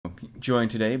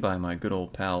joined today by my good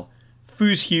old pal,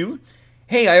 Hugh.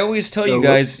 Hey, I always tell you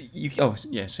guys... oh,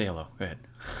 yeah, say hello. Go ahead.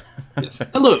 Yes.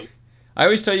 Hello. I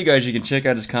always tell you guys you can check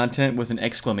out his content with an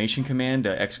exclamation command,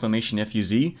 exclamation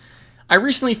FUZ. I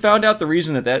recently found out the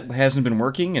reason that hasn't been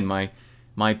working and my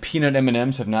peanut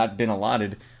M&Ms have not been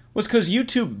allotted was because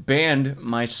YouTube banned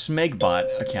my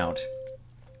Smegbot account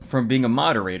from being a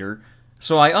moderator.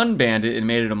 So I unbanned it and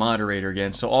made it a moderator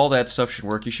again. So all that stuff should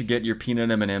work. You should get your peanut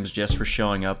M&Ms just for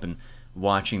showing up and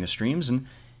watching the streams. And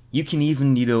you can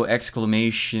even,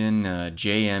 exclamation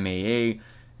JMAA,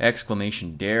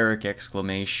 exclamation Derek,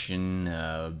 exclamation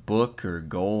book or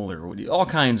goal, or all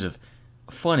kinds of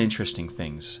fun, interesting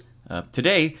things.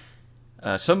 Today,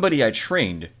 somebody I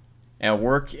trained at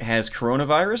work has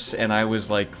coronavirus, and I was,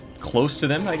 like, close to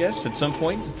them, I guess, at some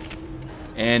point.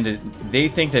 And they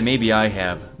think that maybe I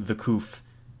have the coof.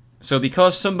 So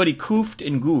because somebody coofed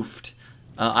and goofed,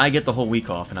 I get the whole week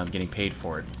off, and I'm getting paid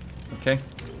for it. Okay?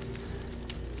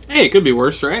 Hey, it could be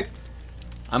worse, right?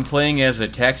 I'm playing as a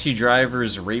taxi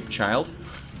driver's rape child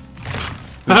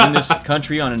who's in this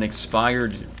country on an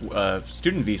expired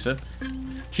student visa.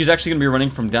 She's actually going to be running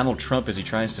from Donald Trump as he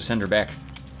tries to send her back.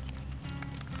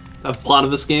 The plot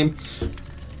of this game.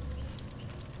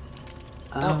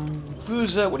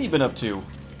 Foos, what have you been up to?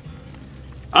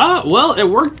 Well, at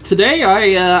work today,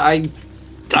 I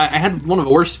had one of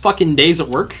the worst fucking days at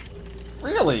work.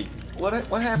 Really? What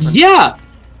happened? Yeah.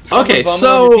 Somebody Okay, vomit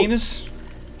so. on your penis?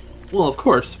 Well, of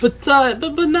course, but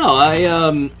no,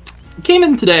 I came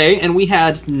in today and we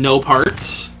had no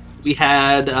parts. We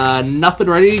had nothing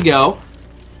ready to go.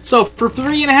 So for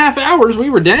 3.5 hours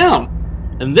we were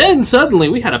down. And then suddenly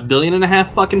we had 1.5 billion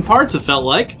fucking parts, it felt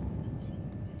like.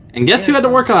 And guess who had to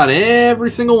work on every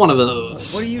single one of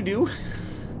those? What do you do?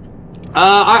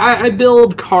 I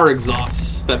build car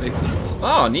exhausts, if that makes sense.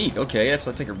 Oh, neat. Okay, that's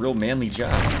like a real manly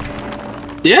job.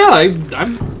 Yeah,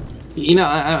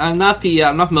 I'm not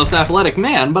the most athletic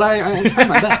man, but I try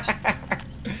my best.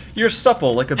 You're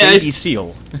supple like a baby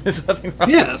seal. There's nothing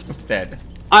wrong with that.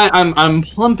 I'm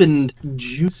plump and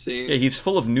juicy. Yeah, he's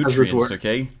full of nutrients,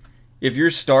 okay? If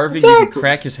you're starving, you can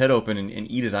crack his head open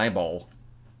and eat his eyeball.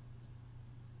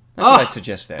 Not that I'd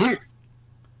suggest that.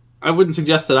 I wouldn't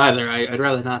suggest it either. I'd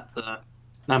rather not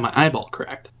my eyeball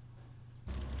cracked.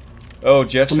 Oh,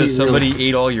 Jeff says somebody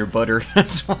ate all your butter.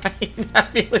 That's why.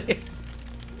 Not really.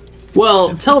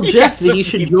 Well, tell Jeff that he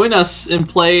should join us and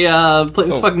play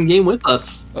this fucking game with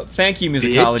us. Oh, thank you,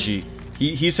 Musicology.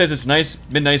 He says it's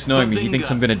been nice knowing me. He thinks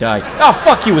I'm gonna die. Oh,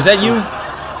 fuck you! Was that you?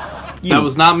 That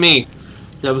was not me.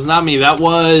 That was not me. That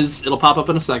was... It'll pop up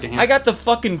in a second here. I got the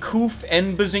fucking coof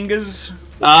and bazingas.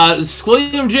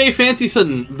 Squilliam J. Fancy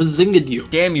Sudden bazinged you.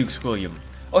 Damn you, Squilliam.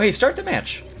 Oh, hey, start the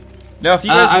match. Now, if you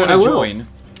guys want to join,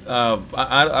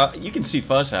 you can see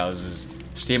Fuzzhouse's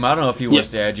Steam. I don't know if he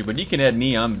wants to add you, but you can add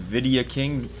me. I'm Vidya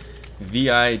King,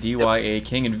 V-I-D-Y-A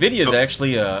King, and Vidya is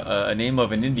actually a name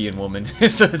of an Indian woman,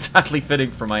 so it's oddly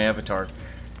fitting for my avatar.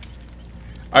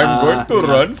 I'm going to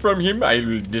run from him. I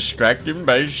will distract him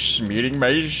by smearing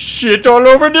my shit all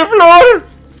over the floor.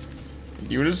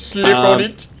 You will slip on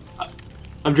it.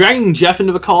 I'm dragging Jeff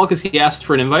into the call because he asked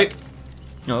for an invite.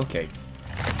 Oh, okay.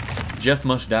 Jeff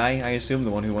must die, I assume,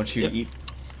 the one who wants you to eat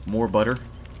more butter.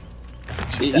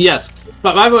 Yes.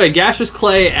 But by the way, Gaseous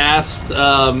Clay asked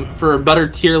for a butter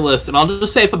tier list, and I'll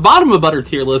just say at the bottom of a butter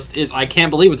tier list is I can't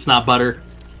believe it's not butter,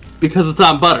 because it's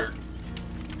not butter.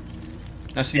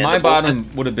 Now see, my bottom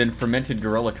would have been fermented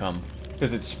gorilla cum,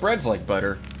 because it spreads like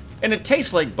butter, and it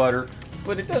tastes like butter,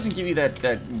 but it doesn't give you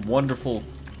that wonderful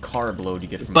carb load you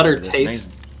get from butter.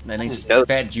 Taste. That nice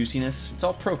fat juiciness. It's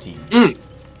all protein. Mmm.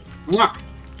 Mwah.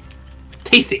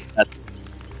 Tasty.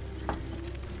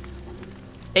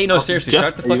 Hey, no, seriously,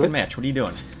 start the fucking match. What are you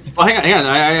doing? Oh, hang on.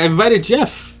 I invited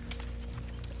Jeff.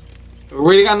 We're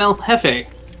waiting on El Jefe.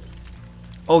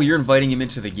 Oh, you're inviting him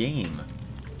into the game.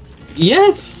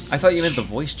 Yes! I thought you meant the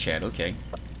voice chat, okay.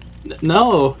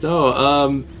 No.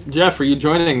 Jeff, are you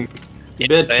joining? Yeah,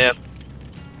 bitch. I am.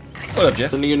 What up,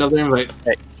 Jeff? Sending you another invite.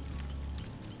 Hey.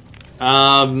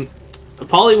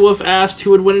 Polywolf asked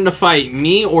who would win in a fight,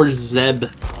 me or Zeb?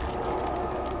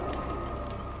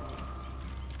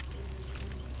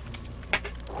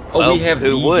 Oh, well, we have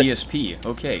the would? DSP.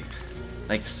 Okay.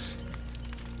 Nice.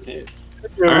 Hey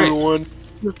everyone,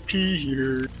 P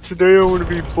here. Today I'm going to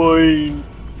be playing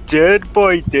Dead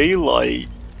by Daylight.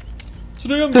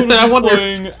 Today I'm going to be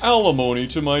playing alimony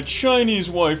to my Chinese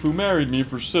wife who married me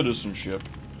for citizenship,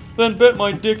 then bent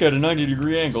my dick at a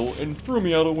 90-degree angle and threw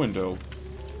me out a window.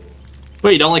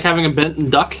 Wait, you don't like having a bent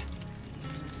duck?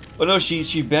 Oh no,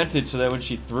 she bent it so that when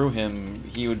she threw him,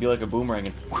 he would be like a boomerang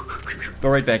and go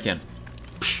right back in.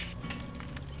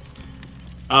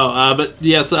 Oh, but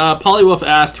yes, Polywolf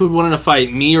asked who would want to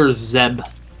fight, me or Zeb?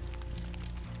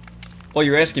 Well,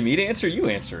 you're asking me to answer. You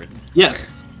answer it. Yes.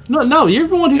 No, you're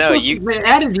the one who's supposed to they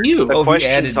added you. The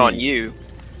question's added on me. you.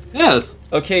 Yes.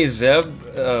 Okay, Zeb.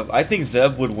 I think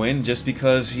Zeb would win just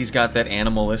because he's got that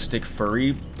animalistic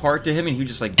furry part to him, and he would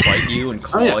just like bite you and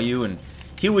claw you, and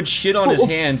he would shit on his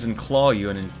hands and claw you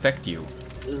and infect you.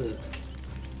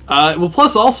 Well,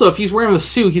 plus also, if he's wearing the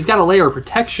suit, he's got a layer of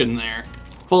protection there,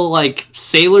 full of like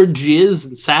sailor jizz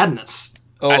and sadness.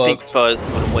 Oh, I think Fuzz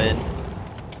would win.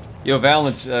 Yo,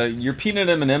 Valence, your peanut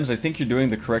M&Ms, I think you're doing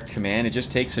the correct command. It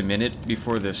just takes a minute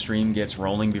before the stream gets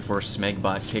rolling, before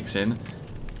Smegbot kicks in.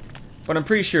 But I'm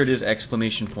pretty sure it is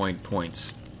exclamation point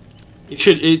points. It's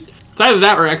either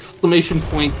that or exclamation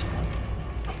point.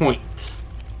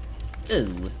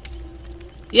 Ooh.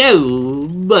 Yo,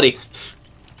 buddy.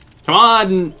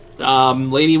 Come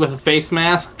on, lady with a face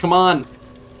mask. Come on.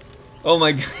 Oh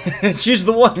my god, she's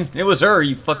the one. It was her,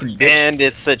 you fucking bitch. And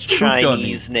it's a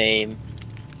Chinese name.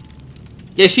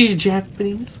 Yeah, she's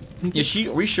Japanese.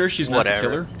 Are we sure she's not the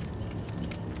killer?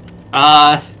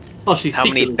 Well, she's How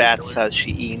many secretly bats the killer. has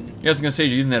she eaten? Yeah, I was gonna say,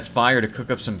 she's using that fire to cook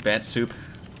up some bat soup.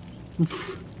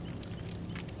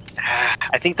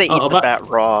 I think they eat the bat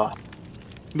raw.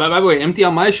 By the way, Empty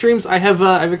on my streams, I've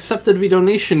accepted the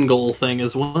donation goal thing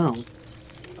as well.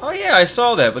 Oh yeah, I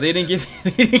saw that, but they didn't give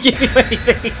you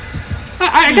anything.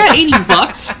 I got 80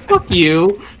 bucks. Fuck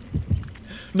you.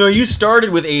 No, you started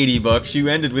with 80 bucks. You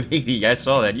ended with 80. I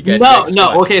saw that. You got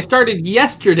no. Okay, I started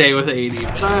yesterday with 80,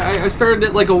 but I started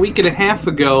it like a week and a half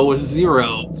ago with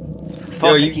 0.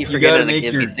 Yo, you gotta make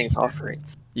your these things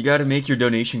offerings. You gotta make your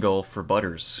donation goal for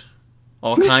butters.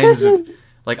 All kinds of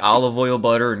like olive oil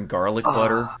butter and garlic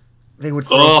butter. They would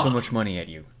throw so much money at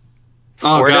you.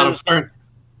 Oh Where god, does- I'm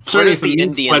starting the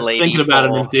Indian lady thinking about it,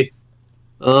 fall? Empty.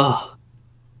 Ugh.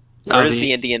 Where does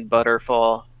the Indian butter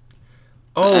fall?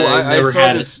 Oh, I never saw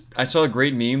had this. I saw a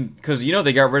great meme because you know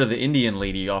they got rid of the Indian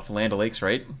lady off Land O'Lakes,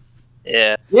 right?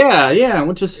 Yeah. Yeah,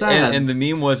 which is sad. And the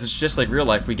meme was, it's just like real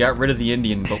life. We got rid of the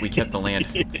Indian, but we kept the land.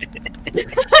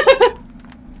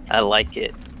 I like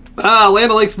it.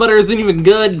 Land O'Lakes butter isn't even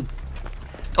good.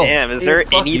 Damn, is there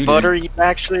fuck any you, butter dude. you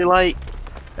actually like?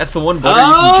 That's the one butter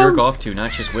you can jerk off to,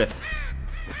 not just with.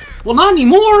 Well, not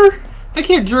anymore. I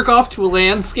can't jerk off to a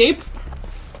landscape.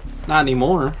 Not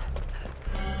anymore.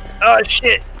 Oh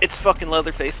shit! It's fucking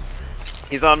Leatherface.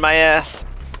 He's on my ass.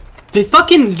 They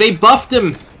buffed him. They buffed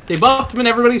him and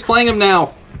everybody's playing him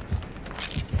now.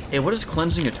 Hey, what does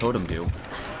cleansing a totem do?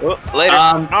 Oh, later.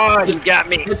 Oh, you got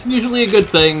me. It's usually a good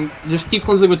thing. Just keep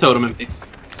cleansing with totem empty.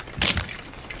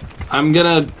 I'm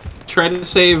gonna try to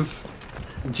save...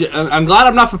 I'm glad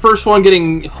I'm not the first one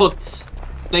getting hooked.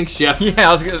 Thanks, Jeff. Yeah,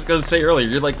 I was gonna say earlier,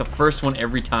 you're like the first one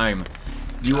every time.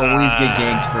 You always get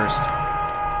ganked first.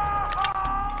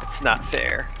 It's not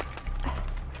fair.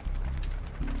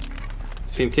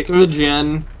 See him kicking the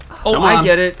gen. Oh, Come I on.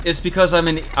 get it. It's because I'm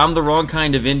the wrong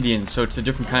kind of Indian, so it's a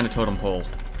different kind of totem pole.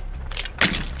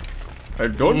 I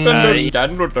don't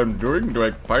understand what I'm doing. Do I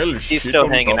pile He's shit still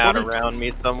on hanging top out of it? around me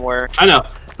somewhere. I know,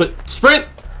 but sprint!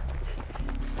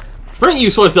 Sprint, you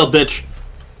soy-filled bitch!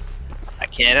 I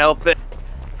can't help it.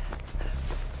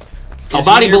 Oh, Is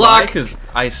body he nearby? block. Because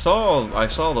I saw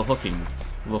the hooking.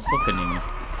 The hookening.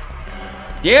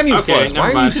 Damn you, Okay, Fuzz. Why never are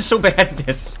you mind. just so bad at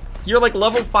this? You're like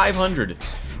level 500.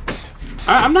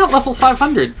 I'm not level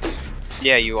 500.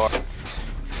 Yeah, you are.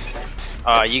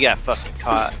 You got fucking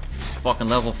caught. Fucking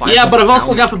level 500. Yeah, but I've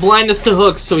also got the blindness to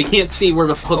hooks, so he can't see where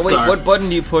the hooks Oh wait, are. what button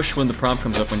do you push when the prompt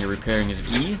comes up when you're repairing? Is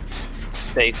it E?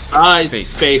 Space. It's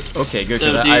space. Okay, good,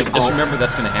 because I just remember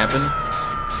that's gonna happen.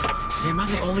 Damn,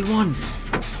 I'm the only one.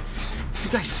 You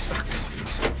guys suck.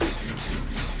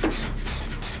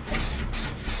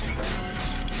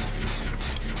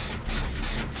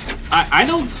 I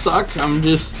don't suck, I'm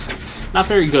just not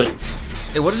very good.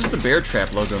 Hey, what does the bear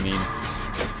trap logo mean?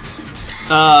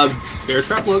 Bear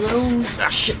trap logo? Ah,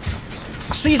 shit.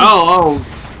 I see you. Oh.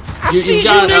 I You see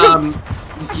got, you, nigga.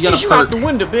 you I got see a you out perk. the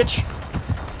window, bitch.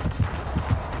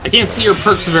 I can't see your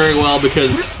perks very well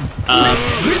because,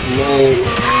 lol.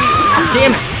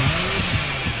 Damn it.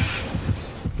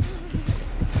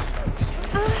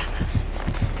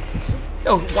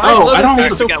 Yo, why is I don't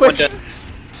Leatherface so We got quick? one done.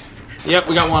 Yep,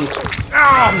 we got one. Oh,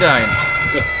 I'm dying.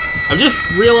 I've just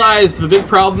realized the big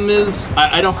problem is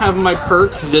I don't have my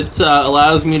perk that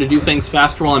allows me to do things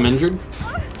faster while I'm injured.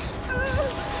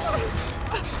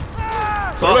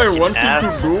 All I Fucking wanted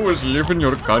ass. to do was live in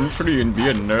your country and be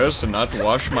a nurse and not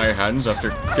wash my hands after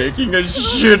taking a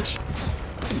shit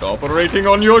and operating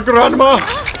on your grandma.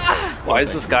 Why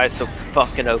is this guy so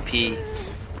fucking OP?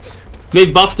 They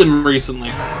buffed him recently.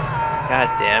 God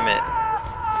damn it.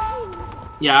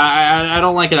 Yeah, I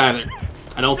don't like it either.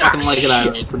 I don't fucking like it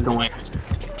either. It's annoying.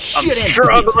 I'm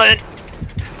struggling.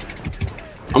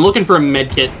 I'm looking for a med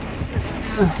kit.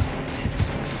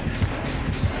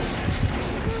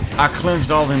 I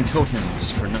cleansed all them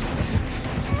totems for nothing.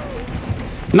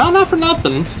 No, not for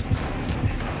nothings.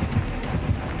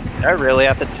 I really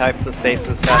have to type the space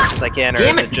as fast as I can, or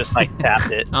Damn is it. it just like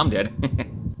tapped it? I'm dead.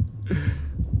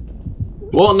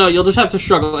 Well, no, you'll just have to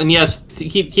struggle. And yes,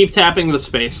 keep tapping the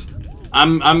space.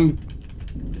 I'm.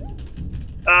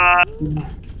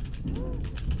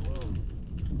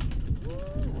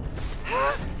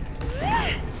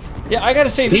 Yeah, I gotta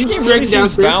say, this game really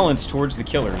seems balanced towards the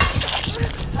killers.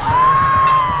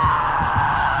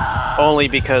 Only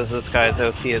because this guy's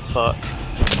OP as fuck.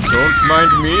 Don't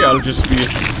mind me, I'll just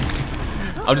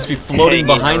be floating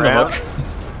behind the hook.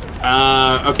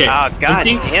 Okay. Oh, god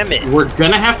damn it. We're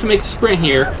gonna have to make a sprint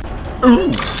here.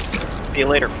 Ooh. See you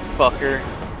later, fucker.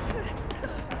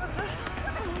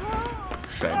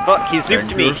 Fuck, he zooped me.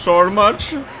 Thank you so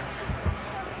much,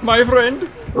 my friend.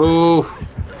 Ooh.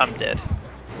 I'm dead.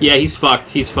 Yeah, he's fucked.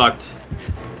 He's fucked.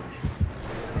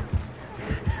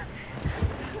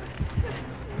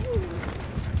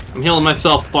 I'm healing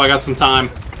myself while I got some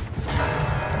time.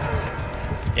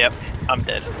 Yep, I'm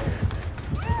dead.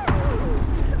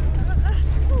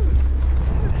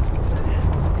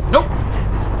 Nope.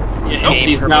 Yeah,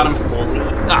 he's got him.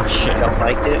 Ah, shit. I don't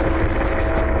like it.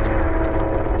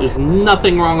 There's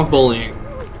nothing wrong with bullying.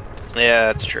 Yeah,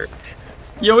 that's true.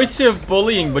 You always hear of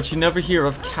bullying, but you never hear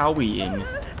of cowieing.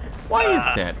 Why is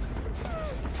that?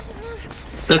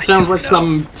 That sounds like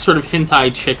some sort of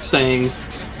hentai chick saying,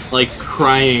 like,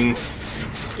 crying.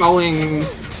 Calling.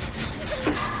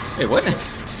 Wait, what?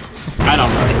 I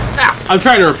don't know. I'm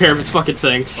trying to repair this fucking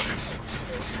thing.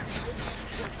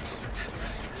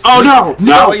 Oh no! You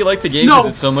know No! why you like the game? No!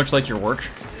 Because it's so much like your work?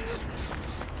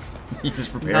 You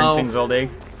just preparing things all day?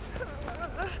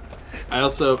 I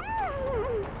also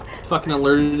fucking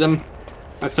alerted him,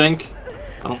 I think.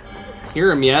 I don't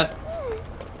hear him yet.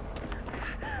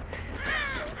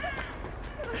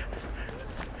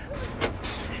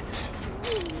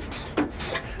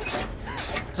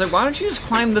 It's like, why don't you just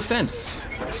climb the fence?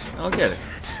 I don't get it.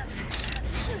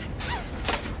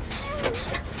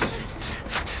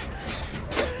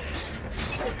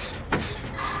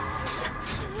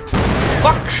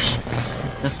 Fuck!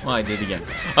 Well, I did again.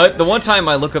 The one time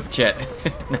I look up chat,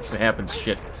 that's what happens.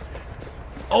 Shit.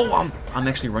 Oh, I'm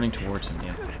actually running towards him.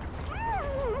 Damn.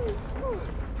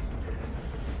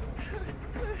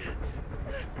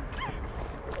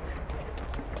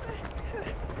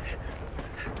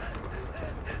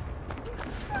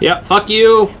 Yep, fuck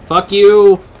you! Fuck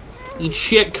you! Eat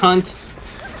shit, cunt.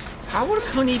 How would a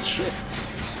cunt eat shit?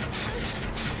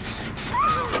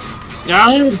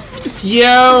 Oh, fuck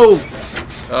you!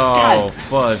 Oh, God.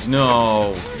 fuzz,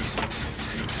 no.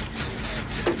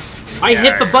 I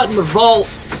hit the button to vault!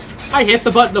 I hit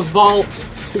the button to vault!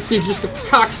 This dude's just a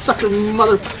cocksucker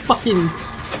motherfucking...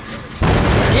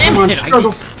 Damn Come on, it!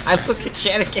 struggle. I looked at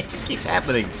chat again. It keeps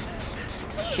happening.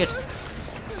 Shit.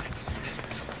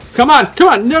 Come on, come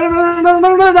on! No, no, no, no,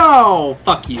 no, no, no!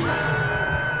 Fuck you.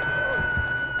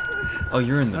 Oh,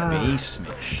 you're in the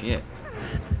basement. Shit.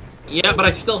 Yeah, but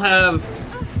I still have...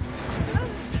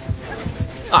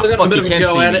 Ah, Still got a fuck, bit you of a can't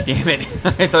go see at me. it. Damn it.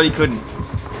 I thought he couldn't.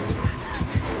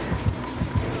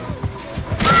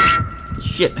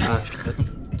 Shit.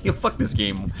 You fuck this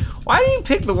game. Why do you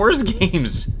pick the worst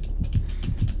games?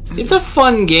 It's a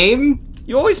fun game.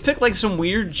 You always pick like some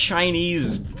weird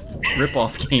Chinese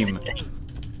rip-off game.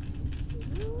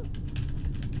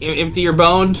 Empty your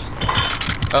bone.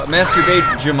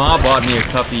 Masturbate Jamal bought me a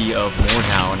copy of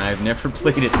Mordhau, and I've never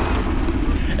played it.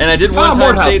 And I did one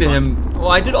time say to him,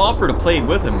 well, I did offer to play it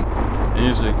with him, and he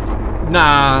was like,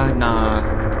 nah,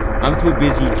 I'm too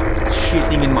busy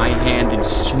shitting in my hand and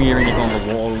smearing it on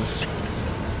the walls.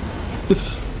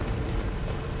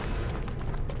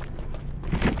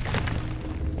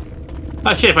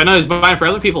 Oh shit, if I know he's buying for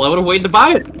other people, I would have waited to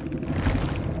buy it.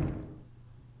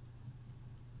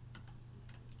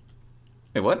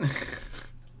 Wait, what?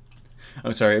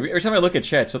 I'm sorry, every time I look at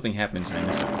chat, something happens and I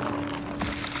miss it.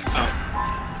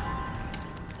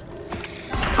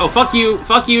 Oh, fuck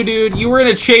you, dude. You were in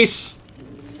a chase.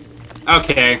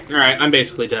 Okay, alright, I'm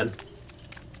basically dead.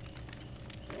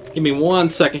 Give me 1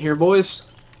 second here, boys.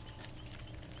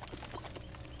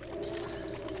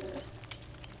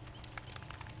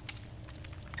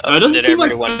 It doesn't seem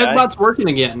like Medbot's working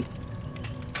again.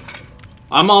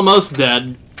 I'm almost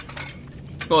dead.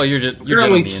 Well, you're dead on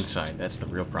the inside. That's the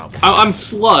real problem. I'm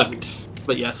slugged,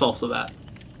 but yes, also that.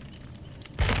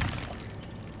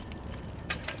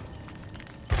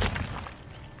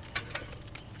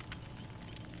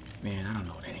 Man, I don't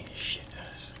know what any of this shit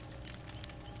does.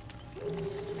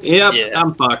 Yep, Yeah.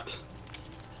 I'm fucked.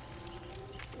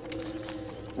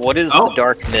 What is the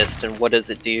dark mist and what does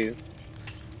it do?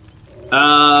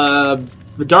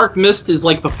 The dark mist is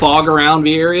like the fog around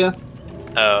the area.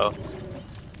 Oh.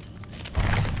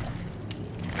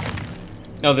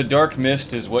 No, the dark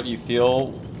mist is what you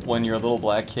feel when you're a little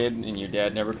black kid and your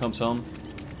dad never comes home.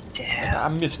 Damn. I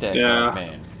miss that Yeah.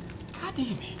 man. God damn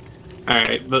it.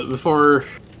 Alright, but before...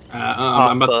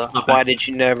 I'm about to... Why did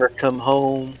you never come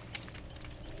home?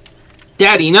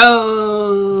 Daddy,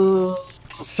 no!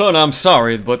 Son, I'm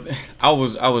sorry, but I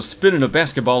was spinning a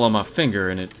basketball on my finger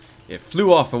and it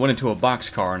flew off and went into a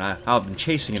boxcar, and I've been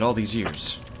chasing it all these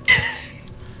years.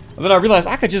 And then I realized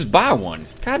I could just buy one.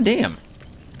 God damn.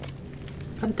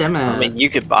 God damn it. I mean, you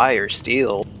could buy or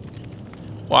steal.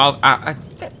 Well,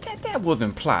 that was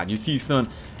implied. You see, son,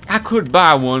 I could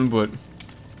buy one, but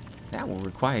that will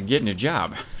require getting a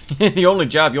job. The only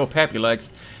job your pappy likes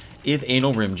is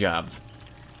anal rim jobs.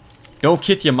 Don't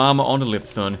kiss your mama on the lip,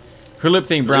 son. Her lips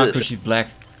ain't brown because she's black.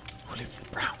 Her lips are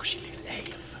brown because she lives in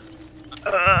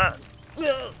ass.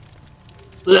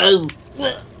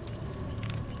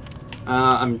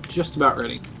 I'm just about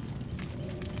ready.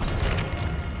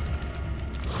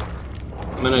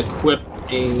 I'm gonna equip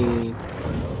a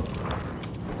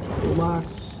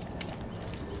toolbox.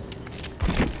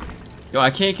 Yo, I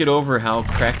can't get over how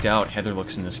cracked out Heather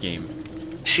looks in this game.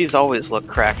 She's always looked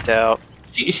cracked out.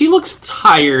 She looks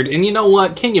tired, and you know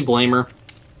what? Can you blame her?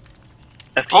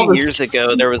 A few years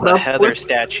ago, there was a Heather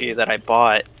statue that I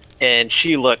bought, and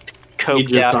she looked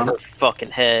coked out her fucking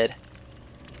head.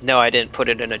 No, I didn't put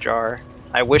it in a jar.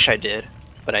 I wish I did,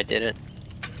 but I didn't.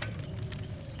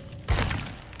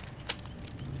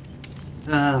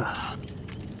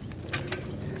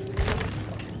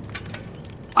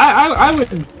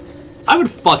 I would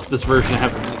fuck this version of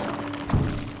Heaven Release.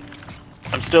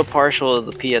 I'm still partial to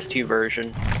the PS2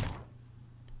 version.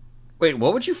 Wait,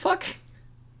 what would you fuck?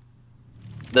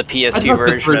 The PS2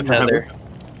 version of Heather.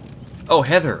 Oh,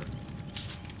 Heather.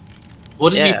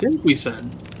 What did you think we said?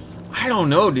 I don't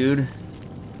know, dude.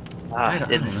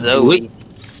 It's Zoe.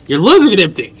 You're losing it,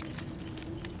 Empty.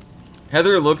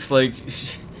 Heather looks like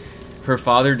her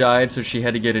father died, so she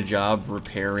had to get a job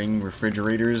repairing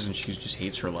refrigerators, and she just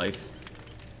hates her life.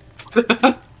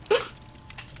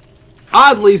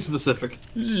 Oddly specific.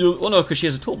 Well, no, because she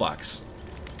has a toolbox.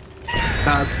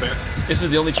 That's fair. This is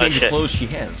the only change of clothes she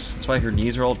has. That's why her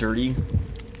knees are all dirty.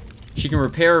 She can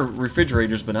repair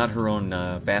refrigerators, but not her own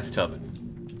bathtub.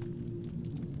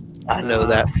 I know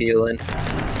that feeling.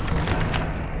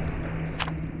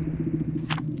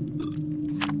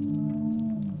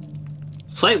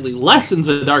 Slightly lessens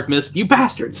the dark mist, you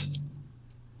bastards.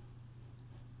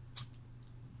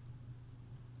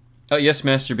 Oh, yes,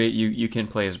 Masturbate, you can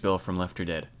play as Bill from Left 4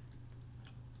 Dead.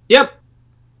 Yep.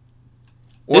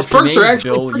 Or his if your perks name are is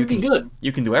actually Bill, pretty good.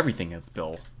 You can do everything as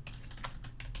Bill.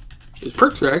 His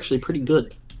perks are actually pretty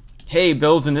good. Hey,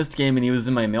 Bill's in this game and he was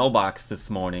in my mailbox this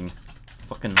morning. It's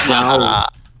fucking... Wow.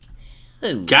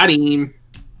 Got him.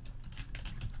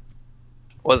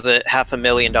 Was it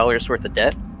 $500,000 worth of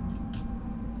debt?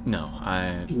 No,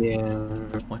 Yeah.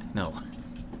 What? No.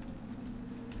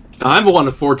 I'm one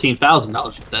of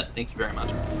 $14,000 of that. Thank you very much.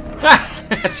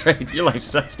 That's right. Your life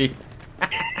sucks, dude.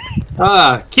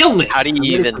 Kill me. How do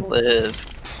you even live?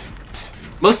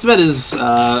 Most of it is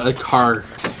a car,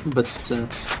 but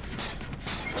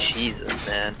Jesus,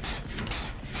 man.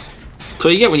 that's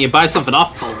what you get when you buy something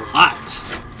off a lot.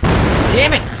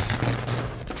 Damn it!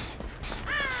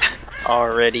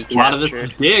 Already A lot of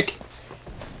captured. it's dick.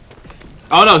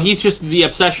 Oh no, he's just the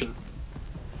obsession.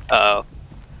 Oh.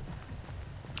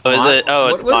 Oh, is it? Oh,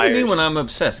 it's what does it mean Myers. when I'm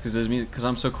obsessed? Because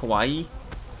I'm so kawaii?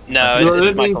 No, It it's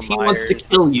just Michael means he wants to Myers.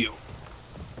 kill you.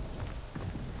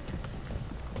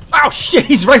 Oh shit!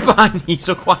 He's right behind me. He's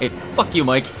so quiet. Fuck you,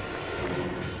 Mike.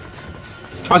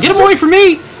 Oh, get him away from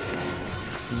me!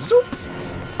 Zoop.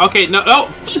 Okay, no,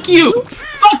 fuck you! Zoop.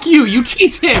 Fuck you! You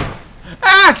chase him!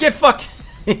 Ah! Get fucked!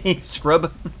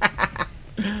 Scrub.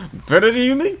 Better than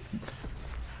you, me?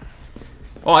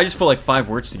 Oh, I just put like 5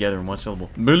 words together in one syllable.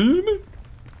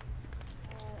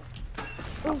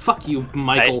 Oh, fuck you,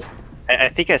 Michael. I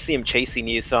think I see him chasing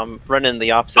you, so I'm running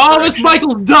the opposite Oh, direction. this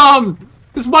Michael's dumb!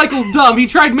 This Michael's dumb! He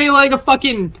tried meleeing a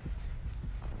fucking...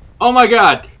 Oh my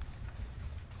god.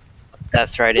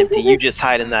 That's right, Empty. You just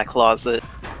hide in that closet.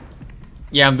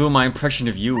 Yeah, I'm doing my impression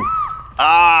of you.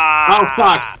 Ah! Oh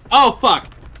fuck. Oh fuck.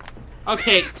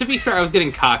 Okay, to be fair, I was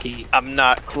getting cocky. I'm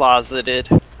not closeted.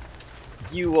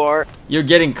 You are. You're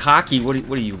getting cocky. What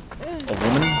are you? A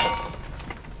woman?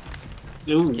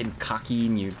 Ooh. Getting cocky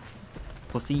in your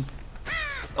pussy?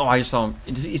 Oh, I just saw him.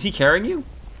 Is he carrying you?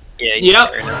 Yeah. Yep.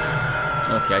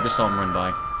 Okay, I just saw him run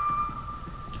by.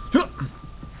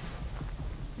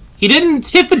 He didn't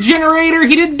hit the generator.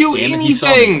 He didn't do Damn it,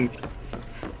 anything.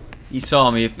 He saw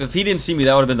me. If he didn't see me,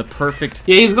 that would have been the perfect.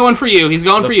 Yeah, he's going for you. He's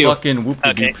going for you. Fucking whoop.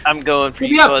 Okay, I'm going for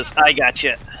you, Yep. Buzz. I got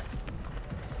you.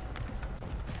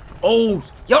 Oh,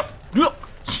 yup. Look,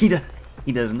 he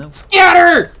doesn't know.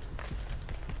 Scatter.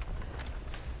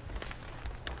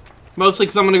 Mostly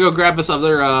because I'm gonna go grab this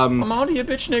other I'm on to you,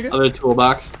 bitch, nigga. other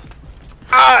toolbox.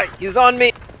 Ah, he's on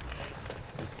me.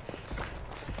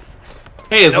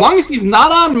 Hey, as long as he's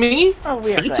not on me, Oh,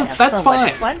 we're that's gonna have so fine.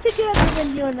 much fun together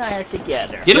when you and I are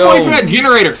together. Get Yo. away from that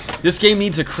generator. This game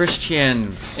needs a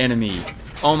Christian enemy.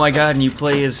 Oh my god, and you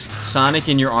play as Sonic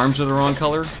and your arms are the wrong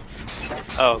color?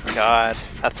 Oh god,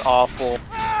 that's awful.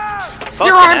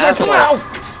 Your arms are blue!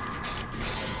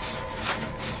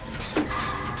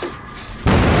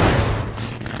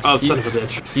 Oh, son of a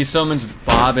bitch. He summons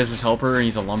Bob as his helper, and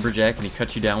he's a lumberjack, and he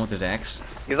cuts you down with his axe.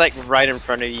 He's like right in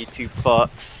front of you, two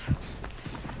fucks.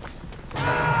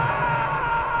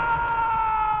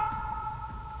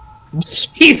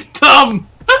 He's dumb.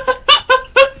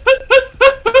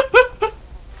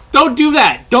 Don't do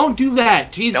that. Don't do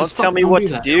that. Jesus. Don't tell me what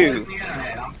to do.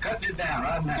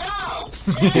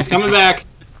 He's coming back.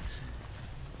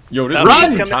 Yo, this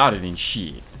Run! game's retarded and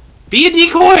shit. Be a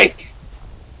decoy.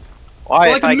 Why?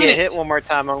 For like If a I minute. get hit one more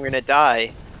time, I'm gonna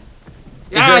die.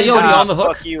 Is there anybody on the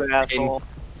hook? Fuck you, asshole.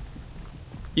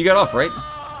 You got off, right?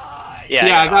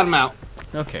 Yeah, I got him out.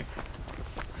 Okay.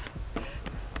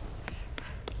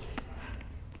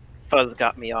 Fuzz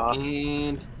got me off.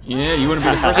 And Yeah, you want to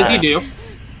be the first as guy. you do,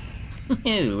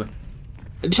 Ew.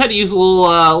 I just had to use a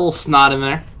little snot in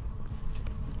there.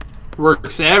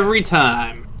 Works every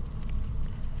time.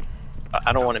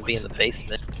 I don't want to be in the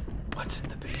basement. What's in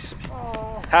the basement?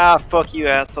 Ah, fuck you,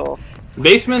 asshole.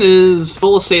 Basement is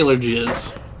full of sailor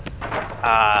jizz.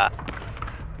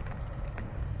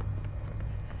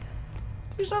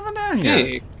 There's nothing down here.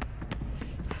 Hey,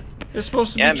 There's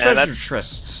supposed to Yeah, be man, treasure that's-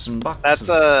 chests and boxes.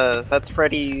 That's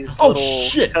Freddy's Oh, little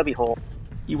shit. cubby hole.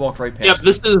 He walked right past yep, me.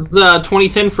 this is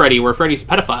 2010 Freddy, where Freddy's a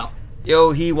pedophile.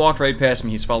 Yo, he walked right past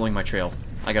me. He's following my trail.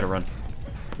 I gotta run.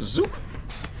 Zoop.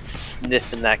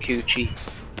 Sniffing that coochie.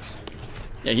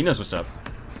 Yeah, he knows what's up.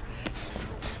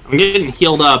 I'm getting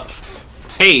healed up.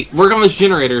 Hey, work on this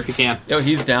generator if you can. Yo,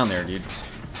 he's down there, dude.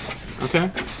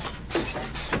 Okay.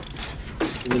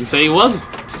 Didn't say he wasn't.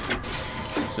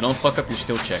 So don't fuck up your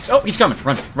skill checks. Oh, he's coming.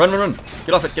 Run. Run, run, run.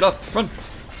 Get off it. Get off. Run. Dude,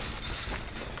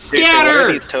 so what are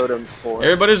Scatter! these totems for?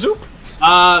 Everybody zoop.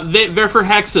 They're for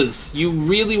hexes. You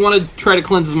really want to try to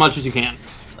cleanse as much as you can.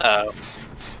 Oh.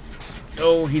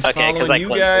 Oh, he's Okay, 'cause I following you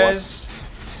clicked guys.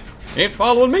 Ain't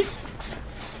following me?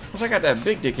 Cause I got that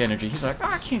big dick energy. He's like, oh,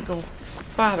 I can't go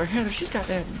bother Heather. She's got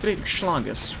that big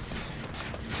schlongus.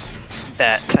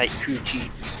 That tight coochie.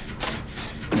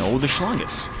 No, the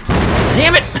schlongus.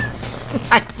 Damn it!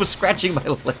 I was scratching my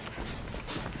leg.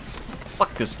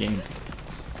 Fuck this game.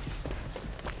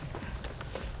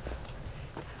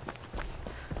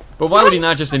 But why would he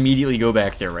not just immediately go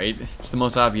back there, right? It's the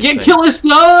most obvious Get thing. killer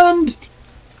stunned!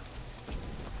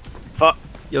 Fuck.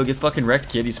 Yo, get fucking wrecked,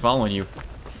 kid. He's following you.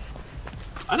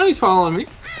 I know he's following me.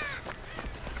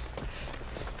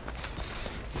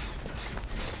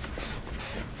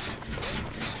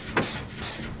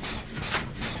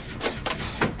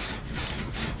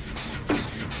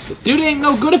 This dude ain't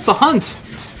no good at the hunt.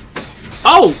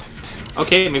 Oh!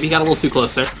 Okay, maybe he got a little too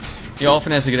close there. He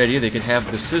often has a good idea. They could have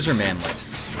the scissor man lit.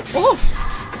 Oh!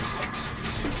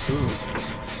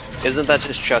 Isn't that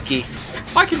just Chucky?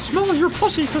 I can smell your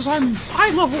pussy because I'm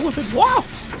eye level with it. Wow!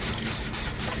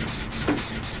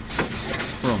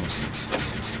 We're almost there.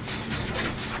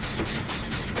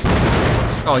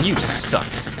 Oh, you suck.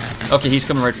 Okay, he's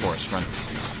coming right for us. Run.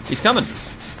 He's coming.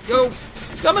 Go.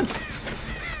 He's coming.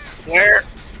 Where?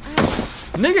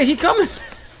 Nigga, he coming.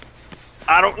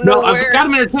 I don't know No, I've where. got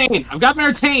him entertained. I've got him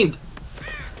entertained.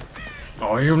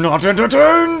 Are you not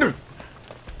entertained?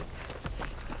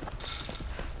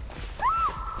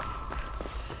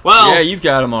 Well, Yeah, you've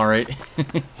got him all right.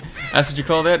 That's what you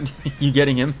call that? You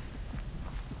getting him?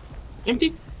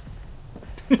 empty.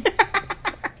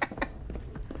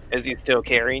 Is he still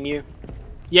carrying you?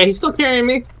 Yeah, he's still carrying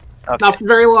me. Okay. Not for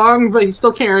very long, but he's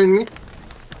still carrying me.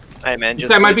 Hey man, This just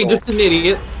guy might be wiggle. just an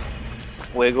idiot.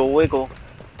 Wiggle, wiggle.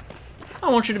 I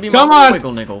want you to be Come my on.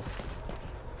 wiggle niggle.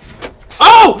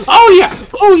 Oh! Oh yeah!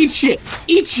 Oh, eat shit!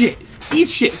 Eat shit! Eat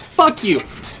shit! Fuck you!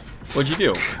 What'd you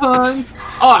do? Cunt.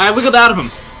 Oh, I wiggled out of him.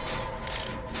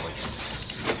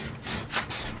 Voice.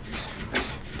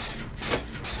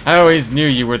 I always knew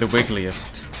you were the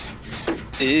wiggliest.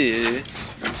 Ew.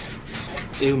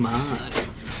 Oh my.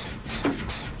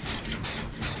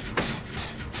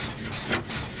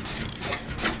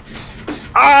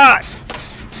 Ah!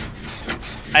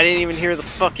 I didn't even hear the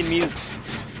fucking music.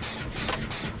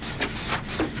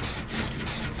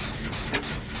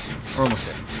 We're almost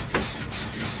there.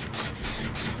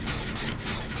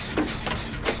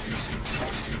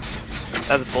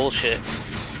 That's bullshit.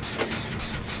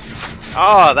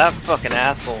 Oh, that fucking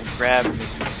asshole grabbed me.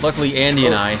 Luckily, Andy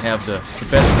and I have the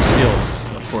best skills.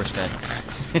 Of course, that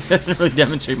it doesn't really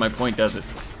demonstrate my point, does it?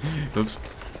 Oops.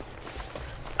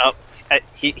 Oh,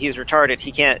 he's retarded.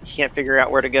 He can't figure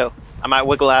out where to go. I might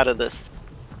wiggle out of this.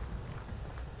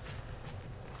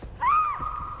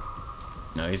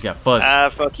 No, he's got fuzz. Ah,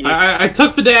 fuck you. I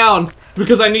took the down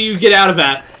because I knew you'd get out of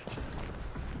that.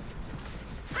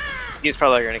 He's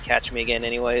probably gonna catch me again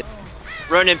anyway.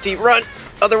 Run, Empty, run!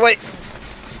 Other way!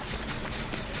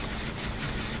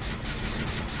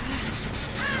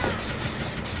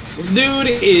 This dude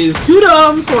is too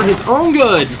dumb for his own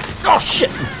good. Oh shit!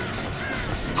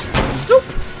 Zoop!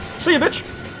 See ya, bitch!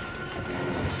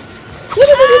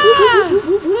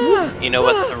 You know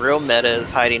what? The real meta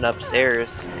is hiding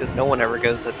upstairs, because no one ever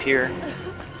goes up here.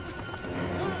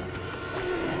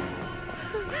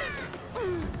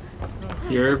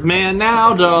 You're a man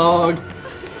now, dog.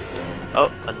 Oh,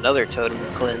 another totem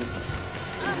cleanse.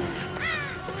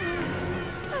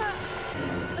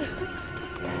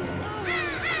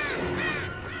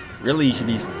 Really, you should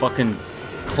be fucking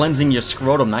cleansing your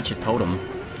scrotum, not your totem.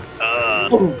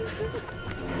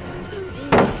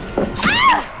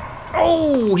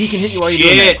 Oh, he can hit you while you're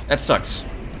doing that. That sucks.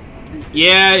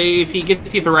 Yeah, if he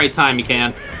gets you at the right time, he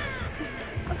can.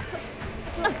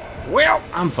 Well,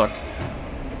 I'm fucked.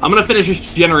 I'm gonna finish this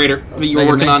generator that you were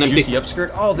working on, Empty. Juicy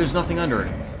upskirt. Oh, there's nothing under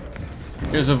it.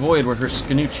 There's a void where her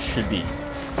scanooch should be.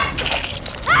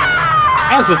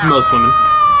 As with most women.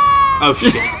 Oh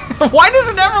shit. Why does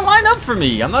it never line up for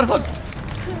me? I'm not hooked.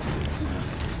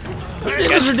 This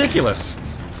game is ridiculous.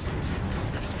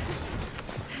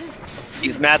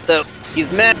 He's mad though.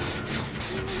 He's mad.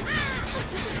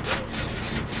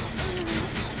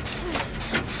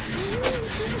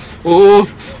 Oh.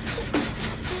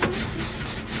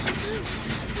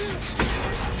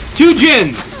 2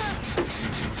 gens.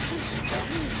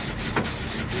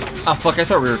 Oh fuck, I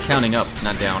thought we were counting up,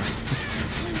 not down.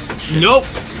 Nope.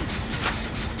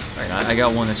 Alright, I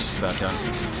got one that's just about done.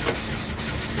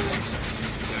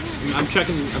 I'm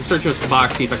searching this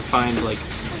box, see if I can find, like,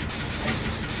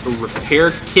 a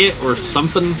repair kit or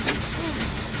something.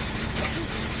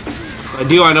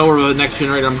 I know where the next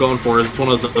generator I'm going for is. It's one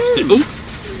of those upstairs. Ooh.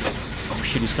 Oh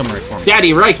shit, he's coming right for me.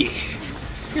 Daddy Reiki.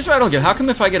 Here's what I don't get. How come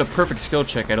if I get a perfect skill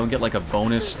check, I don't get, like, a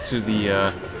bonus to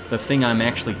the thing I'm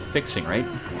actually fixing, right?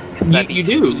 You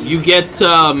do. You get,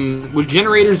 with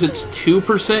generators, it's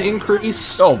 2%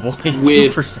 increase. Oh boy,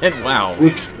 2%? Wow.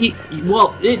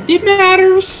 Well, it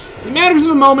matters. It matters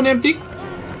in a moment, Empty.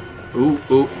 Ooh,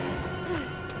 ooh.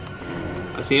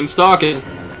 I see him stalking.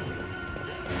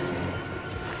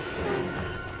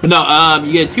 But no,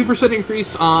 you get a 2%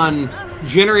 increase on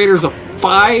generators, a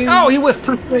 5%. Oh, he whiffed.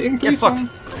 Increase Get fucked.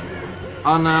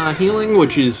 on healing,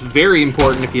 which is very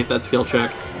important if you hit that skill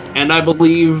check. And I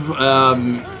believe,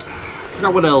 I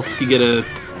forgot what else you get a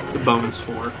bonus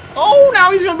for. Oh,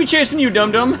 now he's gonna be chasing you,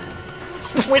 dum-dum.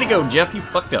 Way to go, Jeff. You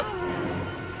fucked up.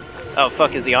 Oh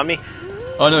fuck, is he on me?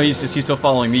 Oh no, he's still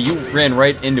following me. You ran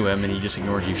right into him and he just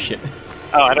ignored you. Shit.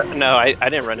 Oh, I don't know. I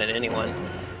didn't run into anyone.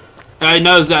 I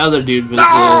know it's that other dude, but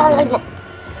Got it.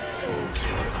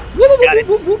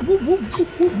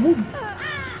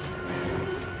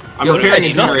 I'm Yo, this repairing guy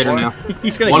the generator sucks. now.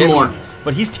 He's gonna One get more. me,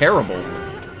 but he's terrible.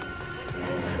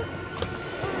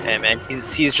 Hey man,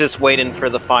 he's just waiting for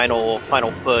the final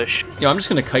push. Yo, I'm just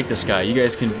gonna kite this guy. You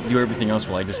guys can do everything else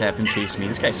while I just have him chase me.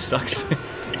 This guy sucks.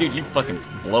 Dude, you fucking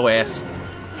blow ass.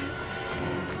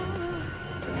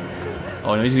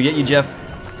 Oh no, he's gonna get you, Jeff.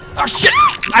 Oh shit!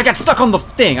 I got stuck on the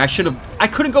thing. I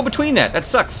couldn't go between that. That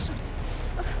sucks.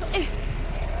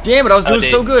 Damn it, I was doing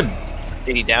so good.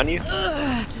 Did he down you?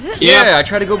 Yeah, I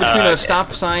tried to go between a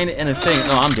stop sign and a thing.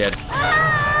 Oh, I'm dead.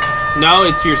 No,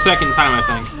 it's your second time, I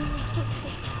think.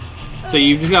 So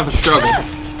you just have to struggle.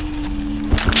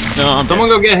 No, I'm Someone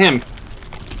dead. go get him.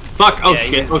 Fuck, oh Yeah,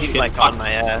 shit, oh he's shit. like Fuck. on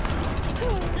my ass.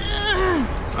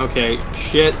 Okay,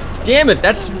 shit. Damn it,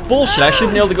 that's bullshit. I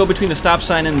shouldn't be able to go between the stop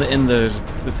sign and the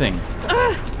thing.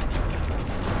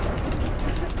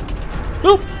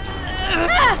 Boop.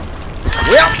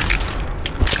 Well.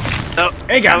 Oh,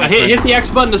 Hey, got Hit the X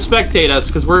button to spectate us,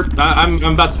 because I'm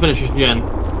about to finish this gen.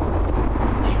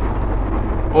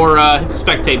 Or hit the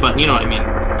spectate button, you know what I mean.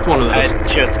 It's one of those. I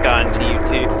just got into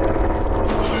YouTube.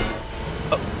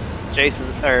 Jason,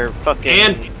 or fucking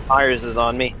And Myers is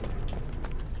on me.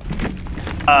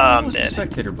 What's the Dead.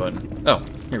 spectator button? Oh,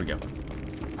 here we go.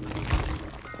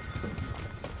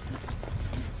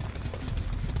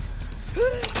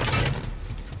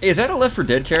 Hey, is that a Left 4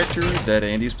 Dead character that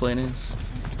Andy's playing as?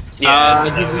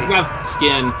 Yeah, he's got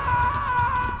skin.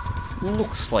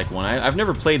 Looks like one. I've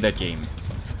never played that game.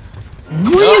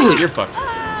 Really? Oh, you're fucked.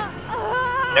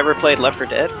 never played Left 4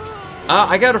 Dead?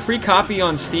 I got a free copy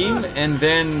on Steam, and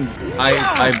then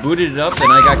I booted it up,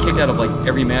 and I got kicked out of like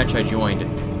every match I joined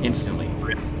instantly.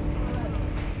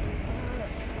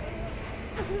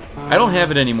 I don't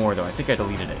have it anymore though. I think I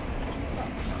deleted it.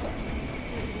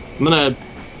 I'm gonna.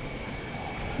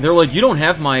 They're like, you don't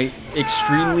have my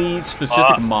extremely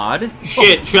specific mod.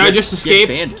 Shit! Should I just escape?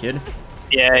 Get banned, kid.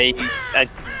 Yeah, I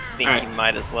think Alright. you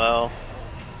might as well.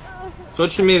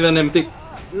 Switch to me then, empty.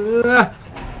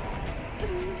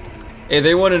 Hey,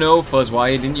 they want to know, Fuzz,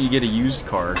 why didn't you get a used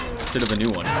car instead of a new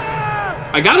one?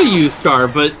 I got a used car,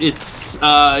 but it's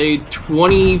a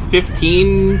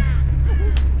 2015.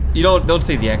 You don't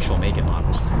say the actual make and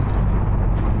model.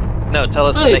 No, tell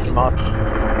us the Hey. make and model.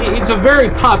 It's a very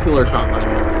popular car.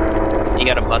 You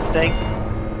got a Mustang?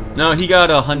 No, he got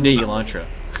a Hyundai Elantra.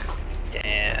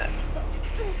 Damn.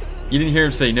 You didn't hear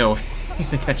him say no.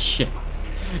 He's like, "Ah, shit.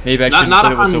 Maybe I shouldn't Not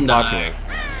have said a it was so Hyundai. popular."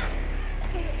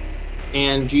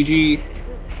 And GG.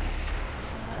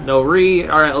 No re.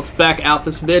 Alright, let's back out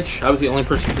this bitch. I was the only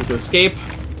person to escape.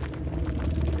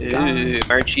 Ooh,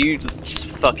 aren't you just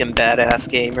fucking badass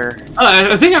gamer?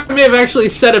 I think I may have actually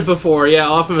said it before. Yeah,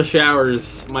 off of a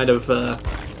showers might have.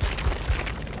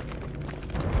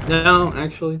 No,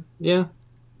 actually, yeah.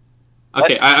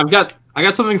 Okay, I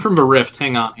got something from a rift.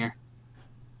 Hang on here.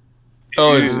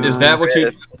 Oh, is that what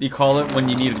you call it when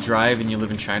you need to drive and you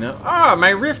live in China? Ah,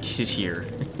 my Rift is here.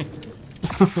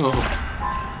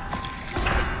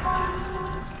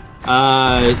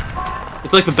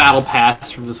 It's like the battle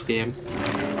pass from this game.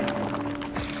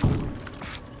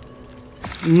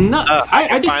 No,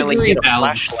 I finally disagree. get a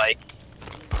Alex. flashlight.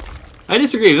 I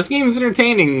disagree. This game is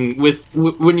entertaining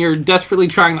when you're desperately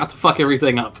trying not to fuck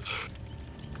everything up.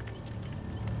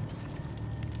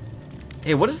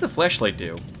 Hey, what does the flashlight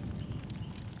do?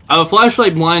 A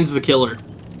flashlight blinds the killer.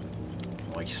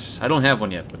 Nice. I don't have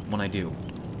one yet, but when I do.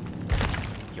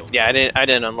 Yeah, I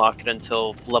didn't unlock it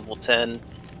until level 10.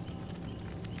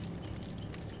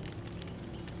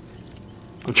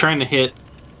 I'm trying to hit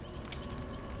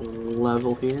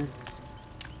level here.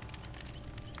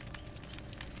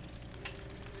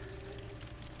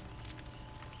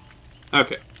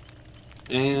 Okay.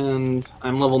 And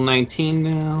I'm level 19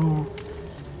 now.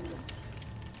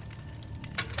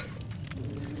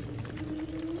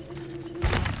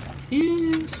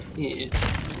 Yes, yeah.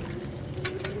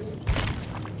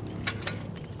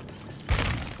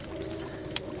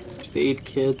 First aid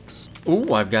kit.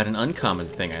 Ooh, I've got an uncommon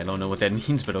thing. I don't know what that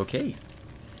means, but okay.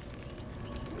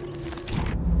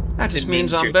 That just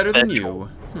means I'm you're better than special.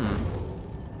 you.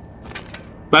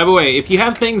 By the way, if you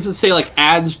have things that say like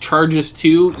adds charges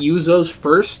to, use those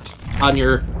first on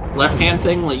your left-hand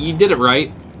thing. Like you did it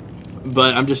right,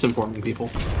 but I'm just informing people.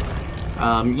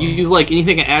 You use like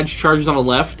anything that adds charges on the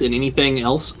left and anything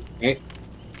else, right?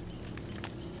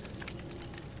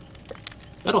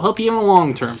 That'll help you in the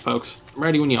long term, folks. I'm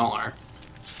ready when you all are.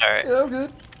 Alright. Yeah, I'm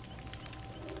good.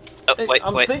 Oh, Hey, wait,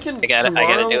 I'm wait. thinking I gotta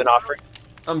tomorrow- do an offering.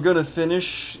 I'm gonna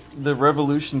finish the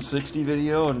Revolution 60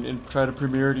 video and try to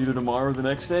premiere it either tomorrow or the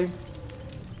next day.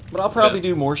 But I'll probably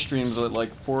do more streams at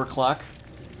like 4 o'clock.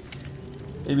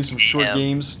 Maybe some short Yeah.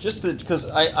 games, just because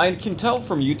I can tell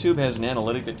from YouTube has an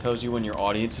analytic that tells you when your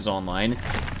audience is online.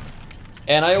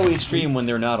 And I always stream when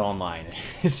they're not online.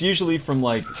 It's usually from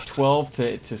like 12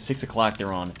 to 6 o'clock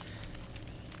they're on.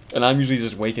 And I'm usually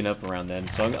just waking up around then.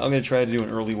 So I'm going to try to do an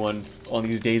early one on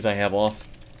these days I have off.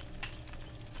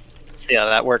 See how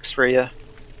that works for you.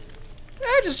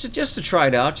 Just to try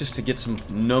it out, just to get some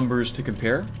numbers to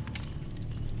compare.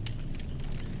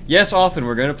 Yes, often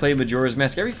we're going to play Majora's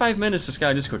Mask. Every 5 minutes this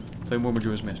guy just goes, play more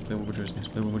Majora's Mask, play more Majora's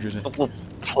Mask, play more Majora's Mask. We'll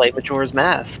play Majora's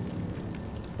Mask.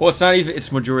 Well, it's not even,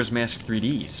 it's Majora's Mask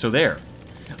 3D, so there.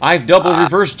 I've double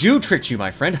reverse Jew tricked you,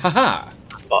 my friend, haha.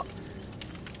 Well,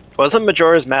 wasn't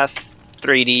Majora's Mask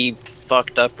 3D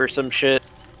fucked up or some shit?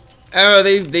 Oh,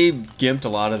 they gimped a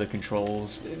lot of the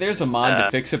controls. There's a mod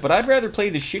to fix it, but I'd rather play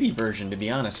the shitty version, to be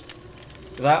honest.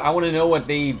 Because I want to know what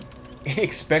they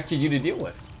expected you to deal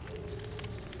with.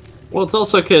 Well, it's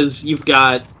also because you've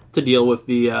got to deal with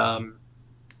the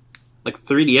like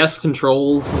 3DS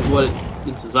controls is what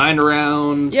it's designed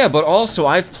around. Yeah, but also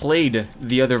I've played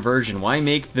the other version. Why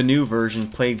make the new version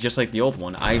play just like the old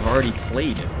one? I've already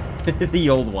played the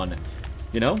old one,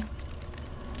 you know?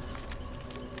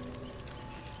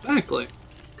 Exactly.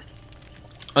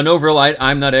 On overall,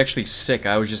 I'm not actually sick.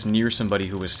 I was just near somebody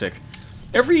who was sick.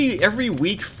 Every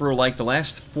week for like the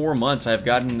last 4 months, I've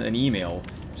gotten an email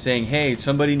saying, hey,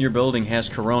 somebody in your building has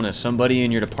corona, somebody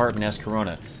in your department has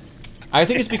corona. I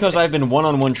think it's because I've been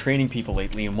one-on-one training people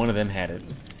lately, and one of them had it.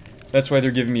 That's why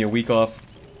they're giving me a week off.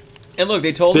 And look,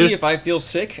 they told me if I feel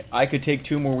sick, I could take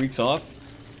 2 more weeks off.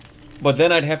 But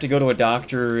then I'd have to go to a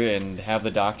doctor and have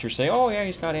the doctor say, oh yeah,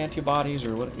 he's got antibodies,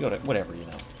 or whatever, you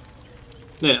know.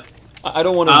 Yeah. I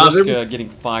don't want to risk getting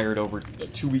fired over a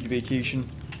 2-week vacation.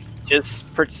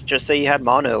 Just say you had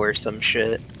mono or some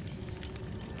shit.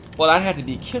 Well, I'd have to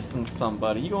be kissing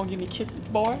somebody. You gonna give me kisses,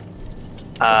 boy?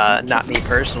 Not me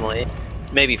personally.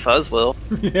 Maybe Fuzz will.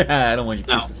 Yeah, I don't want you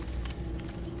kisses.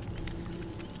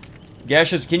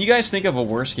 Gaseous, can you guys think of a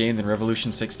worse game than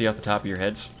Revolution 60 off the top of your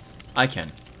heads? I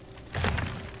can.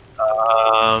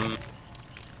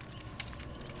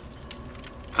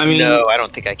 I mean... No, I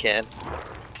don't think I can.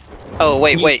 Oh,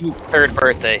 wait. Third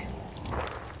birthday.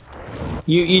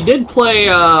 You did play,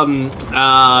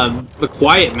 The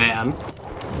Quiet Man.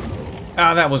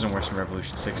 Ah, that wasn't worse than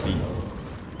Revolution 60.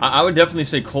 I would definitely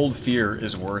say Cold Fear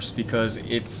is worse because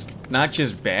it's not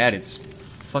just bad, it's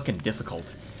fucking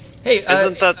difficult. Hey,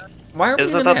 isn't that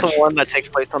the one that takes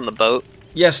place on the boat?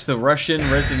 Yes, the Russian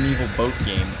Resident Evil boat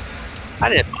game. I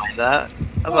didn't mind that.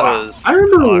 I thought it was. I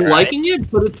remember liking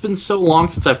it, but it's been so long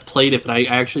since I've played it that I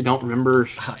actually don't remember.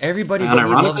 Everybody but me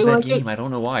loves that game. I don't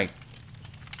know why.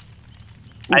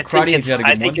 Ooh, I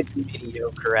think it's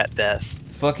mediocre at best.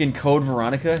 Fucking Code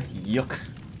Veronica? Yuck.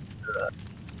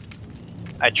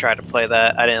 I tried to play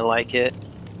that. I didn't like it.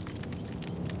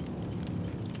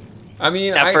 I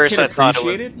mean, at first I thought it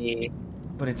was it,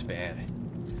 but it's bad.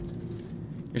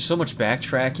 There's so much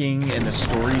backtracking, and the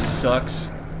story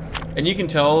sucks. And you can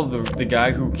tell the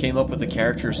guy who came up with the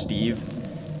character Steve,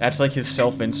 that's like his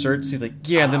self-inserts. He's like,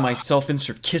 yeah, and then my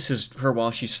self-insert kisses her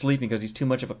while she's sleeping because he's too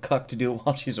much of a cuck to do it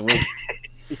while she's awake.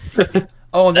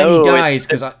 Oh, and then he dies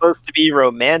because it's supposed to be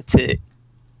romantic.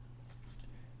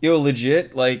 Yo,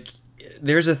 legit, like,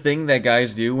 there's a thing that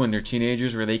guys do when they're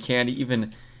teenagers where they can't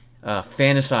even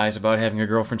fantasize about having a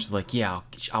girlfriend. So like, yeah,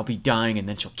 I'll be dying and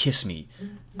then she'll kiss me.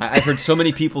 I've heard so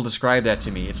many people describe that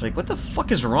to me. It's like, what the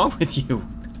fuck is wrong with you?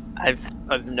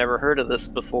 I've never heard of this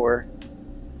before.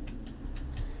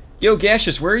 Yo,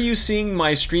 Gaseous, where are you seeing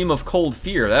my stream of Cold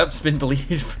Fear? That's been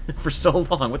deleted for so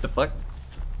long. What the fuck?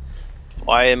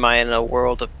 Why am I in a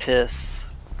world of piss?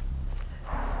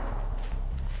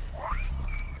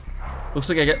 Looks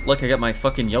like I got my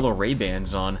fucking yellow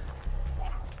Ray-Bans on.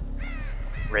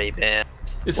 Ray-Ban.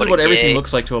 This is what everything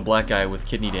looks like to a black guy with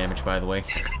kidney damage, by the way.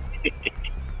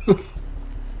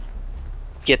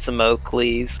 Get some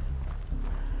Oakleys.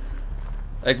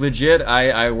 Like, legit,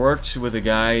 I worked with a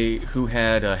guy who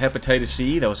had hepatitis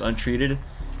C that was untreated,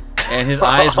 and his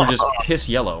eyes were just piss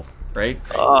yellow, right?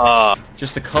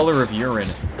 Just the color of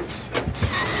urine.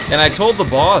 And I told the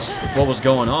boss what was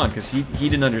going on, because he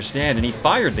didn't understand, and he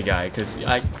fired the guy, because,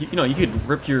 you know, you could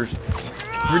rip your...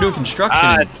 We're doing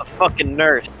construction. It's the fucking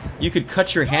nurse. You could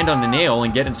cut your hand on a nail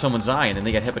and get in someone's eye, and then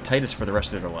they got hepatitis for the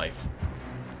rest of their life.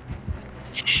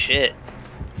 Shit.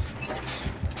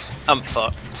 I'm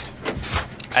fucked.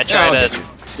 I tried to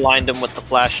blind him with the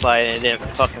flashlight and it didn't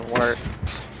fucking work.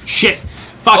 Shit!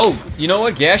 Fuck! Oh, you know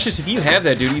what, Gaseous? If you have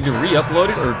that, dude, either re-upload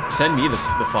it or send me the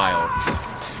file.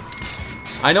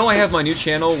 I know I have my new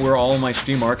channel where all my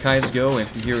stream archives go and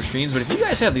Emptyhero streams, but if you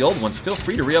guys have the old ones, feel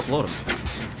free to re-upload them.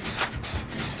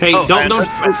 Hey, don't.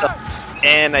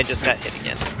 And I just got hit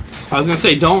again. I was gonna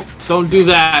say, don't do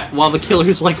that while the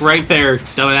killer's like right there,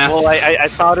 dumbass. Well, I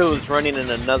thought it was running in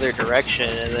another direction,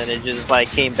 and then it just like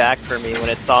came back for me when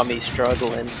it saw me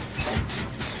struggling.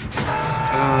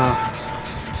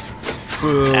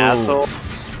 Asshole.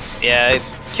 Yeah,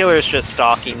 killer's just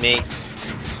stalking me.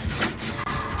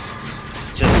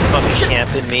 Just fucking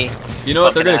camping me. You know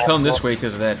what? They're gonna come this way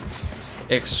because of that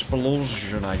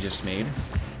explosion I just made.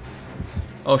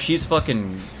 Oh, she's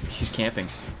camping.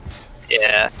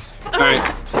 Yeah.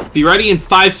 Alright, be ready in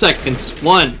 5 seconds.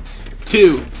 1,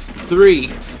 2, 3,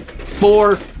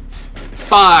 4,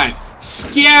 5.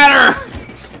 Scatter!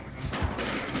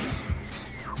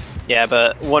 Yeah,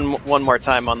 but one more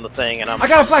time on the thing and I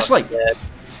got a flashlight! Dead.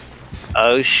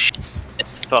 Oh shit.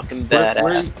 It's fucking bad. I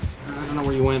don't know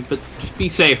where you went, but just be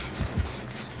safe.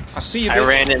 I see you, I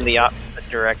ran in the opposite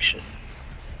direction.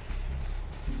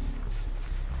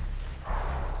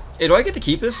 Hey, do I get to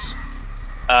keep this?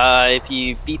 If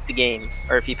you beat the game,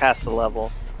 or if you pass the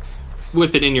level.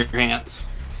 With it in your hands.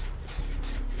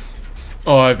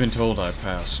 Oh, I've been told I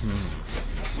pass.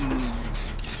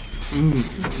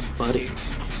 Buddy.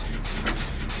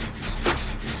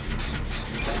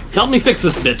 Help me fix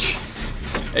this bitch.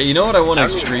 Hey, you know what I want to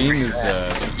extreme is,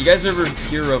 you guys ever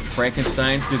hear of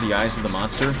Frankenstein Through the Eyes of the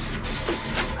Monster?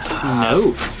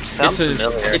 No. Sounds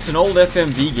familiar. It's an old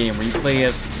FMV game where you play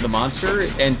as the monster,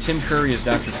 and Tim Curry is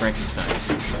Dr. Frankenstein.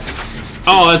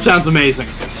 Oh, that sounds amazing.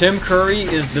 Tim Curry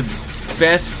is the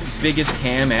best, biggest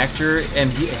ham actor,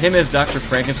 and him as Dr.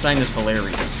 Frankenstein is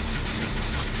hilarious.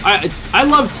 I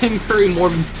love Tim Curry more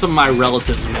than some of my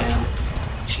relatives, man.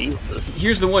 Jesus.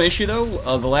 Here's the one issue, though.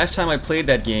 The last time I played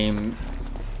that game,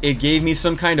 it gave me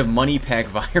some kind of money pack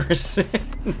virus,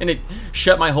 and it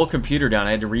shut my whole computer down.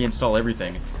 I had to reinstall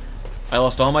everything. I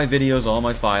lost all my videos, all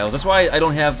my files. That's why I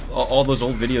don't have all those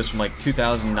old videos from like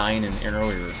 2009 and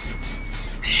earlier.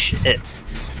 Shit.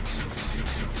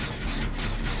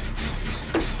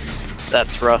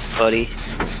 That's rough, buddy.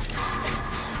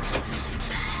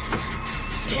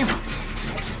 Damn it.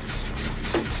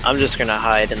 I'm just gonna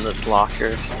hide in this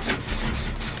locker.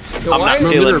 Yo, I'm not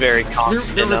feeling very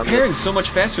confident. They're repairing so much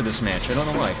faster this match. I don't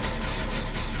know why.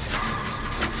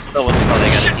 Someone's probably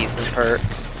got a decent hurt.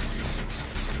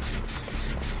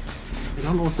 I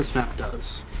don't know what this map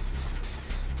does.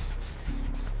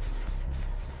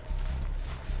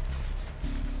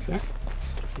 Okay.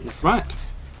 Never mind.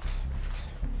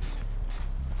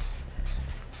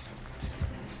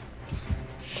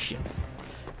 Shit.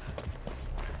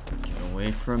 Get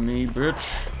away from me,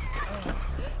 bitch.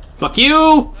 Fuck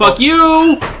you! Fuck you!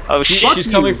 Oh shit! She's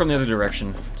coming from the other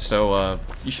direction, so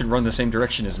you should run the same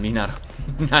direction as me, not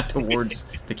towards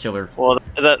the killer. Well,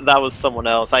 that was someone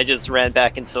else. I just ran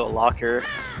back into a locker.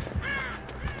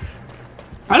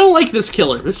 I don't like this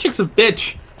killer. This chick's a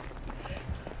bitch.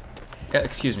 Yeah,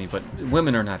 excuse me, but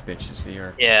women are not bitches. They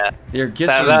are. Yeah. They are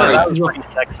gifts from That God, was pretty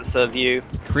sexist of you.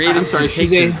 created to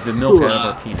take the milk out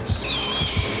of our penis.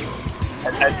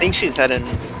 I think she's heading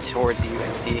towards you,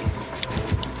 Empty.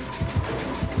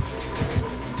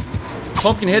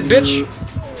 Pumpkinhead, bitch!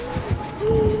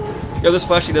 Yo, this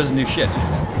flashlight doesn't do shit.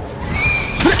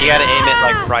 You gotta aim it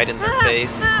like right in their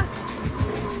face.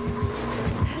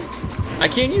 I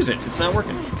can't use it. It's not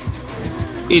working.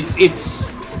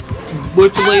 It's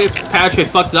with the latest patch. I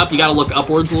fucked it up. You gotta look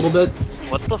upwards a little bit.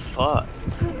 What the fuck?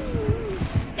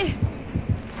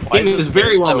 Game is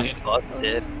very well made.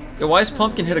 Busted? Yo, why is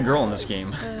Pumpkinhead a girl in this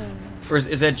game? Or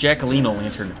is that Jacqueline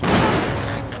O'Lantern?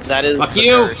 That is Fuck the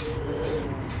you. curse.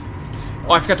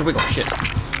 Oh, I forgot to wiggle. Shit.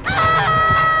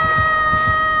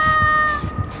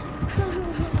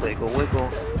 Wiggle, wiggle.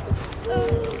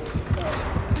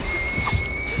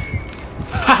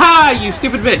 Haha, you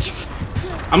stupid bitch!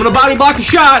 I'm gonna body block a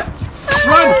shot!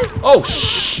 Run! Oh,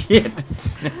 shit!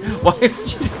 Why did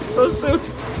you do it so soon?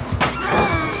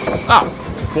 Oh,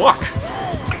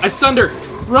 fuck! I stunned her!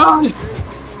 Run!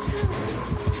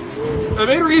 The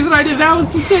main reason I did that was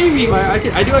to save you. I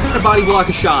do have to body block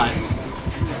a shot.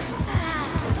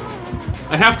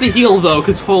 I have to heal though,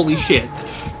 because holy shit.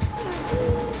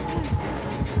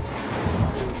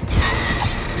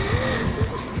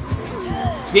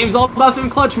 This game's all about them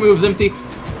clutch moves, Empty.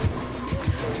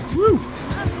 Woo!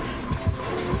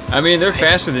 I mean, they're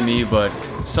faster than me, but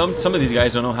some of these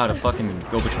guys don't know how to fucking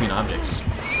go between objects.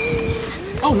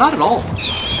 Oh, not at all.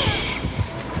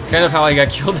 Kind of how I got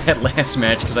killed that last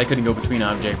match, because I couldn't go between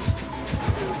objects.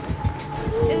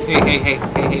 Hey,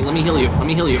 let me heal you. Let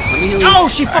me heal you. Let me heal you. Oh,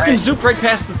 she fucking zooped right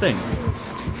past the thing.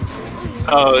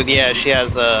 Oh yeah, she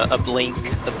has a blink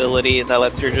ability that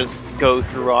lets her just go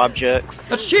through objects.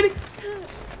 That's cheating.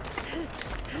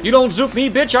 You don't zoop me,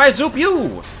 bitch. I zoop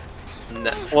you.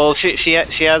 No. Well, she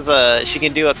has she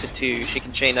can do up to 2. She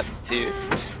can chain up to 2.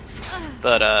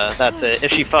 But that's it.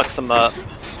 If she fucks them up,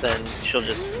 then she'll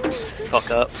just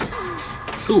fuck up.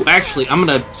 Ooh, actually, I'm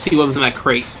gonna see what was in that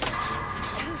crate.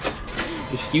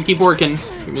 Just you keep working.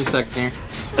 Give me a second here.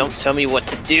 Don't tell me what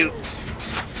to do.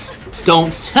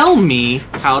 Don't tell me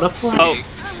how to play. Oh,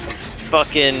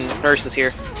 fucking nurse is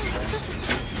here.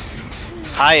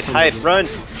 Hide, run.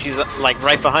 She's like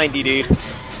right behind you, dude.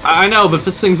 I know, but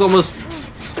this thing's almost...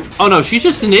 Oh no, she's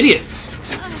just an idiot.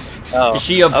 Oh, Is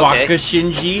she a Baka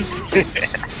Shinji?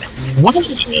 What?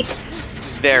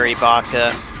 Very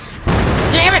Baka.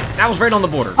 Damn it! That was right on the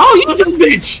border. Oh, you just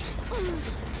bitch!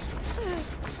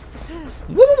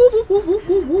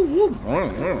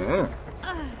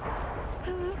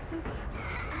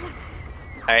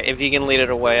 Alright, if you can lead it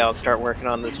away, I'll start working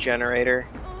on this generator.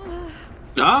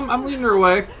 I'm leading her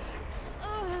away.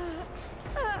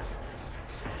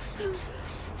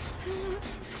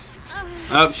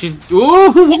 Oh, she's...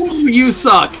 Ooh, you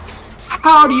suck!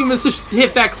 How do you miss a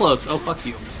hit that close? Oh, fuck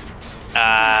you.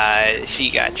 She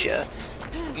got you.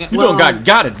 Yeah, You don't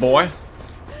got it, boy.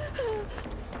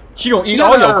 She gonna eat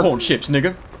all your corn chips,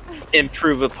 nigga.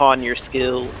 improve upon your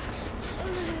skills.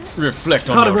 Reflect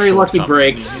on Not a your very lucky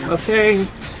break. shortcomings. Okay.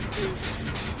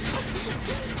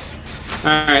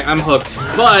 Alright, I'm hooked.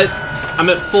 But I'm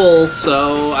at full,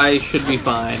 so I should be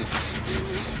fine.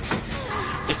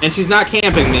 And she's not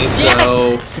camping me,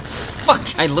 so...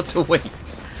 Fuck, I looked away.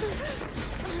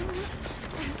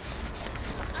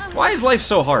 Why is life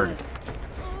so hard?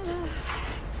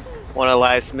 One of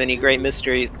life's many great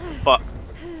mysteries. Fuck.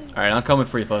 Alright, I'm coming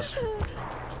for you, Fuzz.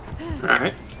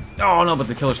 Alright. Oh no, but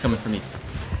the killer's coming for me.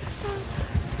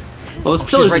 Well, this She's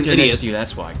killer's right an there idiot. next to you,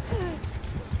 that's why.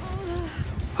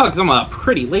 Oh, because I'm a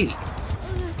pretty lady.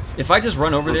 If I just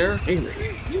run over there...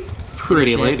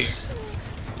 Pretty lady. chance.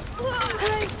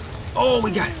 Oh,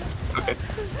 we got it. Okay.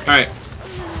 Alright.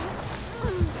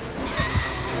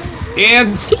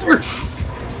 And...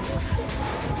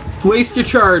 Waste your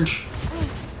charge.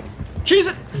 Cheese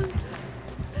it!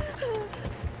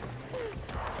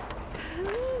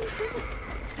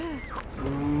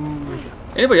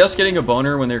 Anybody else getting a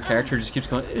boner when their character just keeps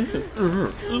going?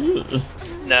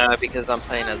 No, because I'm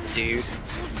playing as a dude.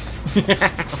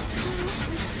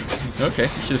 Okay,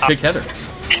 you should have picked Heather.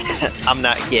 I'm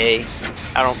not gay.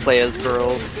 I don't play as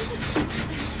girls.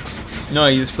 No,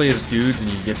 you just play as dudes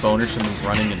and you get boners from them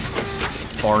running and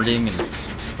farting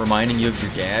and reminding you of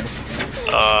your dad.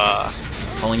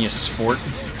 Calling you sport.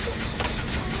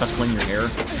 Tussling your hair.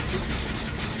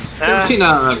 Ever seen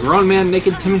a grown man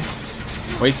naked to me?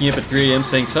 Waking up at 3 a.m.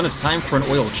 saying, son, it's time for an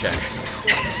oil check.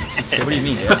 Say, what do you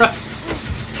mean, Dad?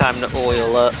 It's time to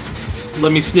oil up.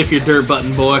 Let me sniff your dirt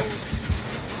button, boy.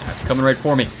 That's coming right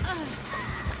for me.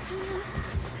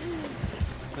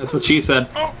 That's what she said.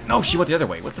 Oh, no, she went the other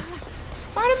way. What the f...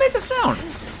 Why did it make the sound?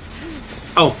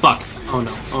 Oh, fuck. Oh,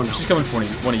 no. Oh, no. She's coming for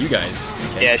one of you guys.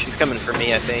 Okay. Yeah, she's coming for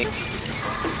me, I think.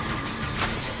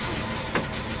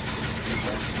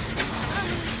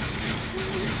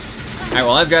 Alright,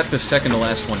 well, I've got the second to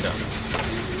last one done.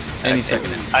 Any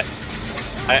second now.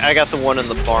 I got the one in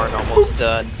the barn almost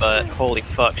done, but holy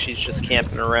fuck, she's just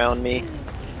camping around me.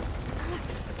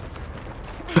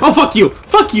 Oh, fuck you!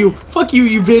 Fuck you! Fuck you,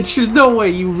 you bitch! There's no way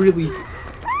you really...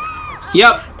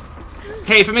 Yep.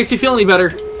 Hey, if it makes you feel any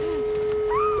better.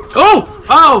 Oh!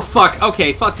 Oh, fuck.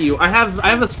 Okay, fuck you. I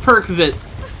have this perk that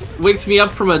wakes me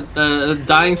up from a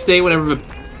dying state whenever...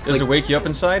 Does it wake you up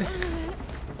inside?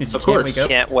 Of course. Wake up?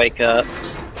 Can't wake up.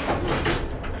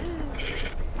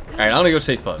 Alright, I'm gonna go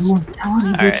say Fuzz. Come on,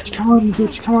 you bitch. Alright. Come on, you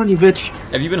bitch. Come on, you bitch.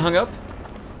 Have you been hung up?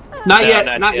 Not No,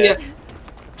 yet. Not yet.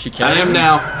 She can't. I am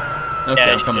now. Okay,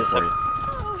 Yeah, I'm she coming is. for you.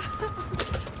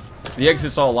 The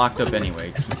exit's all locked up anyway.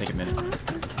 It's gonna take a minute.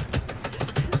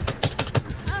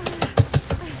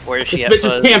 Where is she This at, bitch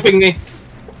Buzz? is camping me.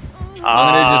 I'm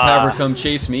gonna just have her come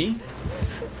chase me.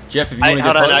 Jeff, if you want to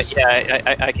Hold get on, Fuzz.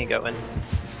 I can go in.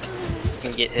 I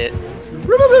can get hit.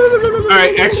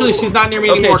 Alright, actually, she's not near me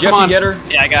Okay, anymore. Jeff, Come on. you get her.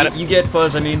 Yeah, I got it. You get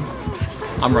Fuzz, I mean.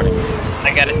 I'm running.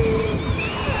 I got it.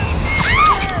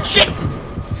 Shit!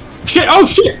 Shit! Oh,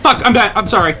 shit! Fuck, I'm bad. I'm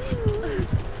sorry.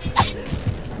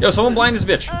 Yo, someone blind this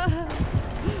bitch.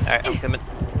 Alright, I'm coming.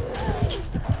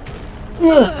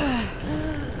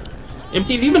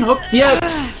 Empty, have you been hooked yet?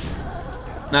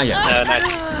 Not yet. No,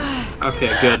 not.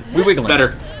 Okay, good. We wiggling.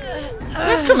 Better.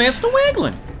 That's commands to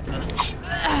wiggling.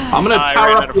 I'm gonna I power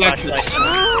ran up out of the exit.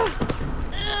 flashlight.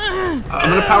 I'm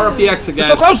gonna power up the exit, guys.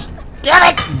 So close!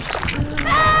 Damn it!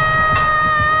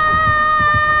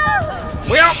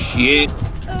 Well, Shit.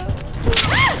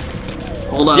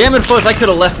 Hold up. damn it, Fuzz! I could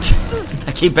have left.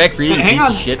 I came back for you, you Hang piece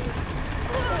on. of shit.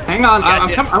 Hang on,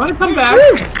 I'm gonna come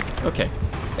back. Okay.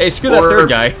 Hey, screw that Or- third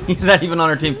guy. He's not even on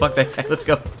our team. Fuck that guy. Let's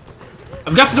go.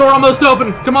 I've got the door almost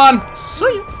open. Come on. See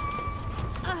ya.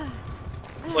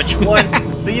 Which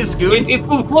one? See you, Scoot. It's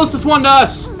the closest one to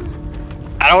us.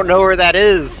 I don't know where that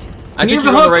is. I think near you're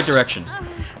the in the right hooks. direction.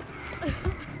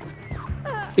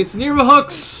 It's near the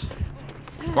hooks.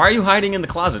 Why are you hiding in the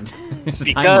closet? There's a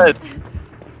time Because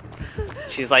limit.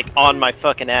 she's like on my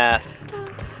fucking ass.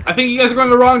 I think you guys are going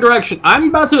the wrong direction. I'm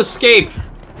about to escape.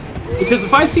 Because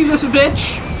if I see this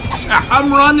bitch,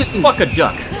 I'm running. Fuck a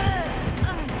duck.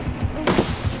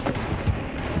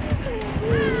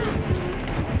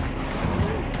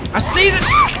 I seize it!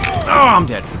 Oh, I'm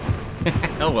dead.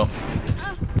 Oh well.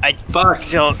 I Fuck.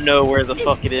 don't know where the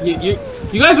fuck it is.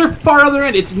 You guys are far other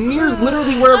end. It's near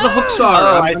literally where the hooks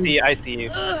are. Oh, I see you.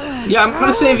 Yeah, I'm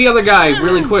gonna save the other guy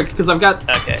really quick because I've got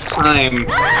Okay. time.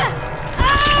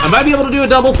 I might be able to do a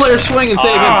double player swing and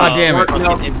save him. Ah, damn it. Fucking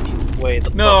No. empty way the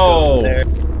fuck No. over there.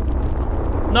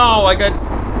 No, I got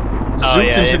Oh, zooped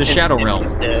yeah, into the it- shadow it- realm.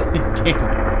 it's dead.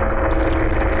 Damn.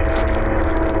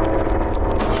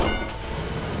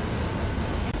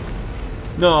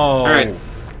 No. Alright.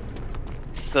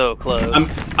 So close.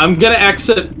 I'm gonna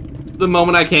exit the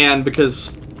moment I can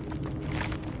because.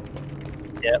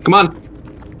 Yeah. Come on.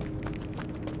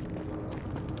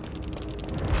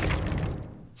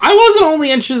 I wasn't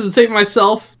only interested in saving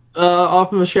myself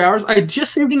off of the showers. I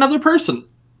just saved another person.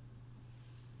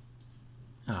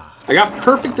 I got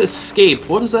perfect escape.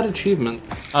 What is that achievement?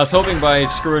 I was hoping by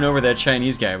screwing over that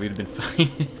Chinese guy we'd have been fine.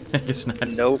 I guess not.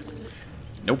 Nope.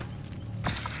 Nope.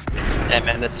 Yeah,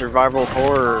 man, it's survival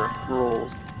horror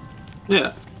rules.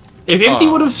 Yeah. If Empty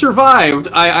would have survived,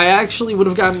 I actually would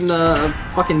have gotten a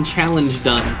fucking challenge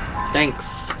done.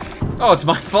 Thanks. Oh, it's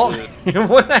my fault.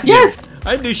 What did I do? Yes!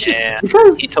 I didn't do shit. Yeah,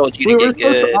 Because he told you we to were get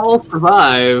supposed good. to all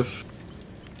survive.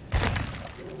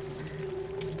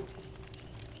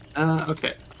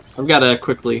 Okay. I've got to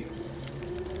quickly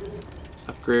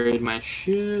upgrade my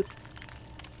shit.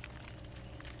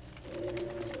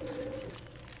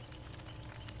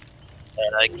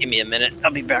 Give me a minute.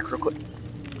 I'll be back real quick.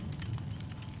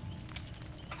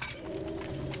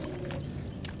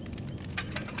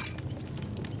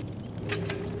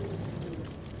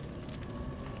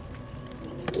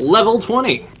 Level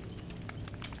 20.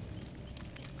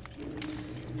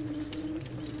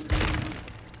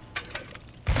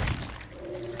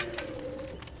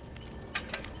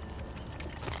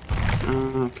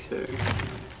 Okay.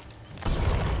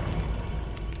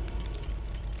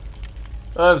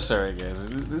 I'm sorry, guys.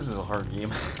 This is a hard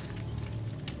game.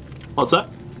 What's that?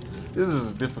 This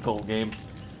is a difficult game.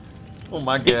 Oh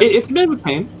my god. It's a bit of a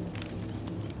pain.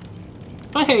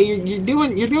 But hey, you're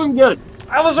doing good.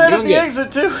 I was right at the good.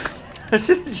 exit too. I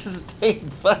should have just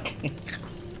stayed fucking.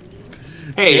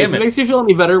 Hey, Damn if it. it makes you feel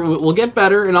any better, we'll get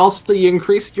better, and also you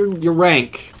increased your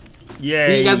rank. Yay.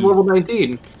 So you guys level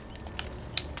 19.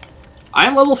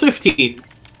 I'm level 15.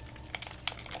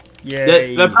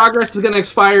 Yay. That progress is going to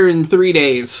expire in 3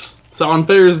 days. So on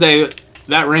Thursday,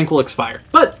 that rank will expire.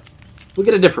 But we'll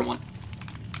get a different one.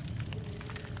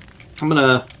 I'm going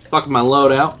to fuck my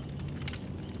loadout.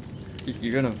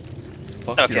 You're gonna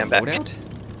fuck Okay, your I'm back. loadout?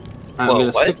 I'm Whoa,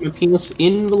 going to what? stick my penis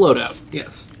in the loadout.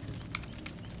 Yes.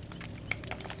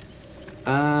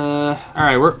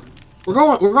 Alright, we're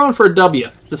going for a W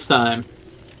this time.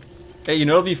 Hey, you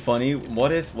know what'd be funny?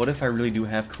 What if I really do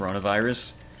have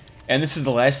coronavirus, and this is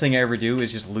the last thing I ever do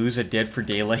is just lose at Dead for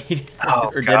Daylight,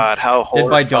 Oh or god, how Dead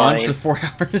by horrifying. Dawn for 4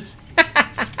 hours?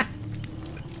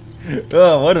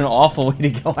 Oh, what an awful way to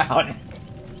go out!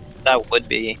 That would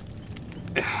be.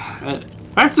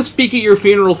 I have to speak at your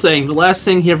funeral saying the last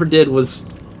thing he ever did was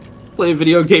play a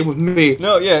video game with me.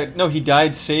 No, he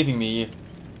died saving me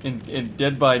in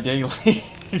Dead by Daylight.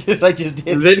 Yes, I just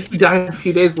did. And then he died a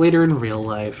few days later in real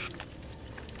life.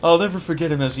 I'll never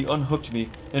forget him as he unhooked me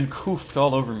and coofed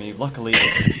all over me. Luckily,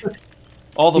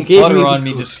 all the He gave me butter the on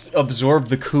me coof. just absorbed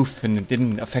the coof and it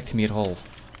didn't affect me at all.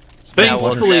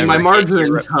 Thankfully, never my get margarine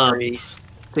Europe-free. tubs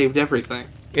saved everything.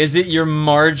 Is it your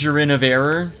margarine of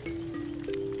error?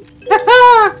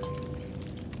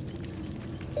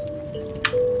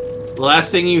 The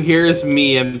last thing you hear is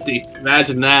me empty.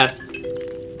 Imagine that.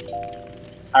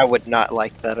 I would not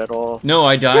like that at all. No,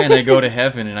 I die and I go to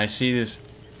heaven and I see this.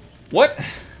 What?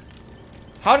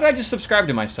 How did I just subscribe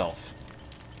to myself?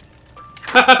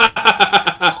 Damn.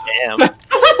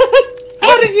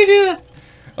 How did you do that?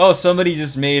 Oh, somebody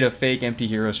just made a fake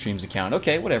Emptyhero Streams account.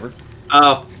 Okay, whatever.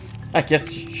 Oh, I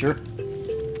guess, sure.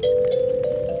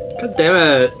 god damn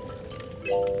it.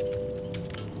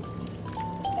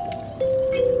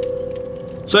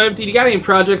 So, Empty, you got any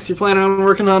projects you're planning on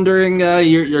working on during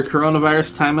your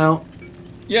coronavirus timeout?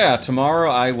 Yeah, tomorrow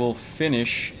I will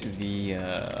finish the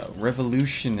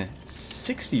Revolution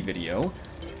 60 video.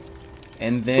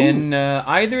 And then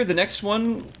either the next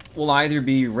one will either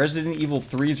be Resident Evil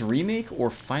 3's remake or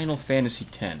Final Fantasy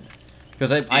X.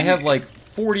 Because I have like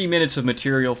 40 minutes of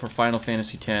material for Final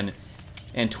Fantasy X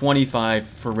and 25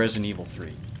 for Resident Evil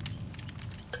 3.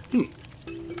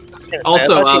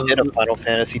 Also, I thought you did a Final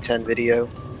Fantasy X video.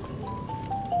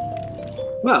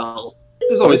 Well,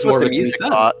 there's always more with the we can music say.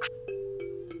 box.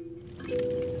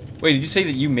 Wait, did you say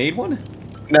that you made one?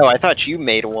 No, I thought you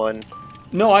made one.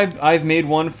 No, I've made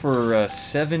one for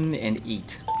 7 and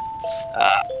 8.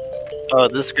 Oh,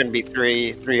 this is gonna be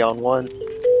three on one.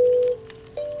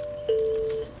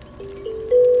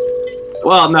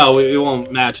 Well, no, we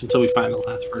won't match until we find the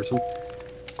last person.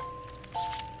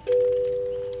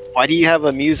 Why do you have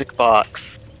a music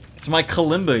box? It's my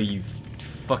kalimba, you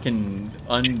fucking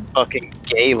Fucking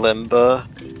gay limba.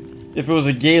 If it was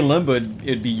a gay limba,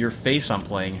 it'd be your face I'm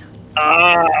playing.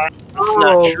 That's Oh,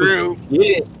 not true.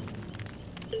 Yeah.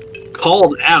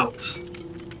 Called out.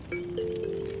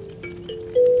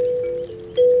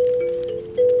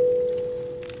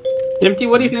 Empty,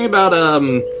 what do you think about, have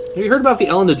you heard about the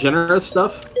Ellen DeGeneres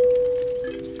stuff?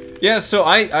 Yeah, so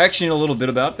I actually know a little bit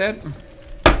about that.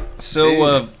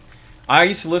 So, I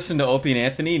used to listen to Opie and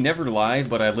Anthony, never live,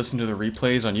 but I listened to the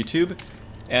replays on YouTube.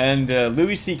 And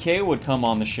Louis C.K. would come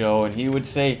on the show, and he would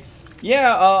say,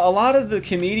 yeah, a lot of the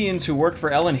comedians who work for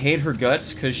Ellen hate her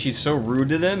guts because she's so rude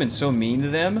to them and so mean to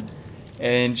them.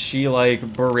 And she,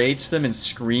 like, berates them and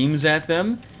screams at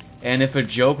them. And if a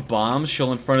joke bombs,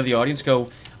 she'll in front of the audience go,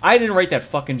 I didn't write that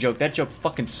fucking joke. That joke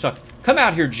fucking sucked. Come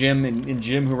out here, Jim, and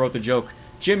Jim who wrote the joke.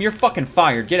 Jim, you're fucking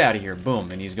fired. Get out of here.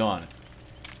 Boom, and he's gone.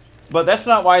 But that's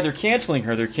not why they're canceling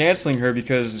her. They're canceling her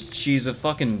because she's a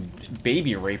fucking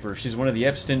baby raper. She's one of the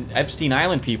Epstein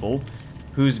Island people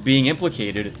who's being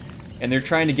implicated. And they're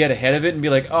trying to get ahead of it and be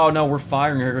like, oh no, we're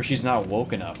firing her because she's not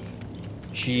woke enough.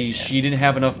 She didn't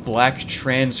have enough black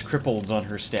trans cripples on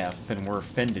her staff, and we're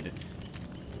offended.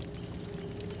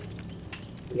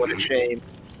 What a shame.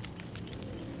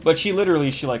 But she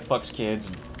like fucks kids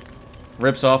and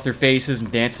rips off their faces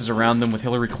and dances around them with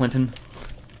Hillary Clinton.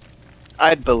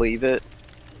 I'd believe it.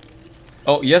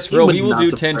 Oh, yes, bro, we will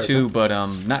do 10-2, but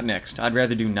not next. I'd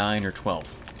rather do 9 or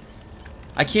 12.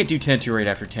 I can't do 10-2 right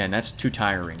after 10. That's too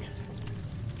tiring.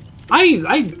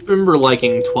 I remember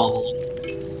liking 12 a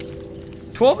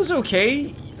little. 12 is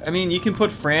okay. I mean, you can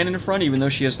put Fran in front, even though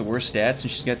she has the worst stats,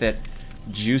 and she's got that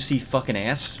juicy fucking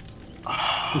ass.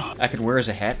 I could wear as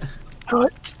a hat.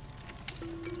 What?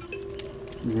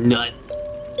 Nut.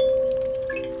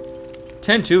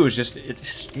 10-2 is just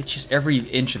it's just every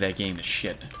inch of that game is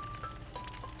shit.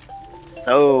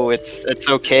 Oh, it's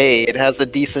okay. It has a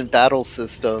decent battle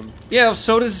system. Yeah,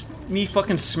 so does me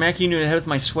fucking smacking you in the head with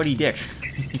my sweaty dick.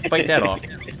 You fight that off.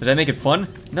 Does that make it fun?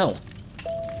 No.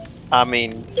 I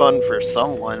mean, fun for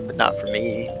someone, but not for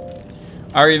me.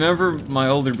 I remember my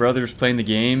older brother's playing the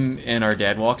game, and our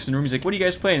dad walks in the room. He's like, "What are you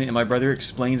guys playing?" And my brother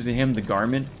explains to him the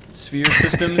garment sphere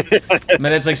system. My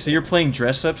dad's like, "So you're playing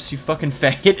dress-ups, you fucking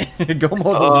faggot? Go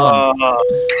mow the lawn."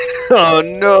 Oh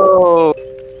no!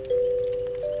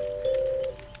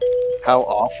 How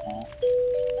awful.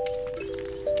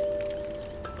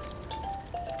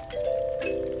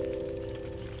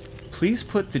 Please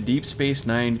put the Deep Space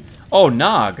Nine... Oh,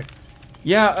 Nog!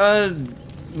 Yeah,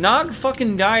 Nog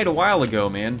fucking died a while ago,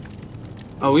 man.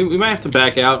 Oh, we might have to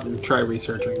back out and try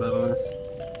researching, by the way.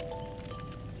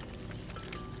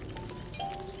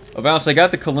 Oh, Valence, I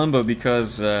got the kalimba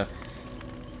because, I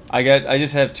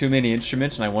just have too many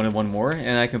instruments and I wanted one more,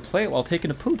 and I can play it while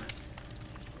taking a poop.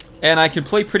 And I can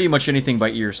play pretty much anything by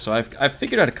ear, so I've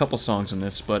figured out a couple songs on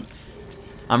this, but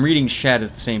I'm reading chat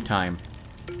at the same time.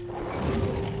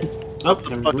 Oh, What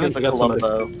the fuck is a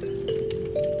Columbo?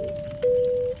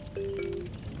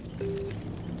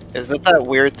 Is it that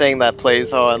weird thing that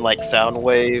plays on, like, sound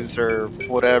waves or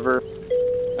whatever?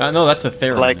 No, that's a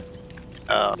theremin. Like,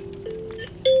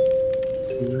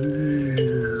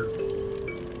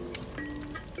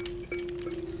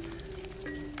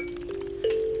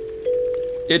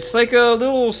 It's like a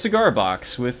little cigar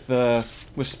box with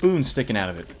spoons sticking out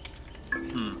of it.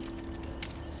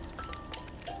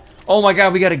 Oh my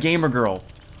god, we got a gamer girl.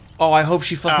 Oh, I hope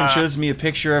she fucking shows me a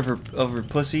picture of her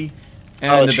pussy.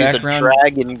 And in the background, she's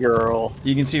a dragon girl.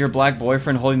 You can see her black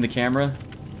boyfriend holding the camera.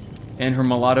 And her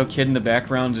mulatto kid in the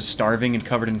background is starving and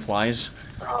covered in flies.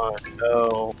 Oh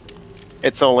no.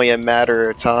 It's only a matter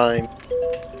of time.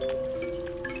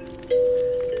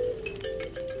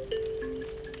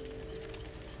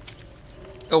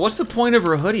 Oh, what's the point of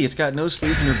her hoodie? It's got no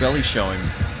sleeves and her belly showing.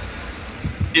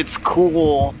 It's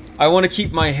cool. I want to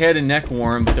keep my head and neck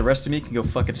warm, but the rest of me can go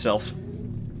fuck itself.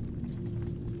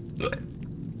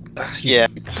 Yeah,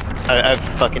 I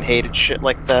fucking hated shit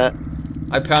like that.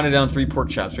 I pounded down 3 pork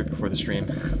chops right before the stream.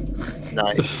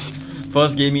 Nice.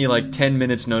 Fuzz gave me like 10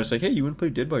 minutes notice, like, hey, you wanna play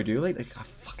Dead by Daylight? Like, oh,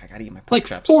 fuck, I gotta eat my pork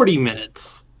chops. 40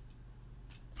 minutes.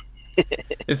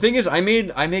 The thing is, I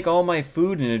make all my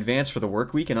food in advance for the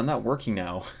work week, and I'm not working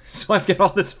now, so I've got all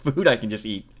this food I can just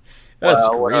eat. That's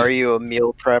great. Are you a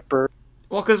meal prepper?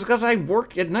 Well, because I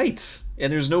work at nights,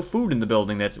 and there's no food in the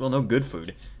building no good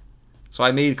food. So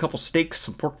I made a couple steaks,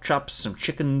 some pork chops, some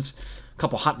chickens, a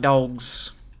couple hot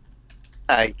dogs.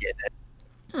 I get it.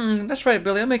 That's right,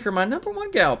 Billy. I'll make her my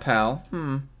 #1 gal pal.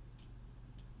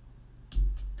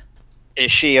 Is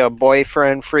she a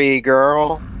boyfriend-free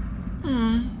girl?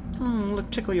 Look,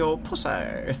 tickle your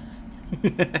pussy.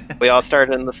 We all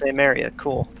started in the same area.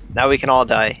 Cool. Now we can all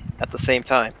die at the same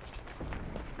time.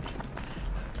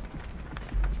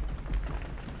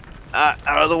 Out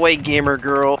of the way, gamer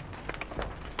girl.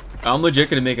 I'm legit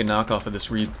gonna make a knockoff of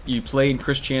this where you play in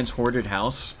Chris Chan's hoarded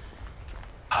house.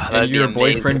 And That'd you're a be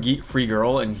amazing. boyfriend free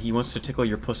girl and he wants to tickle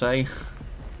your pussy.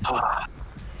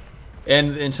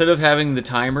 And instead of having the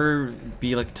timer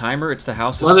be like a timer, it's the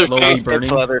house is slowly burning.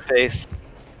 It's Leatherface.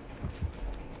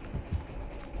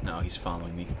 No, he's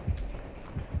following me.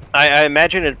 I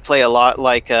imagine it'd play a lot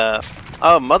like oh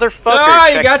motherfucker! Ah,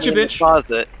 you got you, bitch.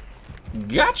 Closet.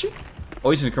 Got you.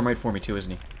 Oh, he's gonna come right for me too,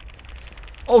 isn't he?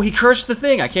 Oh, he cursed the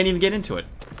thing. I can't even get into it.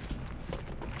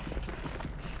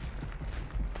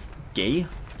 Gay.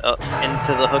 Oh,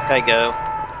 into the hook I go.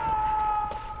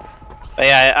 But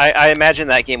yeah, I imagine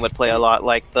that game would play a lot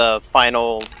like the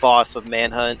final boss of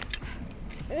Manhunt.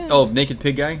 Oh, naked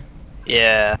pig guy.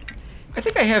 Yeah. I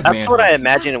think I have. That's what I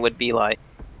imagine it would be like.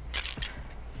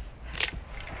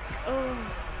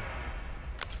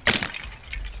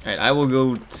 Alright, I will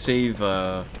go save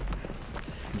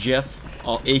Jeff,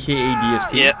 aka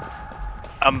DSP. Yep.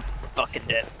 I'm fucking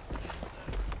dead.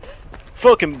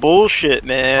 Fucking bullshit,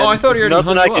 man. Oh, I thought he already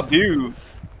hung nothing you I up. could do.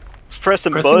 Just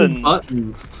pressing Pressing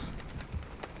buttons.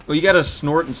 Well, you gotta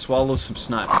snort and swallow some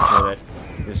snot before that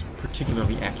is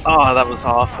particularly accurate. Oh, that was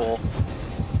awful.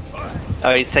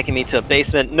 Oh, he's taking me to a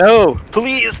basement. No!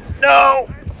 Please! No!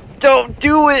 Don't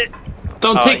do it!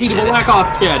 Don't take me to the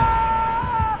whack-off shed.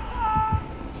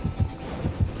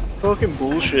 Fucking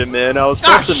bullshit, man. I was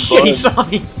Ah, pressing shit, he buttons. saw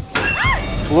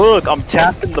me! Look, I'm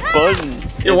tapping the button.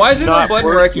 Yo, why is there no not button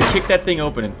where I working. can kick that thing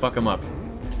open and fuck him up?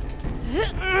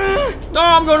 No,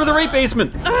 I'm going to the rape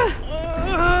basement!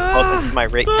 Welcome to my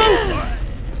rape basement.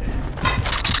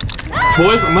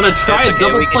 Boys, I'm gonna try It's a okay,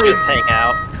 double we can player. just hang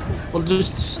out. Well,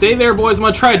 just stay there, boys. I'm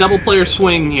gonna try a double player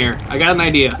swing here. I got an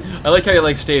idea. I like how you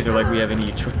like stay there like we have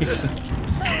any choice.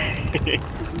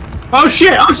 Oh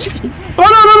shit! Oh shit! Oh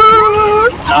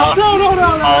no!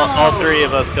 No! All three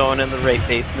of us going in the rape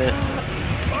basement.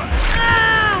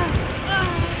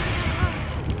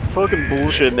 Fucking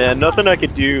bullshit, man. Nothing I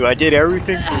could do. I did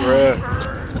everything correct.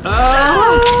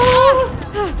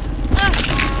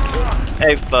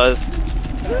 Hey, Buzz.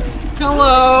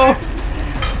 Hello.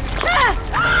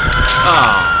 Oh.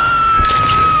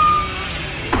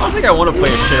 I don't think I want to play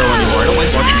a Cheryl anymore. I don't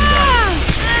like watching you die.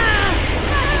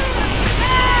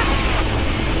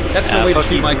 That's the way to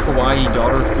treat my kawaii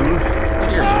daughter food.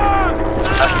 Here.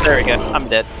 There we go. I'm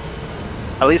dead.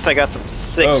 At least I got some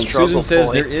sick struggle Susan says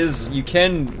points. there is. You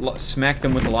can smack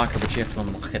them with the locker, but you have to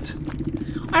unlock it.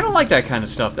 I don't like that kind of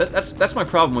stuff. That's my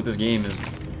problem with this game is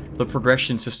the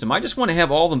progression system. I just want to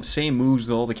have all the same moves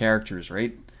with all the characters,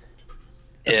 right?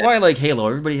 That's why I like Halo.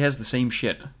 Everybody has the same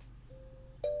shit.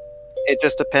 It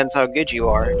just depends how good you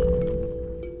are.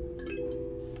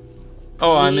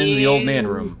 Oh, I'm in the old man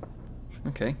room.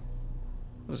 Okay.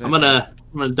 I'm gonna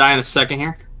die in a second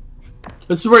here.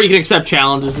 This is where you can accept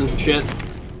challenges and shit.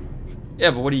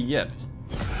 Yeah, but what do you get?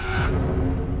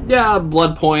 Yeah,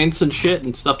 blood points and shit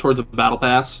and stuff towards a battle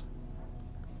pass.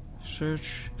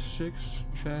 Search 6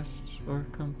 chests or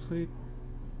complete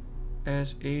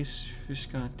as Ace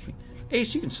Visconti.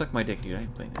 Ace, you can suck my dick, dude. I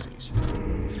ain't playing as Ace.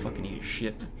 You fucking eat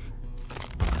shit.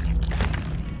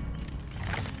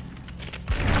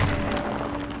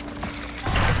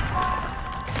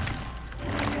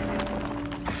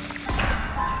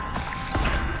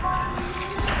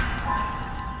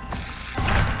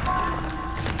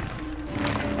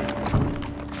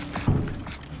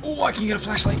 Oh, I can get a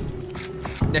flashlight.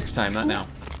 Next time, not now.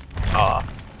 Aw.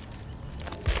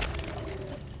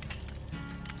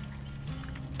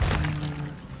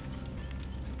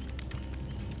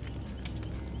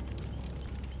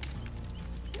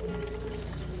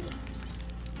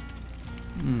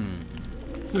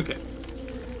 Okay.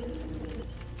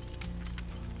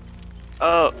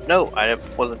 Oh, no, I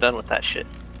wasn't done with that shit.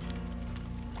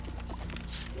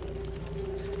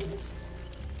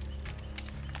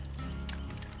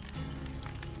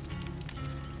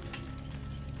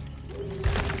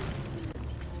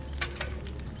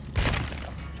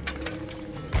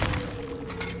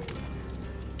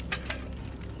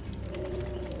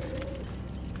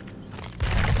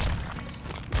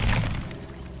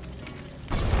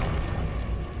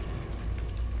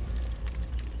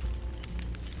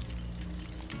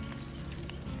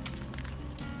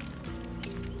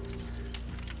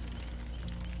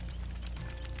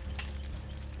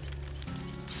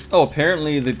 Oh,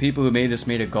 apparently the people who made this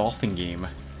made a golfing game.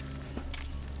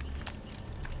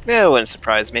 Yeah, it wouldn't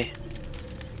surprise me.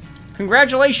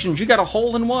 Congratulations, you got a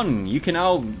hole-in-one. You can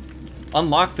now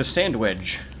unlock the sand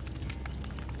wedge.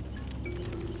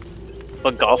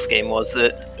 What golf game was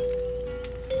it?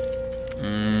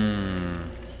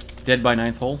 Dead by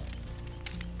ninth hole.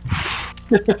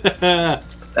 That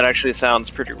actually sounds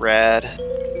pretty rad.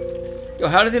 Yo,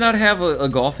 how did they not have a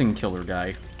golfing killer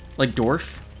guy? Like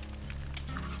Dorf?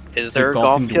 Is there a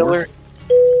golf killer?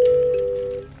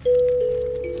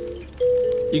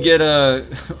 You get a...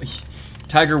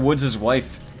 Tiger Woods'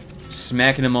 wife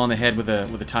smacking him on the head with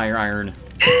a tire iron.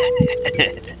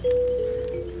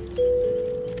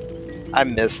 I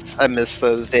miss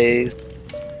those days.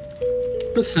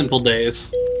 The simple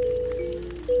days.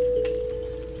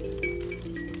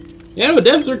 Yeah, the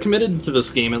devs are committed to this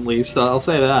game, at least. I'll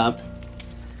say that.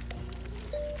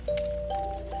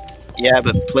 Yeah,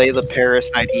 but play the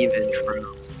Parasite Eve intro.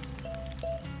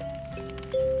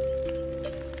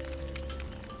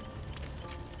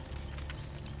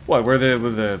 What, where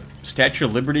the Statue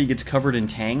of Liberty gets covered in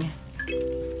tang?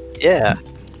 Yeah.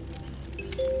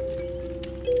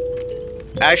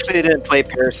 I actually didn't play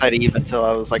Parasite Eve until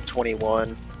I was like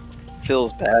 21.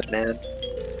 Feels bad, man.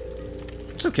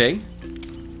 It's okay.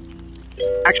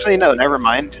 Actually, no, never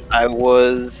mind. I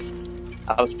was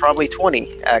probably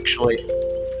 20, actually.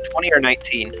 20 or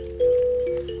 19.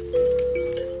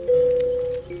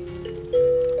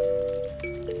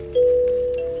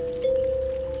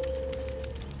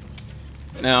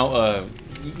 Now,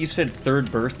 you said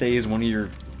Third Birthday is one of your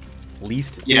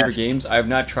least favorite games. I have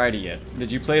not tried it yet.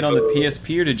 Did you play it on the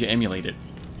PSP or did you emulate it?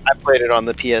 I played it on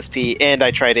the PSP, and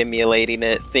I tried emulating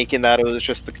it, thinking that it was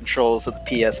just the controls of the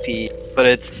PSP, but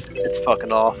it's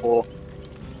fucking awful.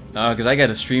 Because I got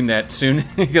to stream that soon,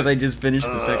 because I just finished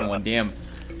the second one. Damn.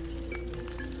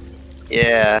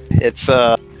 Yeah,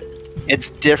 it's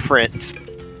different.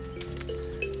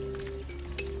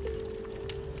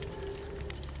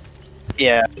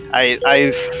 Yeah,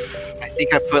 I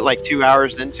think I put like 2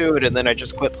 hours into it, and then I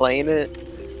just quit playing it.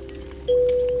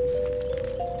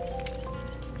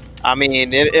 I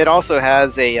mean, it also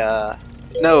has a, I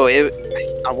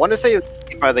want to say it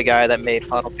was by the guy that made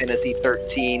Final Fantasy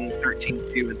 13,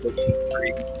 13-2, and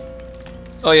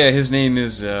 13-3. Oh yeah, his name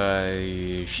is,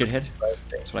 Shithead.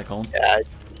 That's what I call him. Yeah,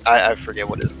 I forget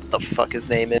what the fuck his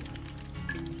name is.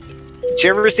 Did you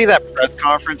ever see that press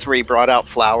conference where he brought out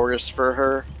flowers for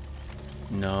her?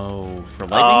 No. For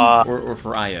Lightning? Or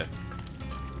for Aya?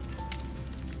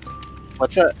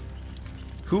 What's that?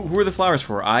 Who are the flowers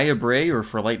for? Aya, Bray, or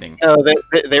for Lightning? No,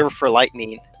 they were for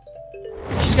Lightning.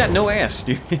 She's got no ass,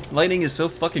 dude. Lightning is so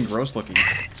fucking gross looking.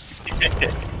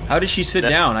 How does she sit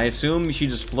down? I assume she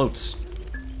just floats.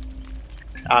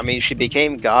 I mean, she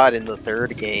became God in the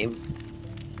third game.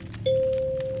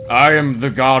 I am the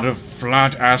god of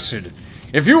flat acid.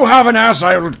 If you have an ass,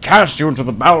 I will cast you into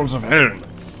the bowels of hell.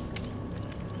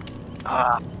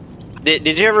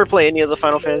 Did you ever play any of the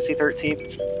Final Fantasy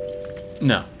 13s?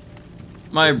 No.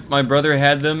 My brother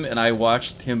had them, and I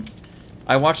watched him.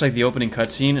 I watched like the opening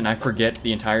cutscene, and I forget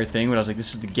the entire thing. But I was like,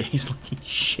 "This is the gayest looking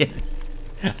shit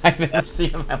I've ever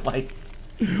seen in my life."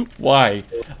 Why?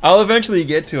 I'll eventually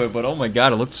get to it, but oh my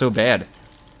god, it looked so bad.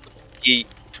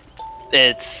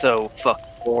 It's so fucking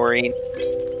boring.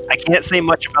 I can't say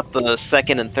much about the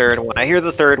second and third one. I hear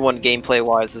the third one,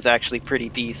 gameplay-wise, is actually pretty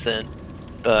decent,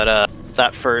 but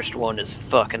that first one is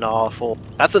fucking awful.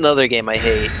 That's another game I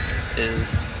hate,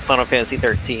 is Final Fantasy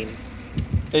 13.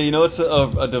 Hey, you know what's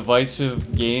a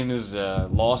divisive game is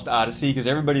Lost Odyssey, because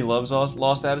everybody loves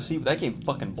Lost Odyssey, but that game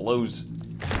fucking blows.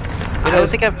 I don't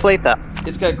think I've played that.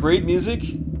 It's got great music,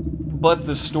 but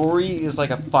the story is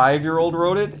like a 5-year-old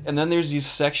wrote it, and then there's these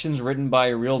sections written by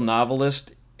a real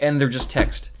novelist, and they're just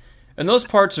text. And those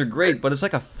parts are great, but it's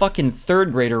like a fucking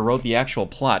 3rd grader wrote the actual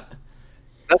plot.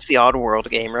 That's the Oddworld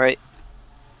game, right?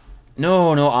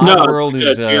 No, Oddworld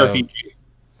is RPG.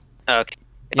 Okay.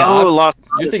 Yeah, Lost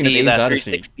you're thinking of Abe's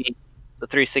Odyssey. The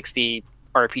 360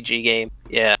 RPG game.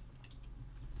 Yeah.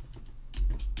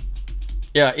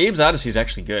 Yeah, Abe's Odyssey is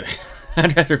actually good.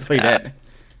 I'd rather play that.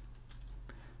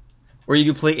 Or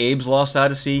you could play Abe's Lost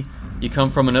Odyssey. You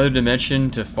come from another dimension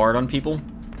to fart on people.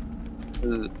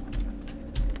 Ooh.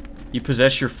 You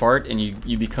possess your fart and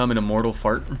you become an immortal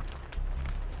fart.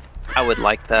 I would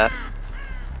like that.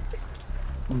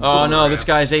 Oh no, this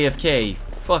guy's AFK.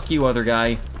 Fuck you, other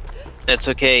guy. It's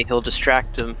okay, he'll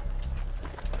distract him.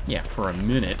 Yeah, for a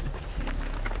minute.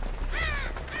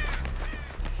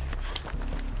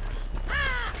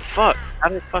 Fuck, how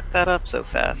did I fuck that up so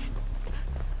fast?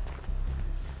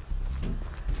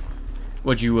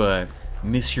 Would you,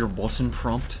 miss your button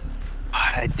prompt?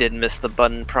 I did miss the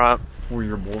button prompt. For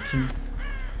your button?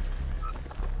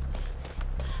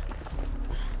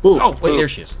 Ooh, oh, wait, there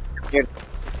she is.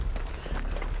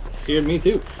 Scared me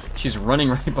too. She's running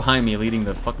right behind me, leading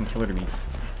the fucking killer to me.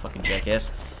 Fucking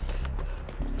jackass.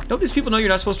 Don't these people know you're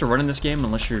not supposed to run in this game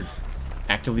unless you're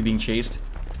actively being chased?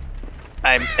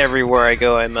 Everywhere I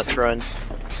go, I must run.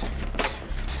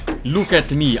 Look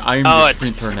at me, I'm the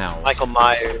sprinter now. Michael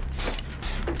Myers.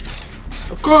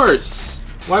 Of course.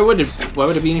 Why would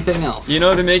it be anything else? You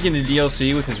know they're making a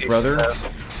DLC with his brother.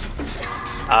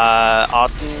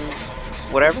 Austin,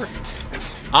 whatever.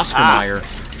 Oscar Mayer.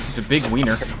 He's a big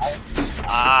wiener.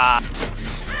 Ah.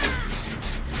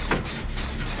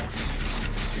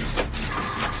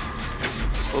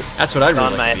 That's what I'd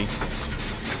really like to be.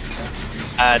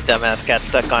 Dumbass got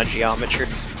stuck on geometry.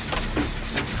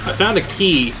 I found a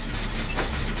key.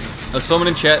 Oh, someone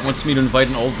in chat wants me to invite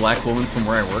an old black woman from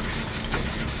where I work.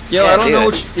 Yo, Yeah, I don't know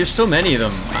dude. which... There's so many of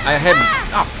them. I had...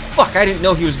 Oh, fuck, I didn't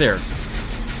know he was there.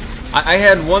 I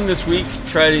had one this week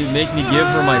try to make me give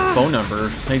her my phone number.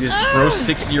 Like this gross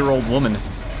 60-year-old woman.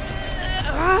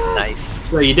 Nice.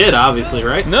 So you did, obviously,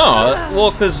 right? No,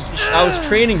 well, because I was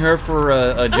training her for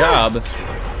a job,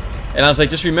 and I was like,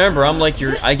 just remember, I'm like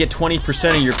your... I get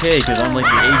 20% of your pay because I'm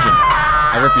like your agent.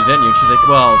 I represent you. And she's like,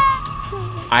 well,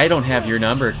 I don't have your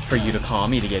number for you to call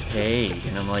me to get paid.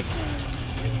 And I'm like,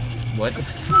 what?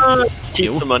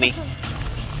 Keep the money.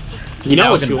 You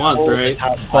know what Fucking you want, right?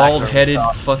 Bald-headed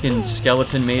fucking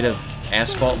skeleton made of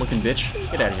asphalt-looking bitch.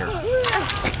 Get out of here.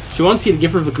 She wants you to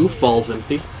give her the goofballs,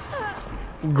 Empty.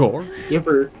 Gore. Give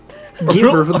her the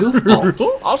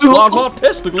goofballs. I'll slide my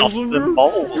testicles in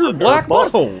balls your in black her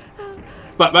butt. butthole.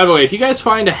 But by the way, if you guys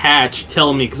find a hatch,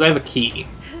 tell me, because I have a key.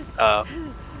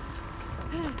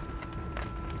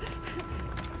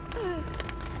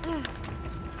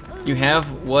 You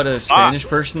have what a Spanish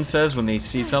person says when they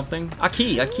see something?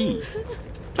 Aquí, aquí.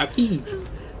 A key.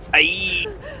 Aye.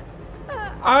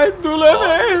 I do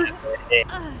love it.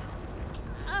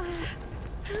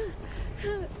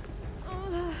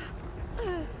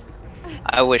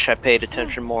 I wish I paid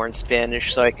attention more in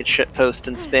Spanish so I could shitpost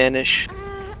in Spanish.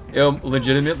 Yo,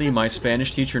 legitimately, my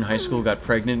Spanish teacher in high school got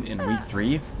pregnant in week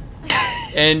 3,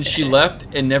 and she left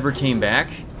and never came back.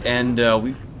 And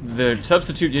the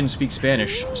substitute didn't speak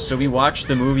Spanish, so we watched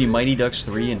the movie Mighty Ducks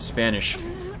 3 in Spanish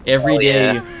every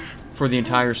day for the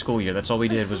entire school year. That's all we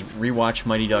did was rewatch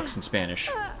Mighty Ducks in Spanish.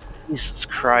 Jesus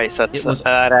Christ,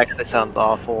 that actually sounds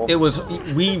awful. It was,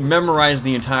 we memorized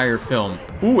the entire film.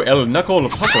 Ooh, El Knuckle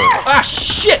Pucker. Ah,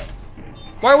 shit!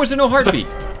 Why was there no heartbeat?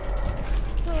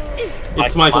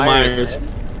 It's Michael Myers.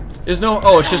 There's no,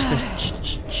 oh, it's just the...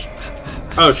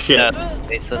 Oh, shit.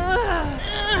 Mason.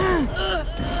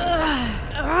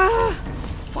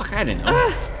 Fuck, I didn't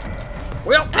know.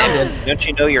 Well, I'm dead. Don't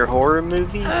you know your horror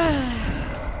movie?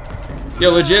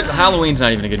 Yo, legit, Halloween's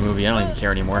not even a good movie. I don't even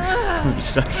care anymore. The movie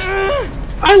sucks.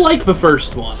 I like the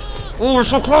first one. Oh, we're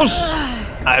so close!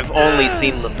 I've only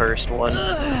seen the first one.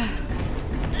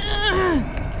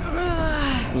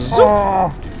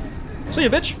 Zoop. See ya,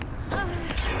 bitch.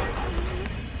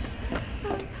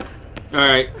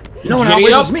 Alright. No one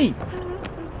outweighs me!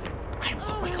 I am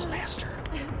the Wiggle Master.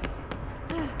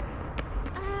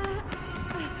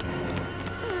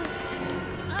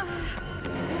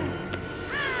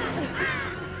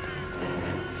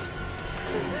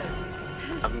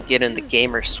 I'm getting the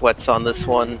gamer sweats on this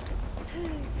one.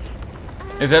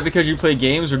 Is that because you play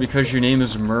games or because your name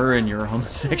is Murr and you're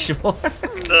homosexual?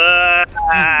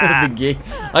 The game.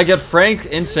 I got Frank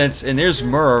Incense and there's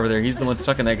Murr over there. He's the one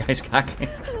sucking that guy's cock.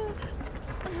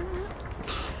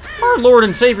 Our Lord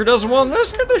and Savior doesn't want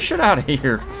this. Get this shit out of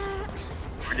here.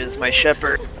 Where is my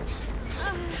shepherd?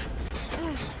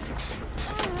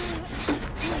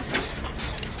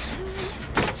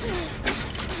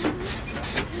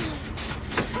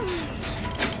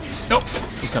 Nope.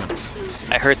 He's coming.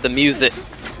 I heard the music.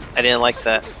 I didn't like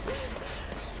that.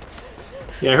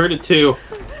 Yeah, I heard it too.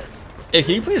 Hey,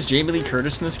 can you play as Jamie Lee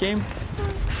Curtis in this game?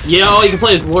 Yeah, all you can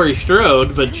play is Laurie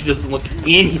Strode, but she doesn't look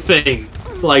anything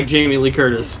like Jamie Lee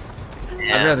Curtis.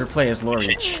 I'd rather play as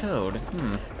Laurie Chode.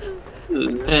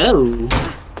 Oh.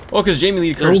 Well, because Jamie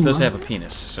Lee Curtis does have a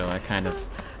penis, so I kind of...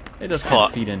 It does kind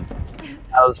of feed in.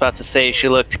 I was about to say she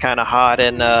looked kind of hot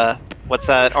in, what's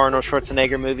that Arnold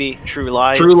Schwarzenegger movie? True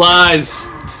Lies? True Lies.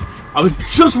 I was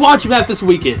just watching that this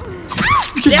weekend.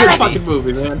 Such a good fucking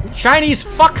movie, man. Chinese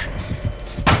fuck!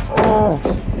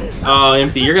 Oh,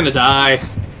 Empty, you're gonna die.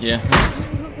 Yeah.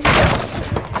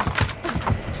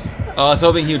 Oh, I was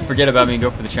hoping he would forget about me and go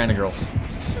for the China girl.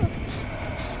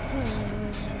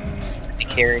 Be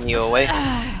carrying you away.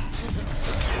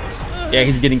 Yeah,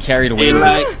 he's getting carried away.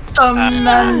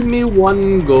 Let me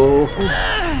one go.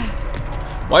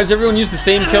 Why does everyone use the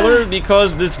same killer?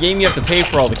 Because this game you have to pay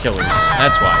for all the killers.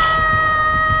 That's why.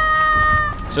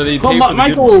 So they pay for the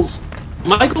good ones.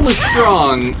 Michael is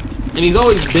strong, and he's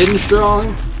always been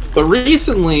strong. But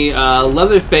recently,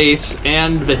 Leatherface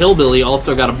and the Hillbilly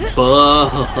also got a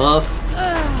buff.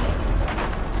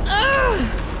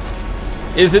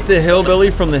 Is it the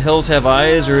Hillbilly from The Hills Have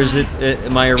Eyes, or is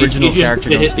it my original character,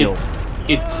 Don't Steal?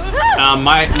 It's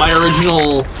my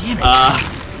original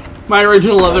my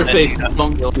original Leatherface,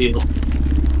 Don't Steal.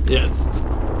 Yes.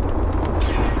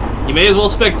 You may as well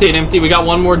spectate, Empty. We got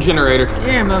one more generator.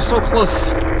 Damn, that was so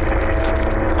close.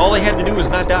 All I had to do was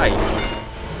not die.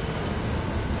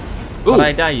 Ooh. But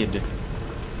I died.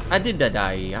 I did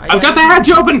die. I've got the hatch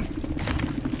open!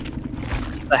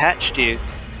 The hatch, dude.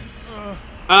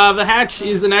 The hatch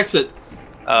is an exit.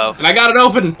 Oh. And I got it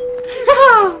open!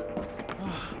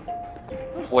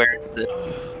 Where is it?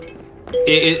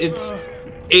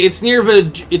 It's near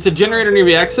the... It's a generator near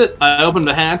the exit. I opened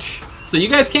the hatch. So you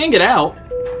guys can get out.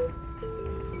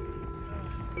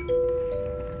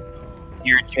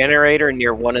 Your generator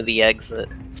near one of the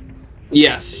exits.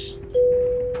 Yes.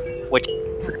 Which?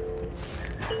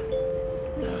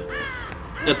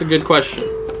 That's a good question.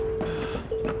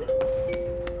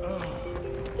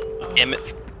 Damn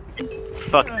it.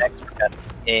 Fuck that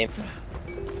game.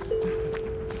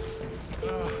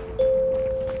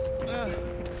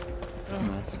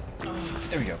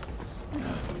 There we go.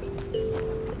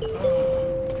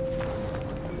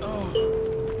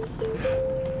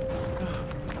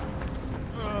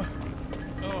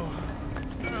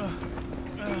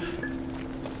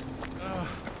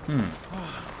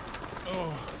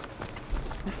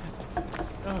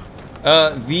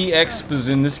 VX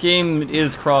in this game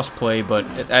is crossplay, but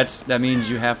that means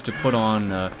you have to put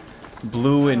on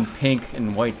blue and pink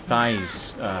and white thigh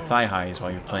highs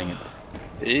while you're playing it.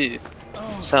 Ew.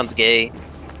 Sounds gay.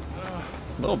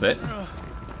 A little bit.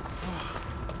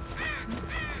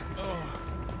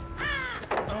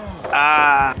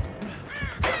 Ah.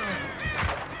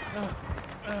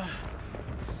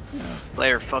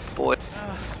 Later, fuck boy.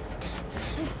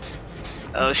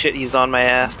 Oh shit, he's on my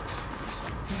ass.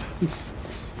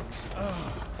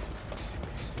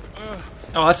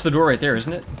 Oh, that's the door right there,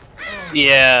 isn't it?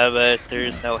 Yeah, but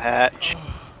there's no hatch.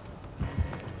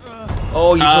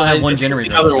 Oh, you still have one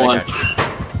generator. The other one.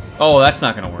 Oh, that's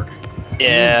not gonna work.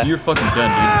 Yeah. You're fucking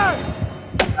done,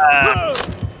 dude.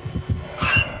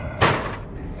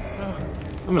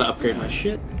 I'm gonna upgrade my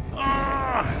shit.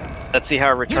 Let's see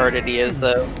how retarded he is,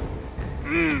 though.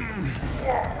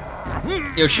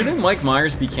 Yo, shouldn't Mike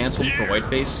Myers be canceled for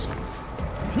whiteface?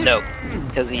 No,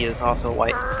 because he is also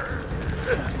white.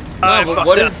 No, but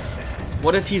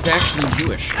what if he's actually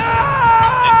Jewish?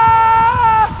 I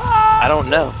don't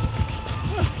know.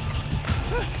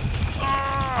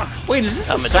 Wait, is this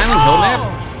the Silent Hill map?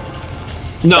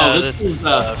 No, this is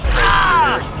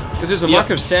Because there's a mark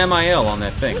of Samael on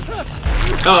that thing.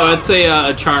 oh, it's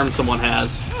a charm someone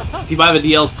has. If you buy the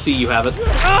DLC, you have it.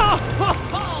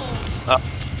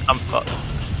 I'm fucked.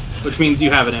 Which means you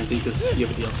have it empty because you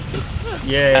have a DLC.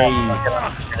 Yay.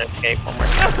 Okay, one more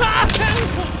time.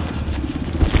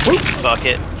 Fuck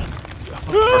it.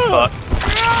 Or fuck.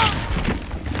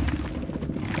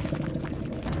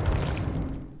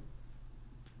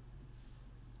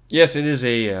 Yes, it is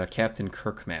a Captain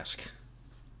Kirk mask.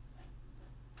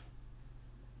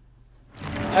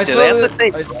 I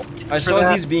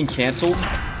saw he's being canceled.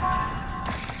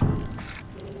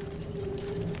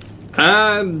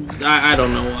 I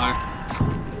don't know why.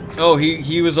 Oh,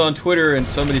 he was on Twitter and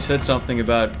somebody said something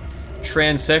about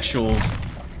transsexuals,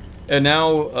 and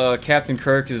now Captain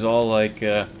Kirk is all like,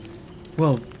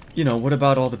 well, you know, what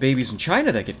about all the babies in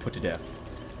China that get put to death?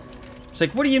 It's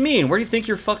like, what do you mean? Where do you think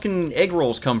your fucking egg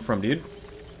rolls come from, dude?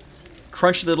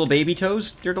 Crunchy little baby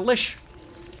toes? They're delish.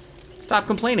 Stop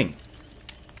complaining.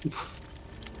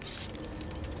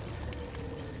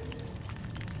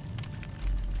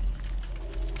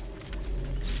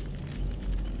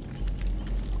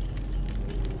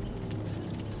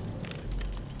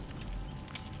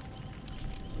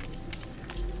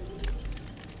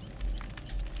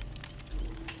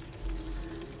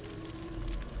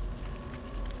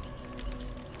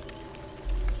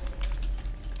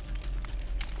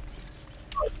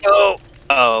 Oh,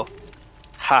 oh,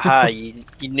 haha! you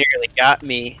nearly got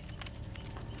me.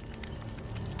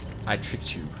 I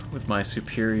tricked you with my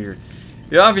superior.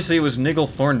 Yeah, obviously it was Nigel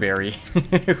Thornberry.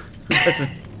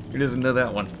 Who doesn't know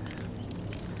that one?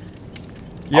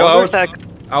 Yo,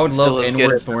 I would love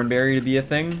N-word Thornberry to be a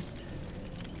thing.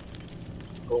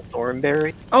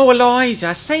 Thornberry? Oh,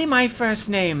 Eliza, say my first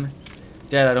name.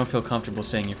 Dad, I don't feel comfortable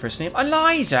saying your first name.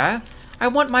 Eliza, I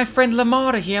want my friend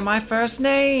Lamar to hear my first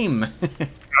name.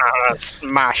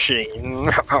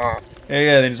 Smashing.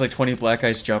 Yeah, then just like 20 black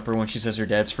eyes jumper when she says her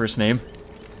dad's first name.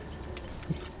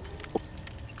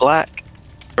 Black?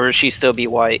 Or does she still be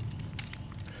white?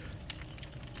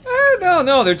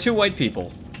 No, they're two white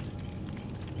people.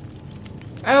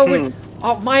 Oh,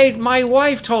 my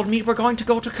wife told me we're going to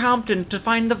go to Compton to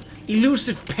find the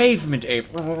elusive pavement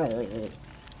ape. And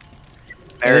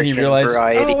then he realized,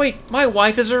 oh wait, my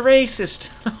wife is a racist.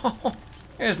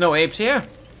 There's no apes here.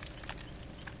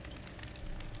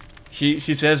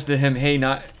 She says to him, "Hey,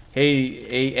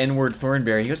 a N-word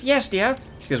Thornberry." He goes, "Yes, dear."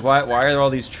 She goes, "Why are there all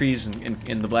these trees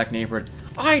in the black neighborhood?"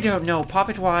 "I don't know,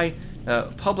 Poppet. Why?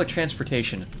 Public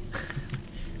transportation."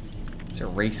 It's a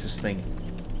racist thing.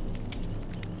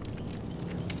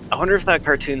 I wonder if that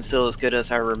cartoon's still as good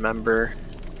as I remember.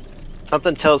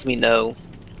 Something tells me no.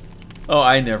 Oh,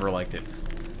 I never liked it.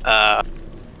 Like,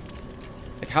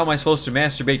 how am I supposed to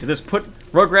masturbate to this? Put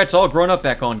Rugrats all grown up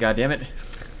back on, goddammit.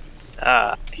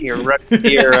 You're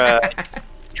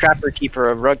Trapper Keeper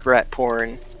of Rugrat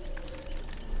porn.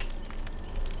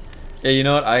 Yeah, you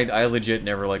know what? I legit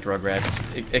never liked Rugrats,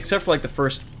 except for like the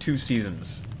first 2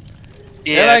 seasons.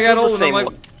 Yeah, and I got old and I'm way.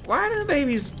 like, why do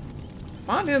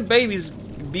them babies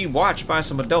be watched by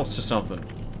some adults or something?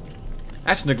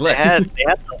 That's neglect. They had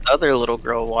the other little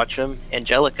girl watch them,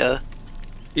 Angelica.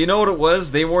 You know what it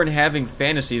was? They weren't having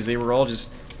fantasies. They were all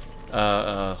just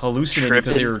hallucinating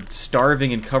because they were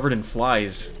starving and covered in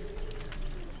flies.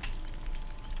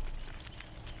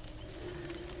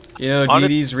 You know, Dee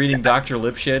Dee's reading Dr.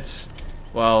 Lipschitz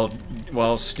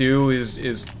while Stu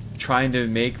is trying to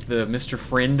make the Mr.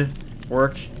 Friend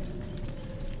work.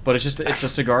 But it's a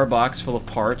cigar box full of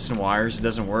parts and wires. It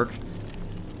doesn't work.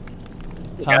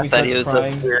 Tommy starts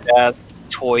crying. A weird ass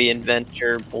toy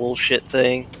inventor bullshit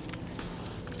thing.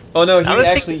 Oh no,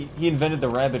 he invented the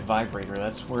rabbit vibrator.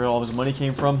 That's where all his money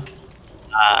came from.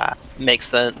 Makes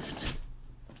sense.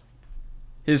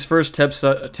 His first test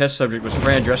subject was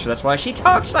Fran Dresser. That's why she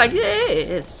talks like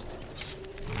this.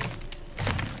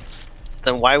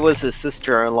 Then why was his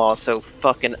sister-in-law so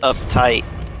fucking uptight?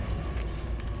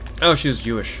 Oh, she was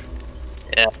Jewish.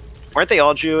 Yeah. Weren't they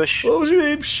all Jewish? What was her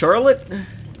name? Charlotte?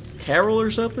 Carol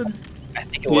or something? I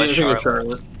think it was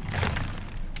Charlotte.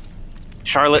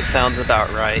 Charlotte sounds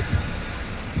about right.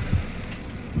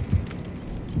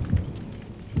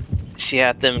 She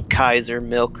had them Kaiser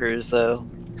milkers, though.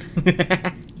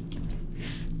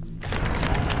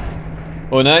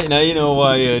 Well, now you know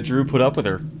why Drew put up with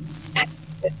her.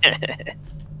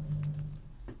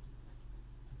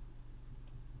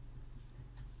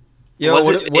 Yo,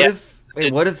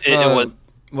 what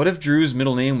if Drew's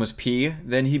middle name was P?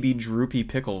 Then he'd be Droopy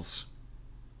Pickles.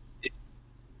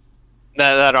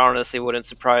 That honestly wouldn't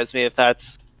surprise me if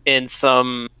that's in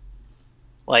some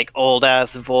like old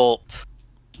ass vault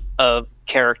of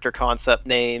character concept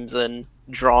names and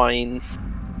drawings.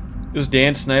 Because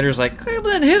Dan Snyder's like, hey,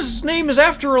 then his name is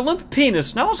after a limp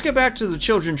penis. Now let's get back to the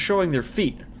children showing their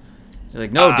feet. They're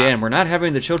like, no, Dan, we're not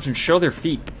having the children show their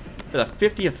feet for the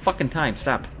 50th fucking time.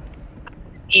 Stop.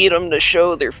 Eat them to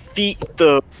show their feet,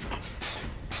 though.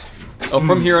 Oh,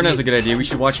 From Here On is a good idea. We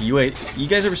should watch You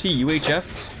guys ever see UHF?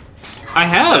 I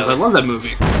have. I love that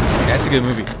movie. That's a good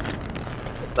movie.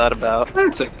 What's that about?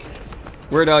 Classic.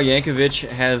 Weird Al Yankovic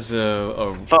has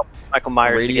a Michael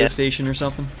Myers radio again. station or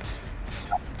something.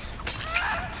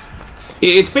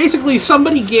 It's basically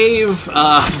somebody gave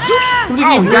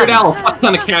Weird Al a fuck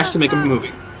ton of cash to make a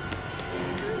movie.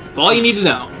 That's all you need to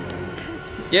know.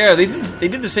 Yeah, they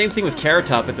did the same thing with Carrot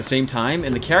Top at the same time,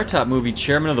 and the Carrot Top movie,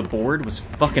 Chairman of the Board, was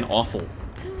fucking awful.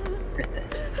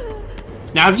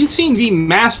 Now, have you seen the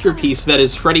masterpiece that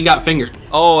is Freddy Got Fingered?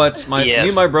 Oh, that's me Yes.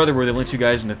 and my brother were the only 2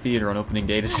 guys in the theater on opening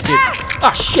day to see it.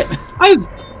 Ah, shit! I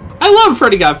love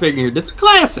Freddy Got Fingered. It's a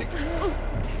classic.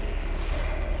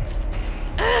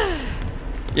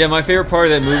 Yeah, my favorite part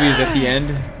of that movie is at the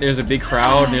end, there's a big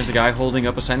crowd, and there's a guy holding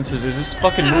up a sign that says, is this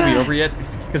fucking movie over yet?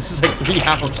 Because it's like 3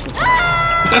 hours long.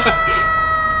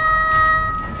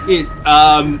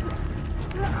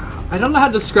 I don't know how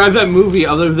to describe that movie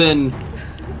other than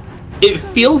it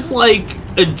feels like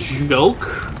a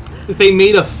joke that they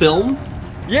made a film.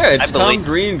 Yeah, it's Tom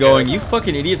Green going, you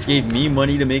fucking idiots gave me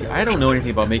money to make... I don't know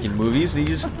anything about making movies. He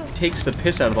just takes the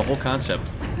piss out of the whole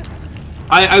concept.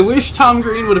 I wish Tom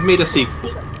Green would have made a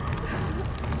sequel.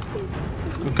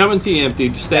 I'm coming to you, Empty.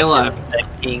 Just stay alive.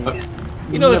 You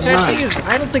know, the sad thing is,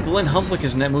 I don't think Len Humplick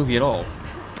is in that movie at all.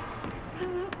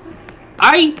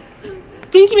 I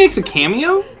think he makes a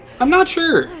cameo? I'm not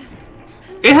sure.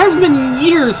 It has been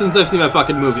years since I've seen that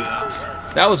fucking movie, though.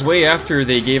 That was way after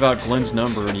they gave out Glenn's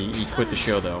number and he quit the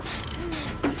show, though.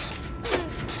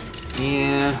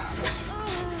 Yeah.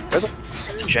 Where the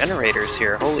generators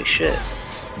here? Holy shit.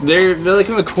 They're like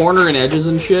in the corner and edges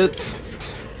and shit.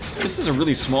 This is a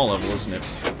really small level, isn't it?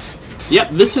 Yep,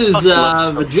 this is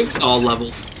the Jigsaw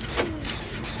level.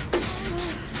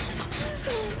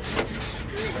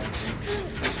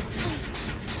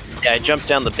 Yeah, I jumped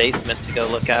down the basement to go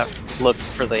look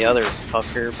for the other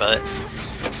fucker, but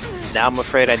now I'm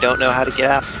afraid I don't know how to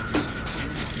get out.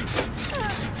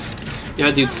 Yeah,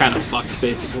 that dude's kind of fucked,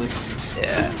 basically.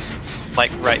 Yeah,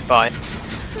 like right by.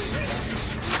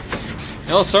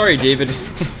 Oh, sorry, David.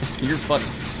 You're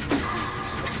fucked.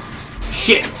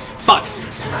 Shit. Fuck.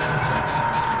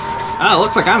 Ah,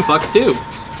 looks like I'm fucked too.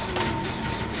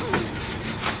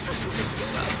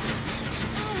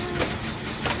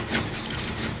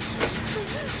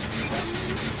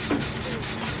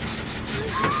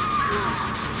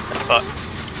 Fuck.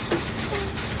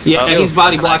 Yeah, he's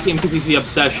body blocking because he's the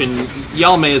obsession.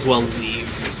 Y'all may as well leave.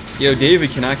 Yo, David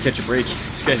cannot catch a break.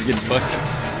 This guy's getting fucked.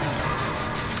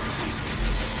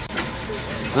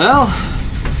 Well,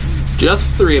 just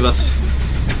 3 of us.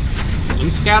 I'm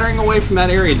scattering away from that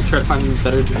area to try to find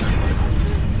better.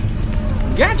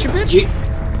 Gotcha, bitch.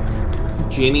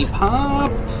 Jimmy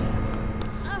popped.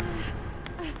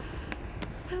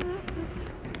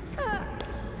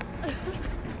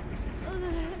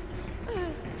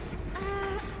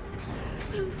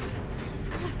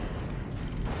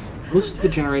 Most of the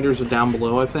generators are down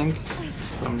below, I think.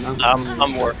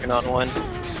 I'm working on one.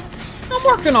 I'm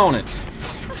working on it.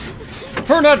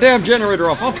 Turn that damn generator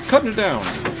off. I'm cutting it down.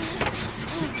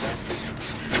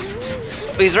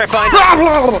 He's right behind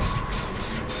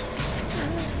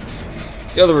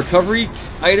you. Yo, the recovery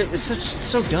item, it's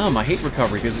so dumb. I hate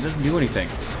recovery because it doesn't do anything.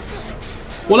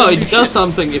 Well, no, it does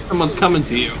something if someone's coming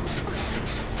to you.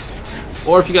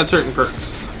 Or if you got certain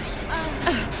perks.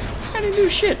 I didn't do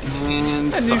shit.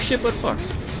 And I didn't do shit but fuck.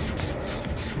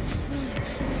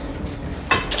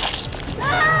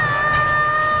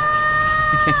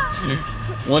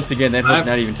 Once again, that hook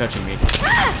not even touching me.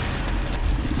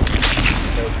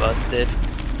 So busted.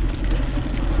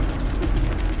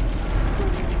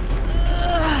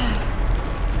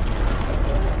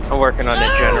 I'm working on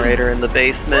a generator in the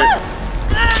basement.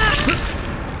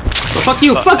 Oh, fuck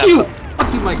you! Fuck you!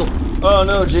 Fuck you, Michael. Oh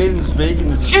no, Jaden's bacon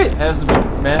hasn't been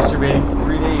masturbating for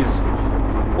 3 days.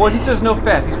 Well, he says no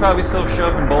fat. He's probably still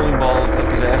shoving bowling balls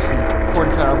up his ass and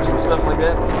corn cobs and stuff like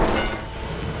that.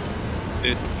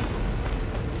 Dude.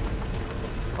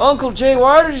 Uncle Jay,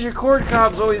 why does your corn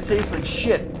cobs always taste like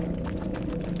shit?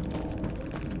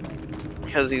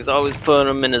 Because he's always putting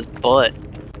them in his butt.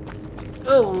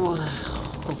 Oh,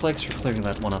 well, thanks for clearing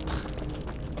that one up.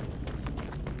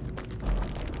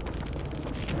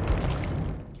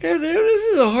 Yeah, dude, this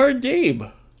is a hard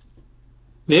game.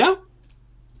 Yeah?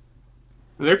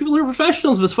 There are people who are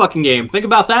professionals in this fucking game. Think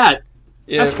about that.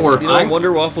 Yeah, that's horrifying. You know,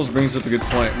 Wonder Waffles brings up a good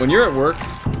point. When you're at work,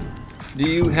 do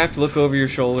you have to look over your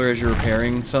shoulder as you're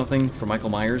repairing something for Michael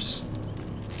Myers?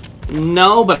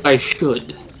 No, but I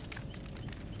should.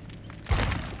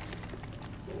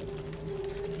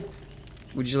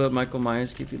 Would you let Michael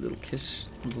Myers give you a little kiss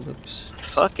on the lips?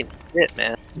 Fucking shit,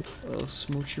 man. A little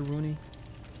smoochy Rooney.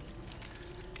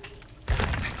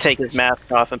 Take his mask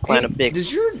off and plant a big.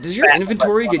 Does your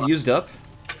inventory get used up?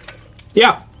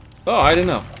 Yeah. Oh, I didn't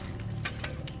know.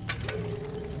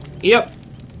 Yep.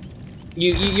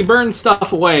 You burn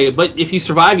stuff away, but if you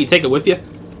survive, you take it with you.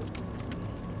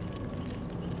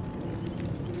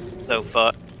 So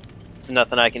fuck. There's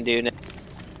nothing I can do now.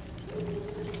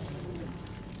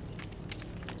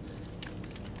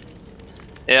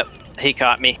 Yep, he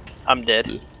caught me. I'm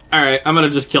dead. Alright, I'm gonna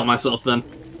just kill myself then.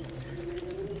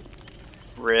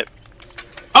 Rip.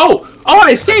 Oh! Oh,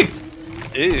 I escaped!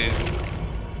 Ooh.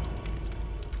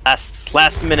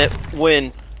 Last minute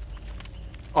win.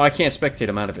 Oh, I can't spectate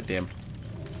him out of it, damn.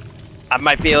 I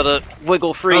might be able to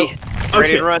wiggle free. Ready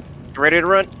shit. to run? Ready to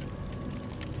run?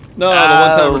 No, the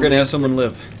one time we're gonna have someone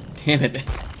live. Damn it.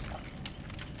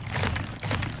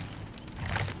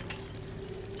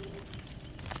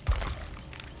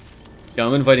 Yeah,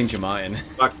 I'm inviting Jama in.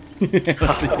 Fuck.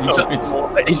 Let's see what he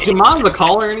joins. Is Jamal the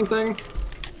call or anything?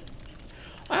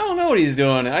 I don't know what he's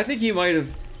doing. I think he might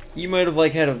have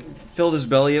like filled his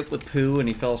belly up with poo and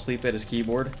he fell asleep at his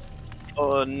keyboard.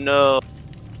 Oh no.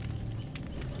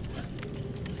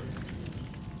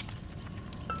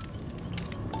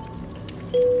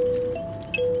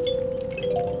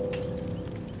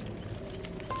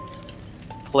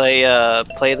 Play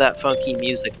that funky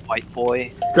music, white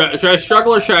boy. Should I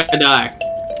struggle or should I die?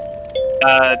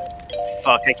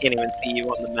 Fuck, I can't even see you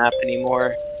on the map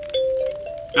anymore.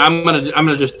 I'm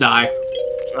gonna just die.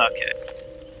 Okay.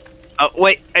 Oh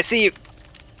wait, I see you.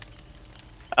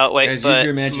 Oh wait, Guys, but use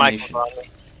your imagination. Michael's on me.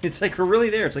 It's like we're really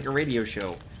there. It's like a radio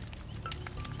show.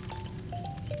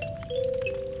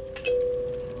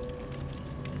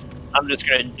 I'm just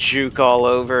gonna juke all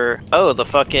over. Oh, the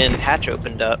fucking hatch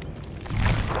opened up.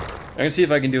 I'm gonna see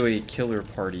if I can do a killer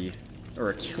party or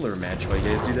a killer match while you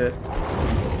guys do that.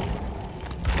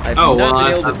 I've Oh, not well,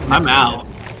 been able to I'm out.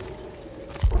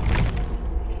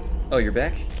 Oh, you're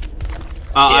back?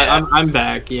 Yeah. I'm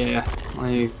back. Yeah.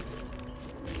 Like,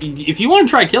 if you want to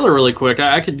try killer really quick,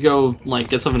 I could go like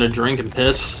get something to drink and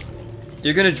piss.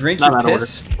 You're gonna drink Not your that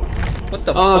piss? What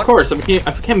the fuck? Of course, I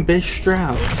became Bish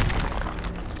Stroud.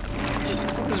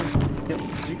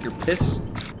 Drink your piss?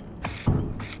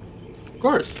 Of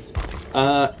course.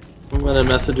 I'm gonna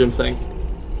message him saying,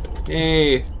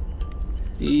 "Hey,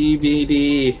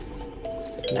 DVD,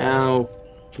 now,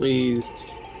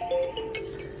 please,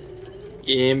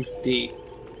 empty,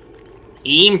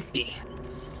 empty."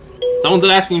 Someone's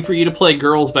asking for you to play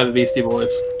 "Girls" by the Beastie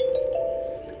Boys.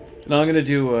 No, I'm gonna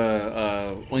do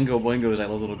Wingo Boingos, I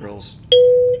Love Little Girls.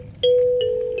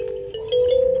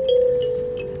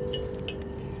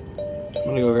 I'm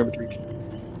gonna go grab a drink.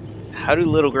 How do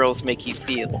little girls make you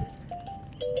feel?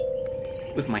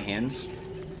 With my hands.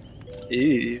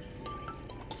 Ew.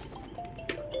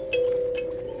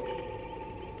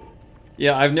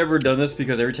 Yeah, I've never done this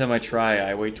because every time I try,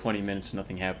 I wait 20 minutes and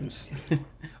nothing happens.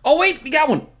 Oh wait, we got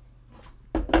one!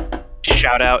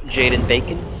 Shout out Jaden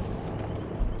Bacons.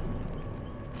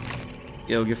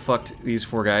 Yo, get fucked, these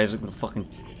 4 guys. I'm gonna fucking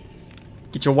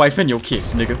get your wife and your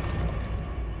kids, nigga.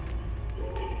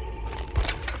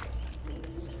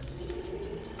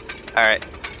 Alright.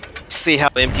 See how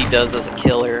Empty does as a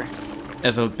killer.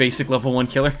 As a basic level 1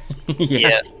 killer? Yeah.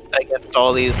 Yes, against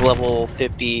all these level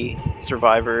 50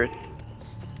 survivors.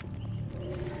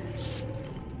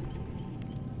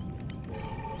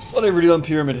 Whatever, dude, I'm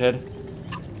Pyramid Head.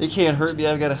 It can't hurt me,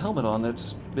 I've got a helmet on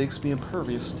that makes me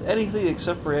impervious to anything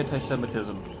except for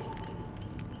anti-Semitism.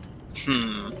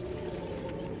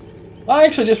 I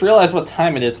actually just realized what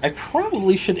time it is. I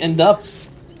probably should end up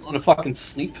on a fucking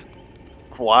sleep.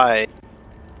 Why?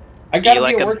 I gotta Be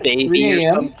like be at a work at baby 3 or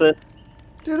a.m. something?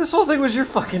 Dude, this whole thing was your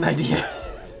fucking idea.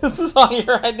 This is all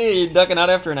your idea. You're ducking out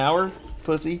after an hour,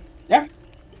 pussy. Yeah.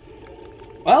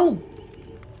 Well,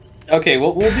 okay,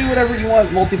 we'll do whatever you want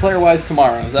multiplayer-wise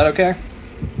tomorrow. Is that okay?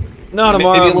 No,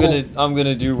 tomorrow Maybe I'm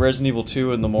gonna do Resident Evil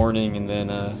 2 in the morning, and then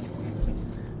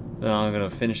I'm gonna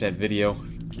finish that video.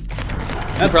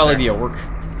 I'll probably be at work.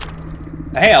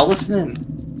 Hey, I'll listen in.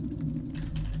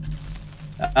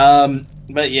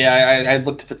 But yeah, I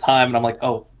looked at the time and I'm like,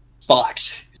 oh, fuck.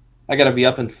 I gotta be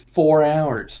up in 4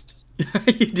 hours.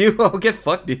 You do? Oh, get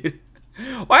fucked, dude.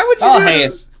 Why would you do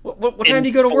this? What time do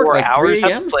you go to work? 4 Like hours? 3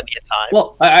 That's a.m.? plenty of time.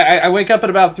 Well, I wake up at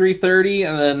about 3:30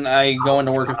 and then I go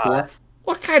into work at 4.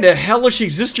 What kind of hellish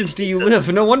existence do you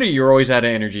live? No wonder you're always out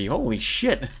of energy. Holy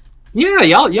shit. Yeah,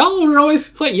 y'all are always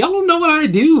play. Y'all don't know what I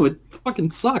do. It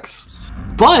fucking sucks.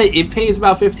 But it pays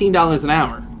about $15 an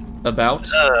hour. About?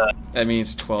 That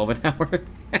means 12 an hour.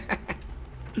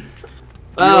 You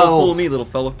Oh, don't fool me, little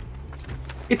fella.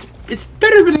 it's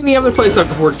better than any other place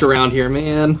I've worked around here,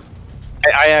 man.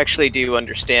 I actually do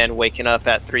understand waking up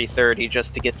at 3:30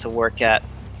 just to get to work at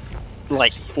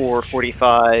like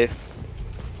 4:45.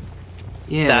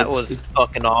 Yeah, That was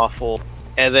fucking awful.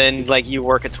 And then like you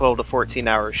work a 12 to 14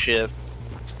 hour shift.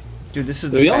 Dude, this is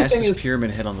The the only thing fastest is-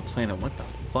 pyramid head on the planet. What the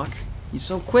fuck? He's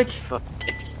so quick.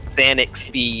 It's Xanax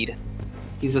speed.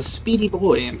 He's a speedy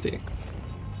boy, Empty.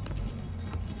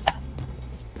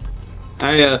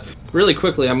 Really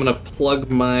quickly, I'm gonna plug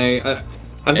my.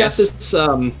 I've got this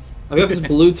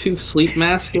Bluetooth sleep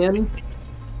mask in.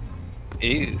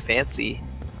 Ooh, fancy.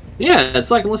 Yeah, it's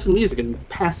so I can listen to music and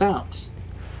pass out.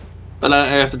 But I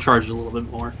have to charge it a little bit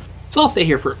more, so I'll stay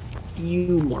here for a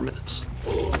few more minutes.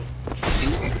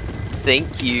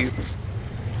 Thank you.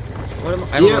 I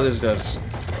don't know what this does.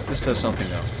 This does something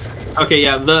though. Okay,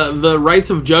 yeah, the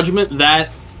rights of judgment, that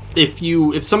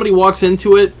if somebody walks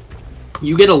into it,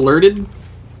 you get alerted,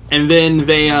 and then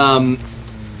they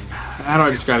how do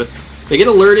I describe it? They get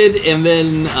alerted, and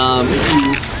then if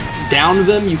you down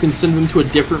them, you can send them to a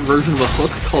different version of a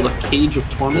hook called a Cage of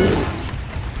Torment.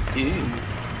 Wait,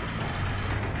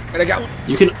 I got one.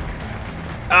 You can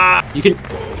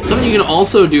something you can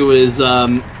also do is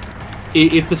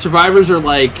if the survivors are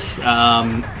like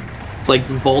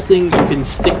vaulting, you can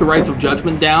stick the rights of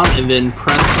judgment down and then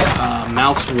press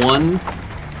mouse 1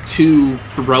 to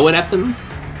throw it at them,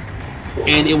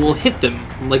 and it will hit them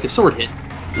like a sword hit.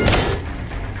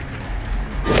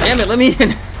 Damn it! Let me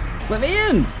in. Let me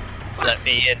in. Let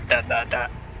me in. Da, da, da.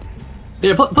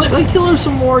 Yeah, play Killer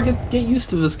some more. Get used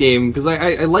to this game because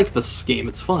I like this game.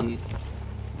 It's fun.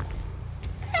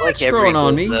 Like throwing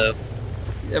on me. I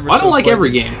don't like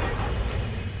every game.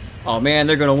 Oh man,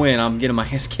 they're gonna win. I'm getting my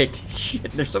ass kicked.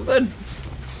 Shit, they're so good.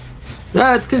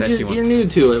 It's because you're new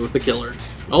to it with the Killer.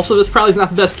 Also, this probably is not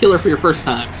the best Killer for your first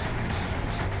time.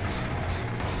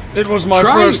 It was my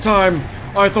first time.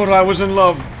 I thought I was in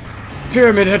love.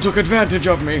 Pyramid Head took advantage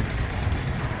of me.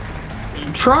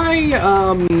 Try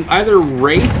either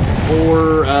Wraith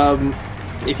or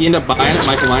if you end up buying it,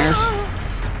 Michael Myers.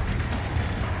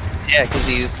 Yeah, because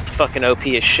he's fucking OP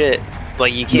as shit.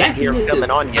 Like, you can't hear him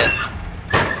coming on you.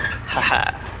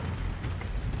 Haha.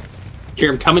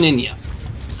 Hear him coming in you.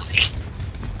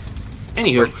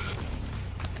 Anywho.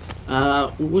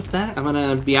 With that, I'm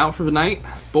gonna be out for the night.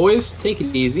 Boys, take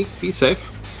it easy. Be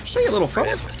safe. Say a little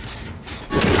fella.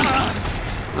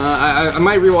 I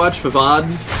might rewatch Vivad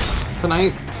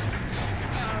tonight.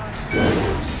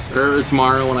 Or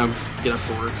tomorrow when I get up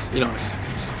for work. You know what I mean.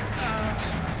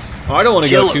 Oh, I don't want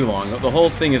to go too long. The whole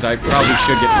thing is I probably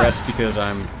should get rest because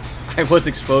I was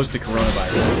exposed to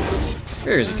coronavirus.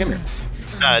 Where is he? Come here.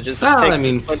 Just take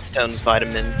some Flintstones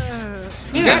vitamins.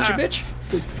 Yeah. Gotcha, bitch.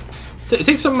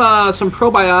 Take some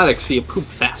probiotics so you poop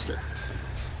faster.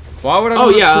 Why would I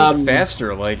want to poop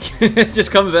faster? Like, it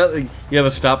just comes out, like, you have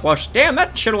a stopwatch. Damn,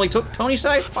 that shit only took Tony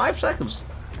Size 5 seconds.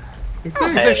 That's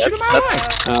the best shit of my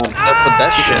life. That's the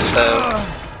best shit, though.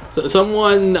 So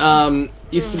someone,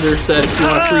 Easter said, if you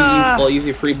want a free, I'll use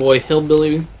a free boy,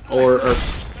 Hillbilly, or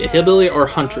Hillbilly or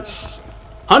Huntress.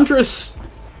 Huntress,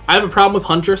 I have a problem with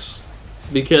Huntress,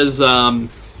 because,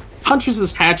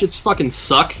 Huntress's hatchets fucking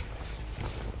suck.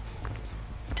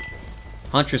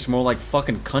 Huntress more like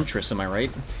fucking Cuntress, am I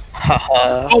right?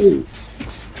 Oh,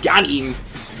 got him.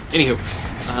 Anywho,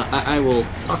 I will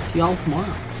talk to y'all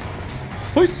tomorrow.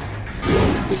 Peace.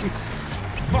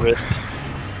 Fuck.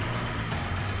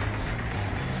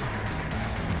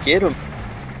 Get him.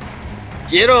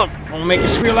 Get him. I'm gonna make you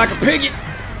squeal like a piggy.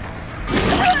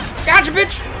 Gotcha,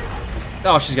 bitch.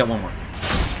 Oh, she's got one more.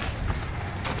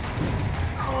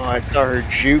 Oh, I saw her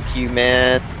juke you,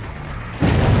 man.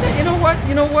 You know what?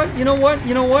 You know what? You know what?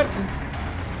 You know what?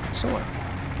 So what?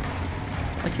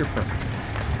 Like, you're perfect.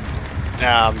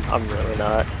 Nah, I'm really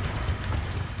not.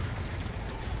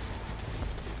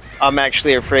 I'm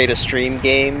actually afraid of stream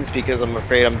games because I'm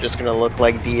afraid I'm just gonna look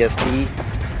like DSP.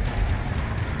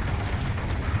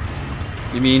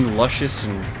 You mean luscious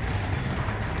and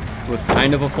with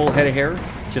kind of a full head of hair?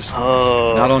 Just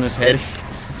not on his head?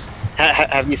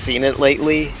 Have you seen it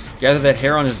lately? Gather that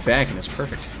hair on his back and it's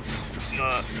perfect.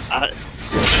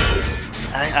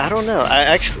 I don't know. I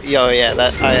actually, I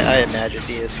imagine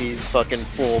DSP's fucking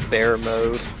full bear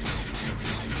mode.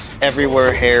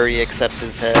 Everywhere hairy except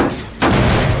his head.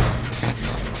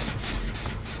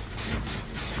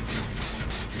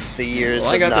 The years.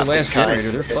 Well, I got the last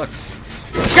generator. They're fucked.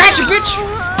 Gotcha, bitch!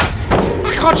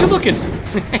 I caught you looking.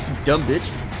 Dumb bitch.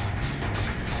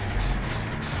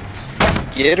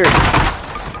 Get her.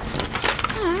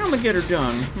 I'm gonna get her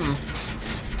done.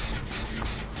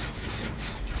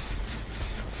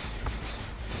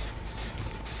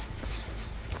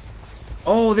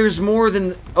 Oh, there's more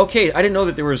than... Okay, I didn't know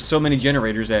that there were so many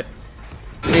generators that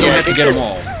they don't have to get them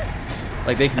all.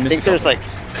 Like, they can miss a couple. I think there's like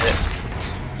 6.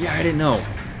 Yeah, I didn't know.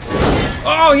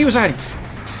 Oh, he was hiding.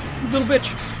 You little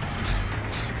bitch.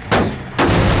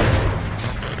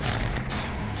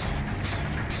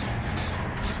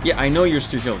 Yeah, I know you're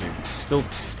still here, dude.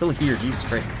 Still here, Jesus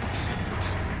Christ.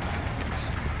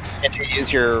 Can't you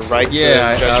use your rights of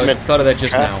I judgment? thought of that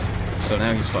just now. So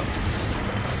now he's fucked.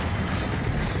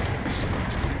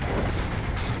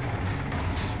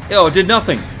 Oh, it did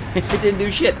nothing. It didn't do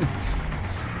shit.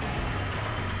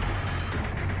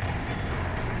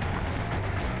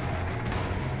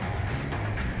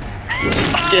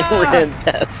 It ran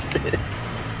past it.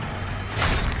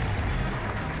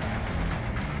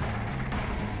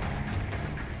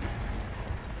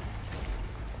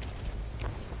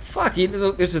 Fuck,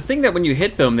 there's a thing that when you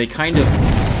hit them, they kind of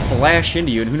flash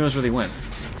into you, and who knows where they went.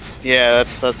 Yeah,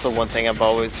 that's the one thing I've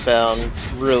always found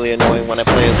really annoying when I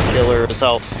play as a killer, is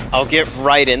I'll get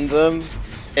right in them,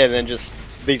 and then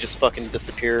they just fucking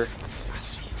disappear. I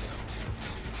see you, bro.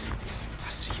 I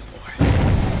see you, boy.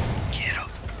 Get him.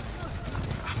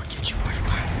 I'm gonna get you while you're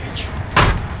hiding,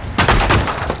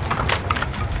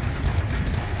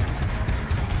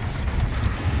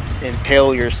 bitch.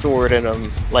 Impale your sword in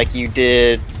them like you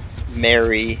did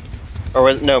Mary,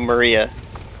 Maria.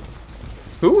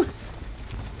 Who?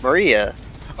 Maria.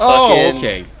 Oh,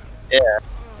 okay. Yeah.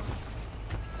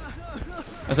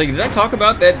 I was like, did I talk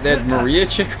about that Maria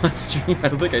chick on stream? I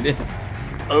don't think I did.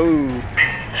 Oh.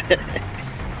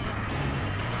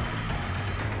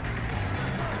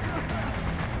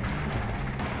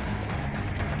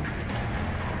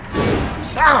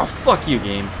 Oh, fuck you,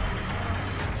 game.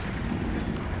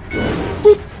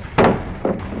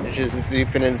 They're just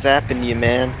zooping and zapping you,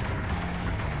 man.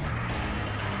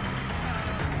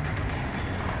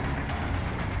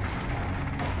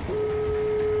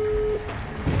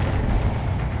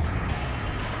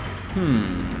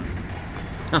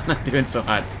 I'm not doing so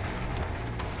hot.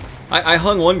 I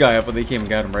hung one guy up, but they came and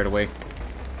got him right away.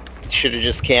 Should have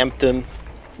just camped him.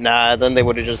 Nah, then they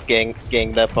would have just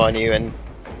ganged up on you and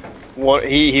What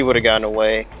he would have gotten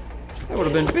away. That would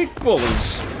have been big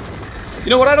bullies. You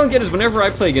know what I don't get is whenever I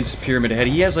play against Pyramid Head,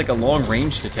 he has like a long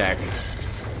ranged attack,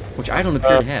 which I don't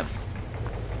appear to have.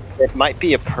 It might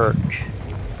be a perk.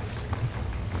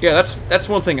 Yeah, that's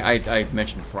one thing I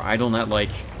mentioned before. I do not like.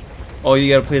 Oh,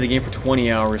 you gotta play the game for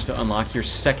 20 hours to unlock your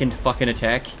second fucking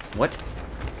attack. What?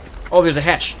 Oh, there's a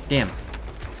hatch. Damn.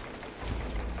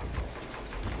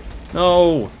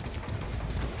 No.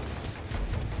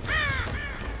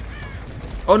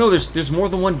 Oh no, there's more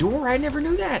than one door. I never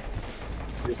knew that.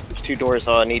 There's 2 doors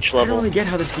on each I don't level. really get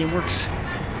how this game works.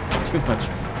 Too much.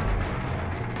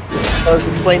 I've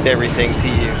explained everything to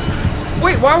you.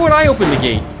 Wait, why would I open the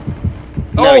gate?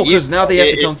 No, Oh, because now they have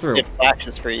to come through. It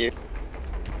flashes for you.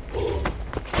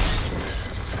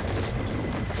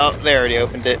 Oh, they already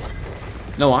opened it.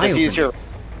 No, I Just opened use your... it.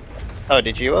 Oh,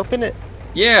 did you open it?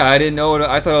 Yeah, I didn't know it.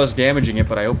 I thought I was damaging it,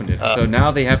 but I opened it. So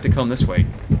now they have to come this way.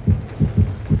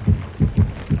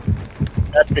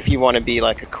 That's if you want to be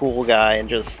like a cool guy and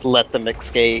just let them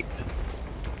escape.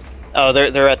 Oh,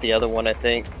 they're at the other one, I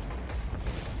think.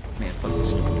 Man, fuck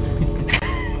this game.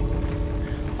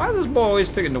 Why is this boy always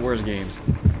picking the worst games?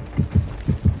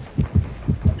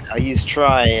 He's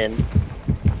trying.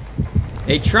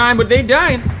 They trying, but they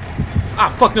dying.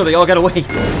 Ah, fuck no, they all got away.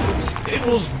 It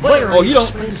was very Oh, you don't.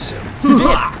 expensive. You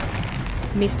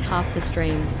did. Missed half the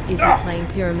stream. Is he playing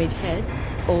Pyramid Head?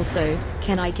 Also,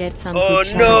 can I get some Oh, good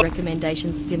channel no.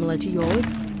 recommendations similar to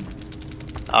yours?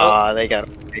 They got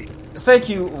away. Thank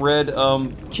you, Red.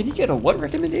 Can you get a what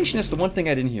recommendation? That's the one thing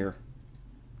I didn't hear.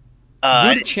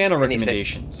 Good channel anything.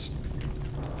 recommendations.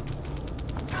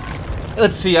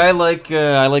 Let's see. I like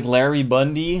Larry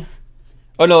Bundy.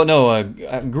 Oh no,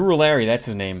 Guru Larry. That's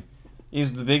his name.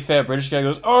 He's the big fat British guy.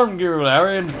 Who goes, I'm Guru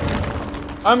Larry, and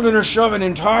I'm gonna shove an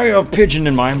entire pigeon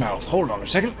in my mouth. Hold on a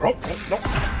second. Oh, no.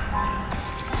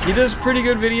 He does pretty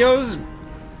good videos,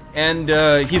 and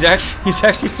he's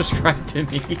actually subscribed to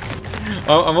me.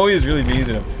 I'm always really mean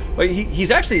to him. But he's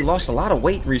actually lost a lot of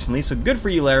weight recently, so good for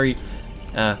you, Larry.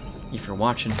 If you're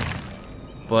watching.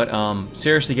 But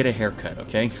seriously, get a haircut,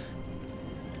 okay?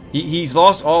 He's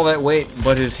lost all that weight,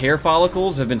 but his hair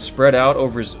follicles have been spread out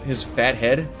over his fat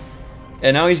head.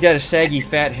 And now he's got a saggy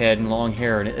fat head and long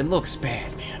hair, and it looks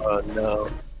bad, man. Oh no.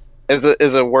 Is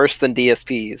it worse than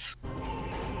DSP's?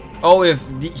 Oh, if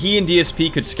he and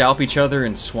DSP could scalp each other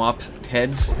and swap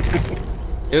heads,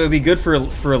 it would be good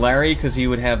for Larry, because he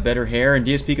would have better hair, and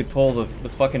DSP could pull the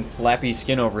fucking flappy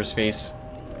skin over his face.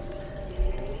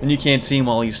 Then you can't see him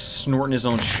while he's snorting his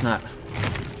own schnot.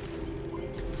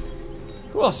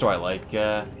 Who else do I like?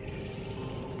 I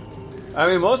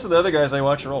mean, most of the other guys I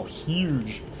watch are all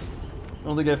huge. I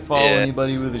don't think I follow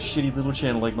anybody with a shitty little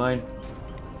channel like mine.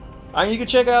 I mean, you can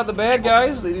check out the bad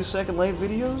guys. They do Second Life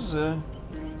videos.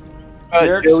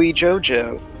 Joey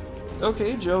Jojo.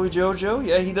 Okay, Joey Jojo.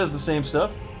 Yeah, he does the same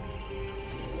stuff.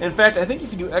 In fact, I think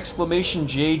if you do exclamation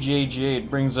JJJ, it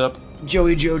brings up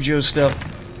Joey Jojo stuff.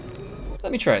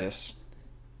 Let me try this.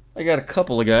 I got a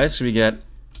couple of guys. So we got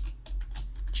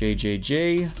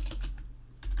JJJ.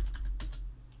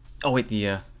 Oh wait,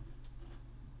 the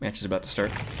match is about to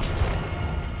start.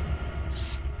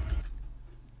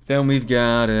 Then we've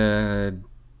got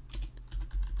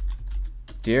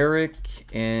Derek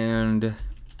and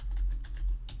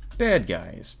bad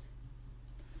guys.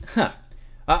 Huh.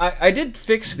 I did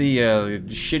fix the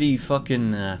shitty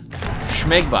fucking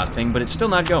Smegmaking thing, but it's still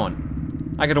not going.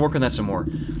 I gotta work on that some more.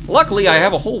 Luckily, I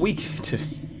have a whole week to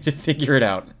figure it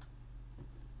out.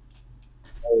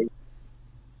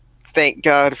 Thank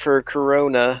God for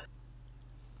Corona,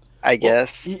 I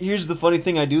guess. Here's the funny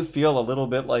thing, I do feel a little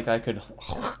bit like I could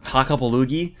hock up a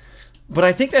loogie, but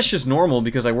I think that's just normal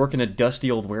because I work in a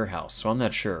dusty old warehouse, so I'm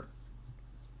not sure.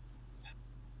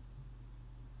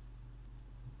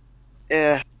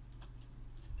 Yeah.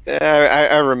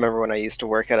 I remember when I used to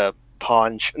work at a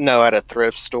at a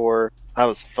thrift store. That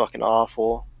was fucking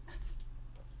awful.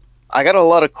 I got a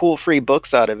lot of cool free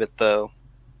books out of it, though.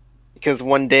 Because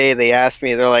one day they asked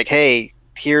me, they're like, hey,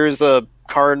 here's a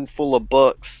carton full of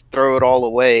books, throw it all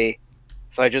away.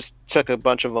 So I just took a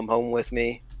bunch of them home with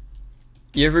me.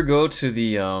 You ever go to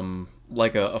the,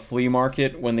 like a flea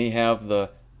market when they have the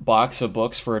box of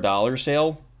books for $1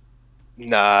 sale?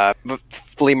 Nah, but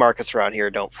flea markets around here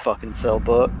don't fucking sell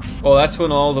books. Well, that's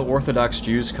when all the Orthodox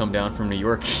Jews come down from New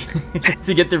York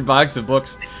to get their box of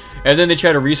books. And then they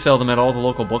try to resell them at all the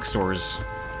local bookstores.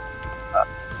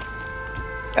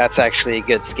 That's actually a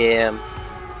good scam.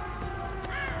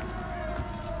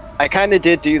 I kind of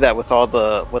did do that with all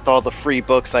the free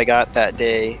books I got that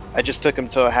day. I just took them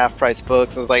to a half-price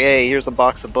books and was like, "Hey, here's a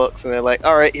box of books," and they're like,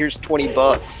 "All right, here's $20."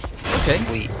 Okay.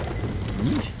 Sweet.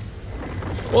 Neat.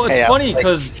 Well, it's Hey, funny like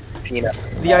because 16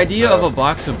 the idea of a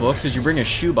box of books is you bring a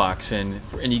shoebox in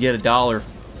and you get $1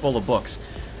 full of books.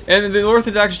 And the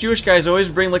Orthodox Jewish guys always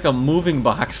bring like a moving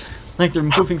box, like they're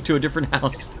moving to a different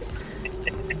house.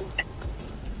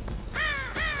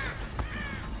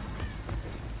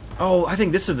 Oh, I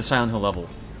think this is the Silent Hill level.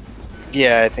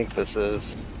 Yeah, I think this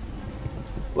is.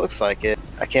 Looks like it.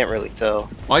 I can't really tell.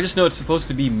 Well, I just know it's supposed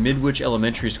to be Midwich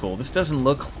Elementary School. This doesn't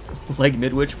look like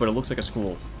Midwich, but it looks like a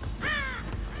school.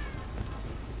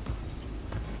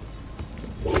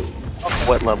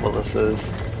 What level this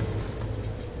is?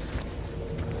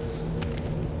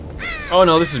 Oh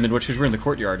no, this is Midwich because we're in the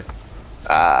courtyard.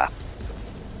 Ah.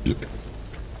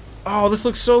 Oh, this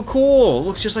looks so cool. It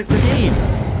looks just like the game.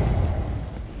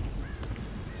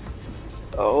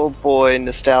 Oh boy,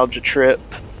 nostalgia trip.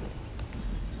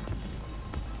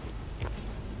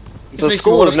 This The makes me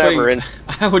school wanna was never play- in.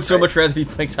 I would so much rather be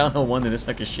playing Silent Hill 1 than this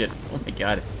fucking shit. Oh my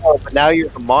god. Oh, but now you're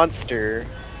a monster.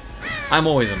 I'm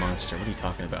always a monster. What are you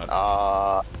talking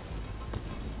about?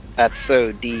 That's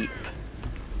so deep.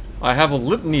 I have a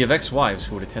litany of ex-wives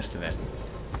who would attest to that.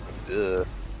 Ugh.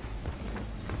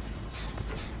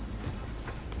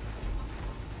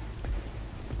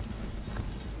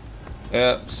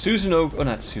 Susan O... Oh,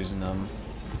 not Susan,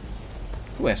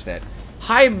 who asked that?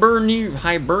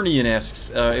 Hibernian asks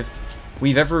if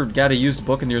we've ever got a used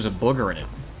book and there's a booger in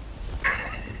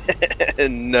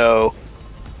it. No.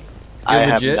 I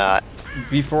have not.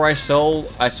 Before I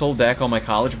sold back all my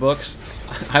college books,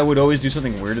 I would always do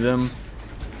something weird to them.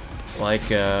 Like,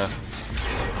 oh,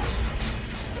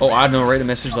 I don't know, write a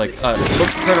message like, look,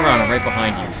 turn around, I'm right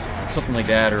behind you. Something like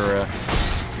that, or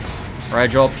I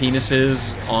draw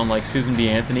penises on, like, Susan B.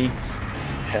 Anthony.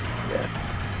 Heck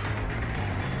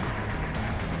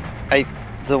yeah.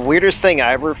 The weirdest thing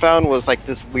I ever found was, like,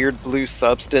 this weird blue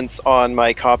substance on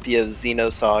my copy of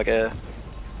Xenosaga.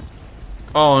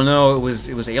 Oh no, it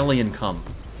was alien cum.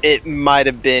 It might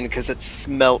have been, because it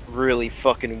smelt really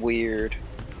fucking weird.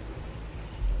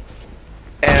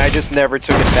 And I just never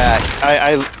took it back.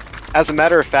 As a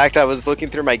matter of fact, I was looking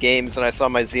through my games and I saw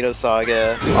my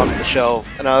Xenosaga on the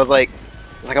shelf, and I was like,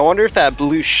 I wonder if that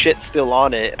blue shit's still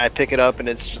on it. And I pick it up and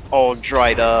it's just all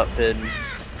dried up and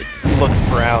it looks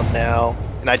brown now,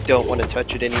 and I don't want to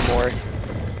touch it anymore.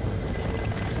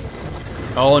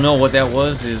 Oh no, what that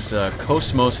was is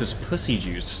Cosmos' pussy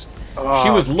juice. Oh, she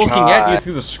was looking God. at you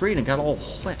through the screen and got all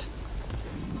wet.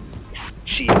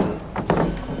 Jesus.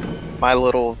 My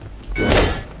little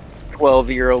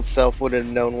 12-year-old self wouldn't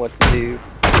have known what to do.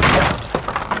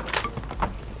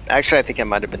 Actually, I think I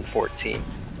might have been 14.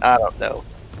 I don't know.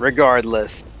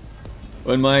 Regardless.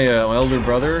 When my elder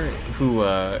brother, who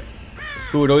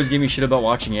would always give me shit about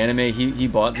watching anime, he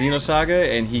bought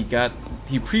Xenosaga and he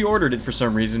pre-ordered it for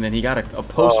some reason, and he got a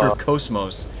poster of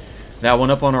Cosmos that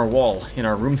went up on our wall in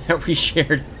our room that we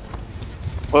shared.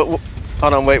 What?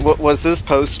 Hold on, wait. What was this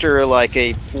poster? Like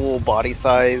a full body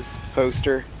size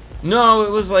poster? No, it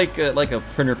was like a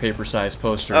printer paper size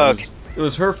poster. Oh, it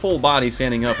was her full body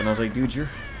standing up, and I was like, dude, you're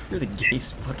the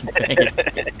gayest fucking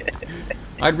faggot.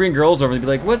 I'd bring girls over and they'd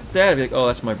be like, what's that? I'd be like, oh,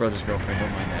 that's my brother's girlfriend.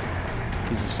 Don't mind that.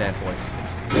 He's a sad boy.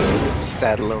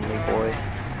 Sad, lonely boy.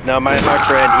 No, my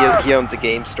friend, he owns a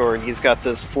game store, and he's got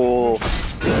this full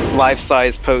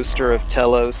life-size poster of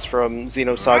Telos from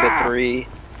Xenosaga 3.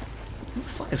 Who the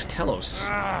fuck is Telos?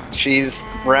 She's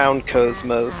brown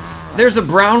Cosmos. There's a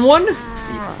brown one?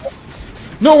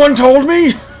 No one told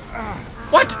me!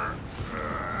 What?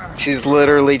 She's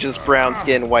literally just brown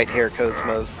skin, white hair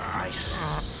Cosmos.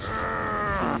 Nice.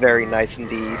 Very nice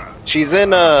indeed. She's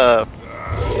in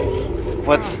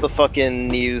what's the fucking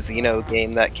new Xeno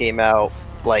game that came out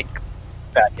like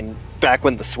back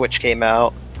when the Switch came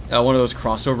out? One of those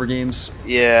crossover games.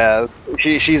 Yeah,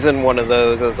 she's in one of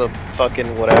those as a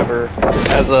fucking whatever,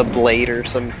 as a blade or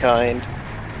some kind.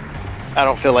 I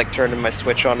don't feel like turning my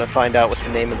Switch on to find out what the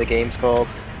name of the game's called.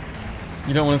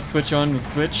 You don't want to switch on the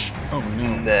Switch? Oh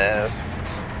no. No.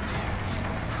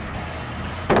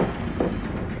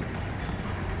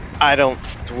 I don't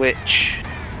switch.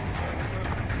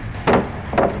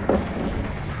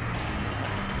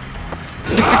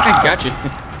 Gotcha.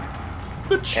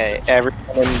 Hey, everyone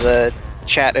in the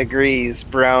chat agrees.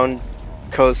 Brown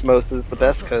Cosmos is the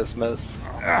best Cosmos.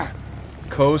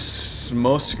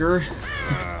 Cosmosker?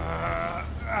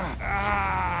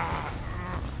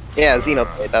 Yeah,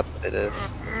 Xenoblade, that's what it is.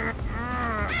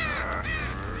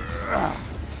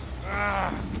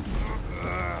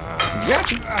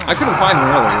 Gotcha. I couldn't find him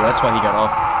earlier, that's why he got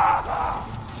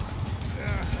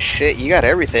off. Shit, you got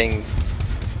everything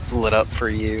lit up for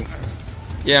you.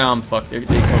 Yeah, I'm fucked. They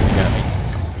totally got me.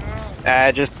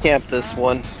 I just camped this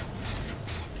one.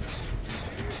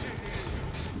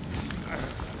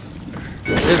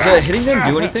 Does hitting them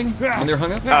do anything when they're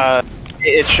hung up?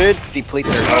 It should deplete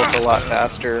their health a lot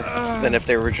faster than if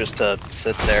they were just to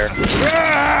sit there.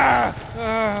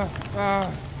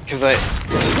 Because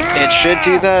it should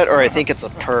do that, or I think it's a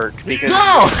perk. Because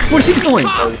no! What are you doing?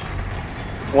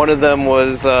 One of them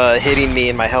was hitting me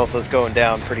and my health was going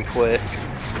down pretty quick.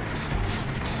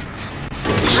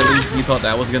 Really? You thought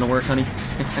that was gonna work, honey?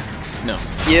 No.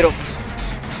 It'll...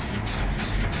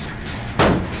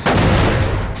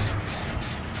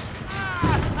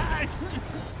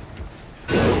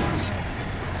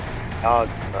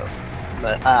 Dogs mode.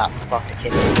 Fuck, I can't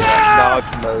even say that.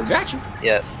 Dogs mode. Gotcha.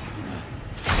 Yes.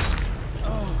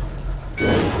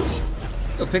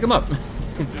 Go pick him up.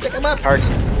 Pick him up.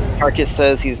 Tarkus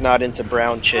says he's not into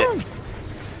brown chicks.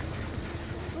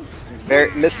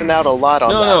 Missing out a lot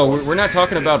on that. No, we're not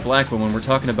talking about black women. We're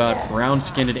talking about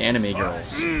brown-skinned anime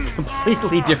girls.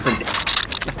 Completely different.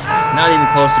 Not even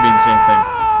close to being the same thing.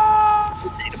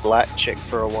 I dated a black chick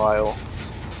for a while.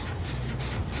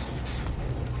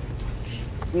 It's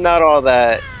not all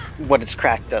that what it's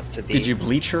cracked up to be. Did you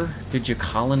bleach her? Did you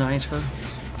colonize her?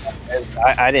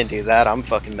 I didn't do that. I'm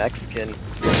fucking Mexican.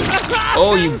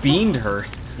 Oh, you beamed her.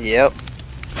 Yep.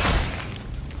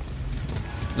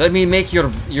 Let me make your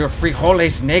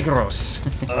frijoles negros.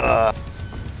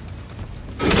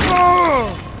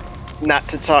 Not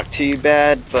to talk too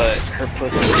bad, but her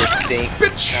pussy did stink.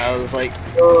 Bitch. I was like,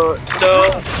 no,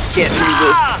 can't do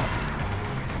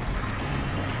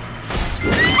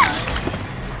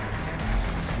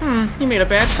this. You made a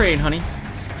bad trade, honey.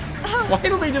 Why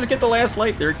don't they just get the last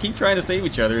light there? Keep trying to save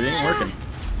each other. It ain't working.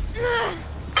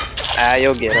 Ah,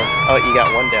 you'll get him. Oh, you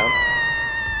got one down.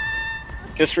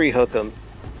 Just rehook him.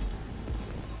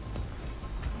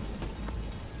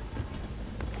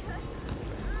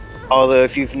 Although,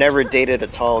 if you've never dated a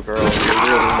tall girl, you're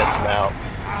really missing out.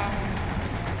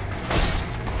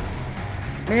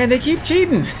 Man, they keep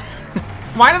cheating.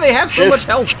 Why do they have so much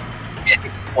health?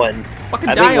 One. Fucking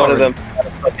I die think one already. of them had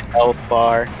a fucking health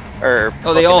bar. Or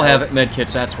oh, they all health. have med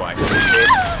kits, that's why.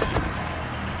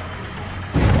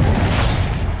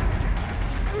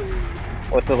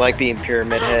 What's it like being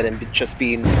Pyramid Head and just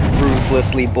being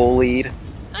ruthlessly bullied?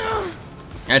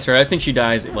 That's right, I think she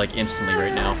dies, like, instantly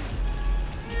right now.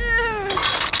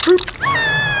 Boop.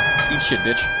 Eat shit,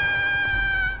 bitch.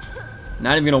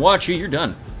 Not even gonna watch you, you're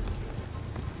done.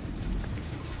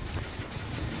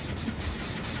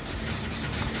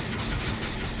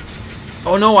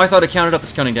 Oh no, I thought it counted up,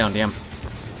 it's counting down, damn.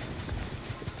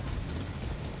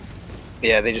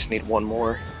 Yeah, they just need one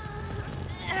more.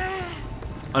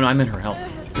 Oh no, I'm in her health.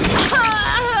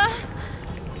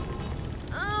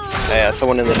 Yeah,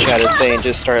 someone in the chat is saying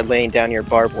just start laying down your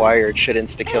barbed wire, it should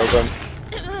insta-kill them.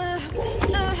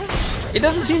 It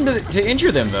doesn't seem to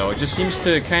injure them, though. It just seems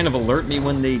to kind of alert me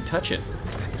when they touch it.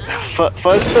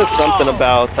 Fuzz says something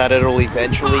about that it'll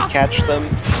eventually catch them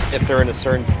if they're in a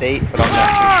certain state, but I'm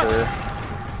not too sure.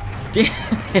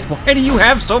 Damn it, why do you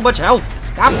have so much health?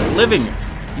 Stop living,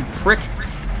 you prick.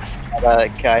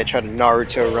 That guy tried to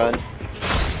Naruto run.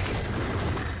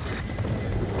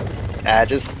 Ah,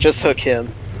 just hook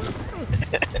him.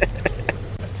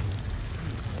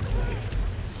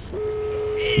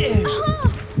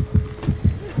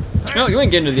 No, you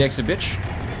ain't getting to the exit, bitch.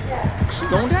 You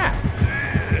gonna die.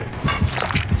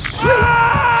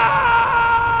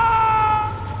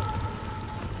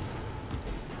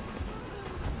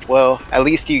 Well, at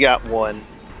least you got one.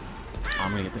 Oh,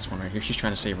 I'm gonna get this one right here. She's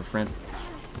trying to save her friend.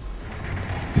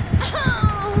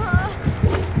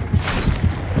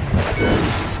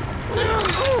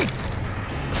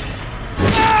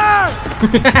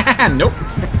 Nope.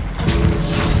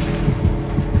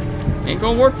 Ain't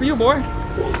gonna work for you, boy.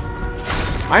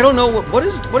 I don't know what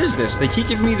is this? They keep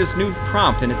giving me this new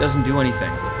prompt and it doesn't do anything.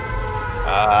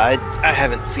 I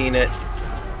haven't seen it.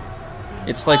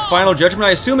 It's like Final Judgment.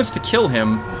 I assume it's to kill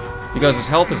him because his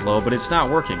health is low, but it's not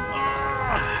working.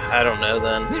 I don't know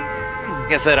then.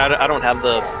 Like I said, I don't have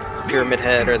the Pyramid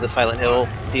Head or the Silent Hill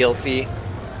DLC.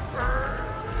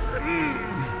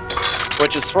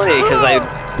 Which is funny because I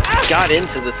got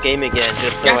into this game again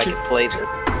just so I could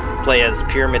play as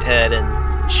Pyramid Head and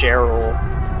Cheryl.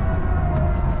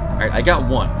 Alright, I got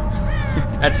one.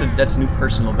 That's a new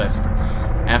personal best.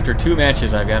 After 2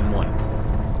 matches, I've gotten one.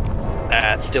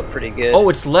 That's still pretty good. Oh,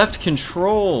 it's left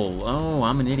control. Oh,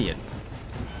 I'm an idiot.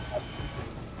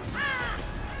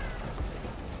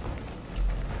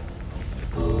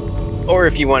 Or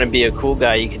if you want to be a cool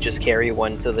guy, you can just carry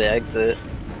one to the exit.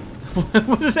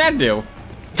 What does that do?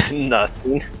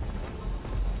 Nothing.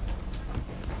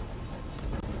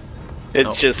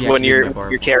 It's just when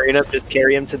you're carrying him, just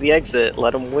carry him to the exit.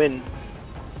 Let him win.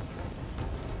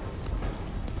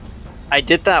 I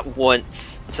did that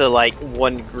once to like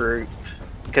one group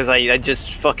because I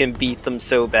just fucking beat them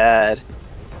so bad.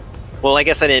 Well, I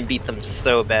guess I didn't beat them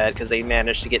so bad because they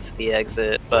managed to get to the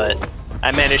exit, but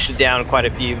I managed to down quite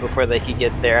a few before they could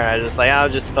get there, and I was just like, I'll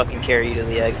just fucking carry you to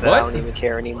the exit. What? I don't even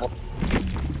care anymore.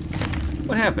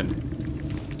 What happened?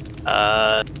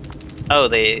 Oh,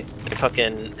 they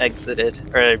fucking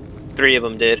exited, or 3 of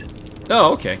them did.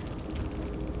 Oh, okay.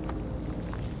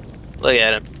 Look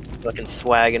at him, fucking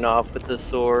swagging off with his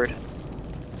sword.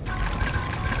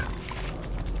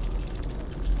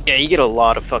 Yeah, you get a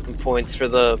lot of fucking points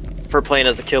for playing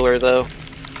as a killer, though.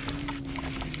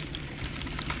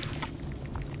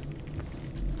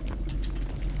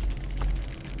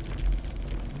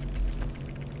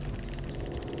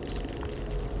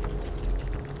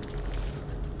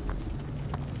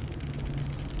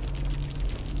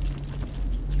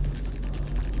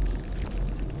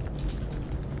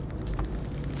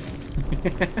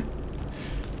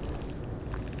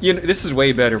 You know, this is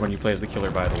way better when you play as the killer,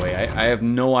 by the way. I have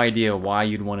no idea why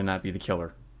you'd want to not be the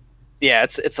killer. Yeah,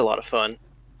 it's a lot of fun.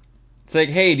 It's like,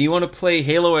 hey, do you want to play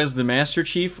Halo as the Master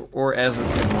Chief or as a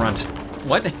grunt?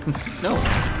 What? No.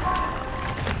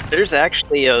 There's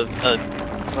actually a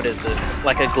what is it?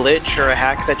 Like a glitch or a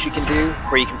hack that you can do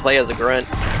where you can play as a grunt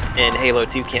in Halo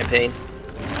 2 campaign.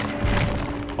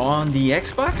 On the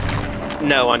Xbox?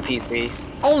 No, on PC.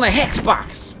 On the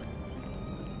Hexbox!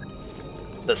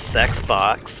 The sex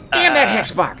box. Damn that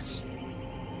Hexbox!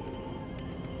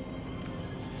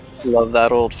 Love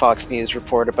that old Fox News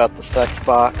report about the sex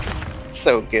box.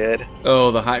 So good.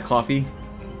 Oh, the hot coffee?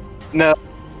 No,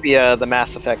 the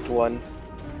Mass Effect one.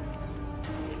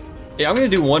 Yeah, I'm gonna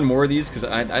do one more of these because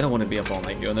I don't want to be up all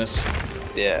night doing this.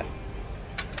 Yeah.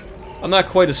 I'm not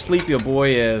quite as sleepy a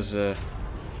boy as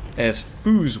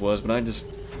Foos was, but I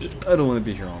don't want to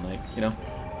be here all night, you know?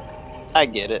 I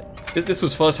get it. This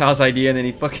was Fuzzhouse idea, and then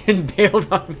he fucking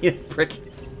bailed on me, the prick.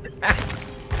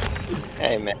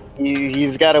 Hey man,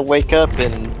 he's got to wake up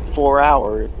in 4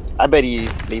 hours. I bet he's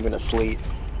even asleep.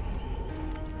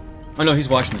 Oh no, he's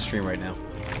watching the stream right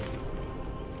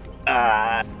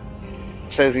now.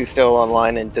 Says he's still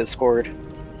online in Discord.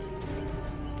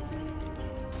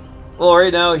 Well,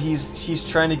 right now he's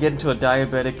trying to get into a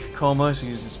diabetic coma, so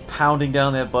he's just pounding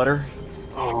down that butter.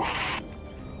 Oh,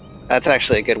 that's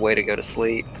actually a good way to go to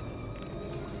sleep.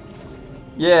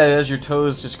 Yeah, as your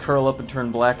toes just curl up and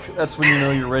turn black, that's when you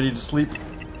know you're ready to sleep.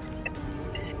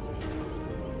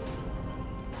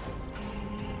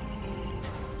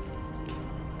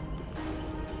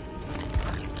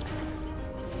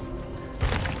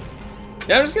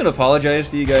 Yeah, I'm just gonna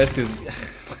apologize to you guys because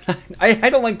I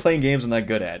don't like playing games I'm not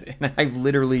good at. And I've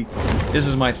literally, this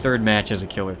is my 3rd match as a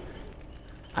killer.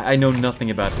 I know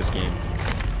nothing about this game.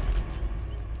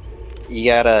 You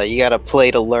gotta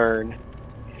play to learn.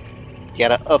 You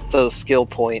gotta up those skill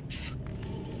points.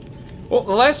 Well,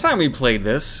 the last time we played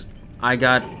this, I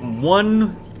got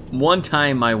one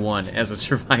time I won as a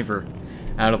survivor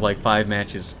out of like 5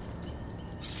 matches.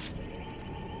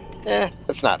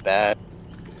 That's not bad.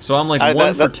 So I'm like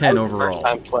 1 for 10 overall. First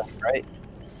time playing, right?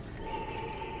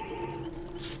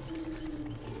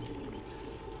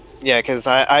 Yeah, because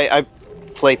I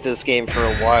played this game for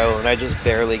a while and I just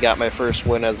barely got my first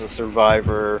win as a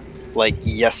survivor. Like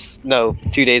 2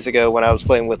 days ago when I was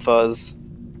playing with Fuzz.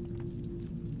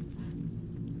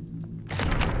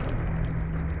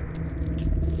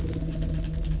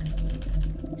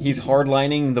 He's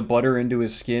hardlining the butter into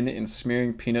his skin and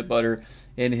smearing peanut butter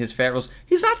in his fat rolls.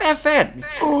 He's not that fat.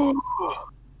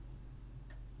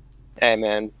 Hey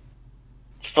man,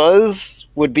 Fuzz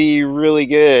would be really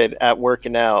good at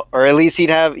working out, or at least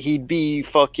he'd be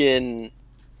fucking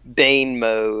Bane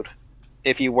mode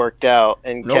if he worked out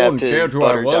and No kept one his cared who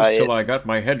butter I was diet. till I got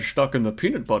my head stuck in the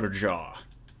peanut butter jar.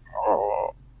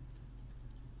 Oh.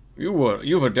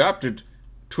 You've adapted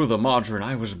to the margarine.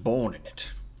 I was born in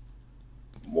it.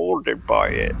 Molded by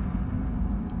it.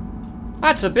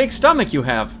 That's a big stomach you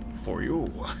have. For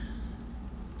you.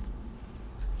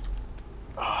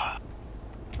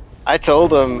 I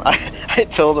told him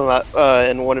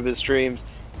in one of his streams,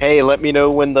 hey, let me know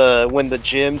when the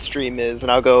gym stream is,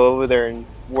 and I'll go over there and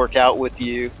work out with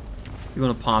you. You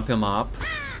want to pump him up?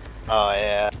 Oh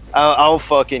yeah, I'll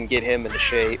fucking get him into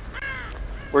shape.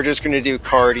 We're just gonna do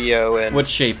cardio and. What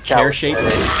shape? Pear shape?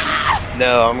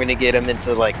 No, I'm gonna get him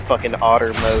into like fucking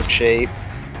otter mode shape.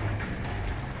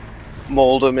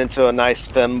 Mold him into a nice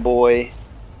femboy.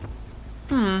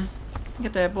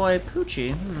 Get that boy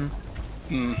Poochie.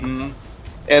 And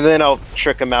then I'll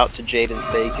trick him out to Jaden's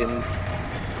Bacons.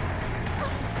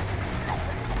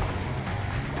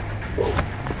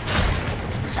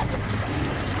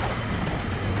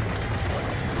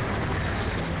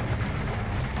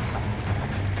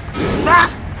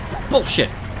 Bullshit.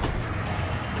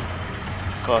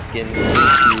 Fucking.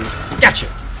 Gotcha.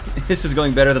 This is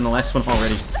going better than the last one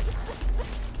already.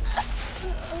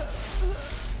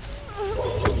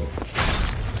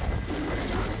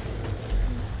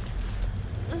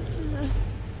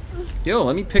 Yo,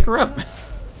 let me pick her up.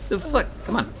 The fuck?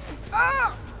 Come on.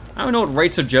 I don't know what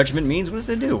rights of judgment means. What does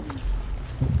it do?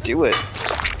 Do it.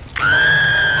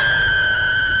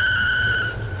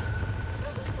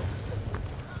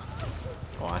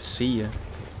 Oh, I see you.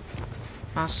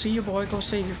 I see you, boy. Go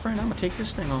save your friend. I'm gonna take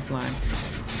this thing offline.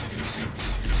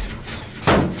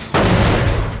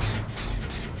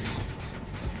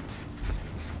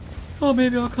 Oh,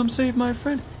 maybe I'll come save my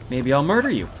friend. Maybe I'll murder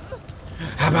you.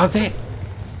 How about that?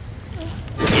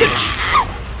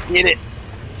 Get it.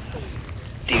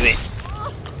 Do it.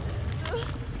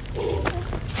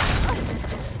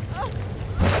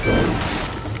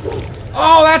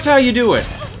 Oh, that's how you do it.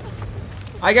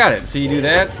 I got it. So you do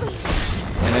that,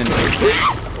 and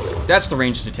then that's the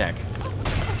ranged attack.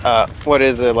 What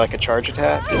is it, like a charge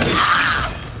attack?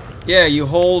 Yeah, you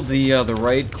hold the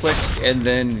right click and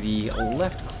then the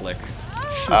left click.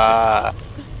 Shoots it.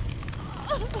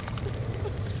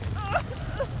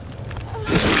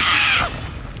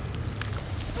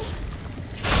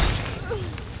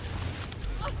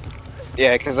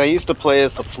 Yeah, because I used to play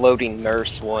as the floating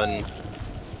nurse one,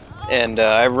 and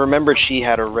I remembered she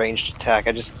had a ranged attack.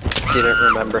 I just didn't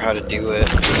remember how to do it.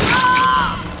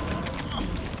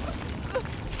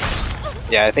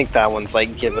 Yeah, I think that one's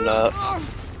like given up.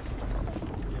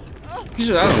 Here's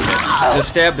what I don't get. The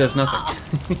stab does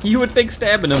nothing. You would think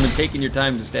stabbing them and taking your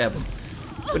time to stab them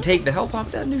would take the health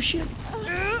off that new shit.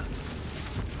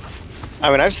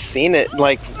 I mean, I've seen it,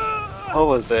 like, what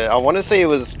was it? I want to say it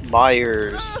was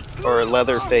Myers or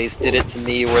Leatherface did it to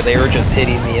me where they were just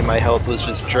hitting me and my health was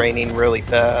just draining really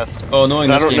fast. Oh,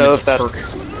 knowing And this game, it's a perk.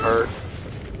 Hurt.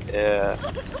 Yeah.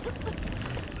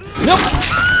 Nope!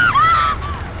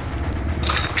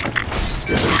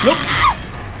 Nope!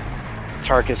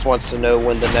 Tarkus wants to know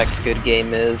when the next good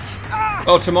game is.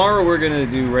 Oh, tomorrow we're gonna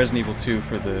do Resident Evil 2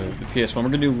 for the PS1. We're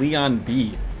gonna do Leon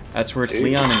B. That's where it's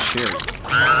Leon and Sherry.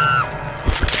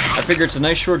 I figure it's a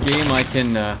nice short game. I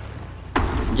can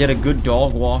get a good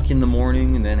dog walk in the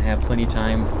morning and then have plenty of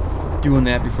time doing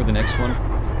that before the next one.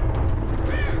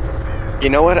 You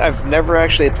know what? I've never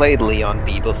actually played Leon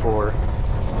B before.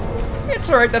 It's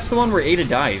alright, that's the one where Ada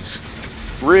dies.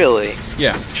 Really?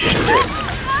 Yeah.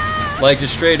 Like,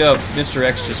 just straight up, Mr.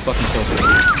 X just fucking kills her.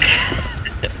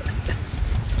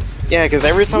 Yeah, because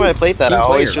every time I played that, Team I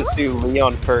always Claire. just do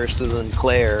Leon first and then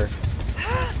Claire.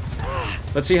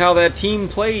 Let's see how that team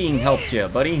playing helped you,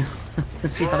 buddy.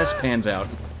 Let's see how this pans out.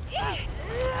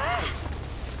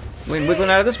 We ain't wiggling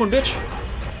out of this one, bitch.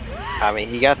 I mean,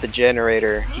 he got the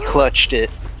generator. He clutched it.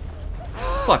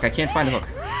 Fuck, I can't find a hook.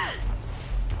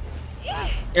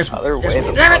 There's one. Other There's way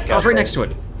one. the Damn fuck it! I was out right there. next to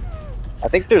it. I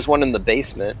think there's one in the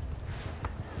basement.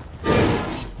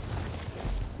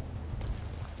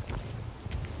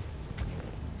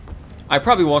 I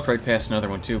probably walked right past another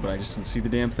one too, but I just didn't see the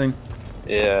damn thing.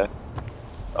 Yeah.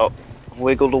 Oh,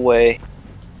 wiggled away.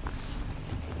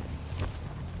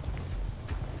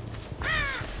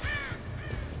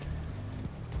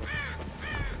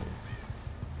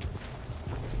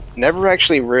 Never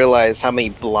actually realized how many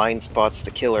blind spots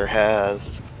the killer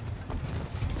has.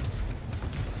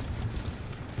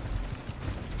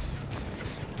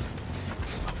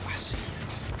 Oh, I see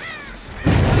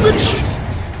you.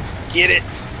 Bitch! Get it!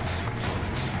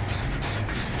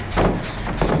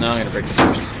 No, I'm gonna break this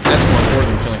first. That's more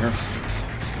important than killing her.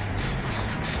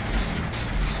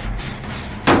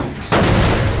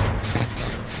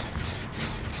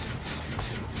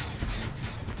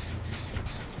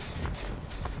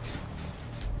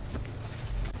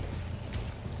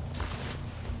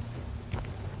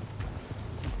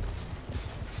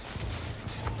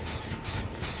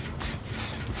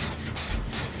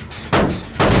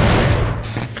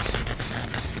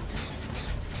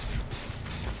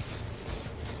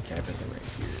 Cabinet right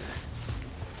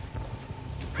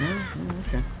here.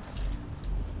 Okay.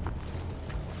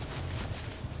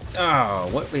 Oh,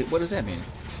 what? Wait, what does that mean?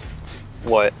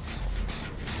 What?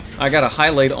 I got a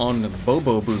highlight on the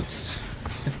Bobo boots.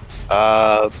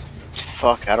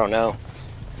 Fuck, I don't know.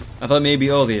 I thought maybe,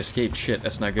 oh, they escaped. Shit,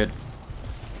 that's not good.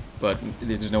 But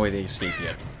there's no way they escaped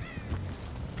yet.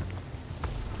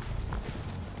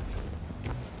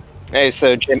 Hey,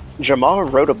 so Jamal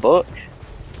wrote a book?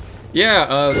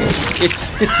 Yeah, it's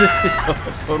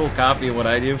a total copy of what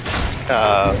I do.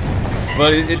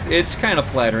 But it's kind of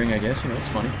flattering, I guess. You know, it's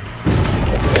funny.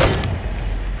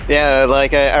 Yeah,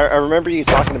 like I remember you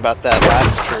talking about that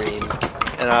last stream,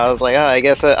 and I was like, oh, I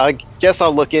guess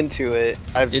I'll look into it.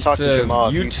 I've It's talked to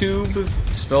Jamal. YouTube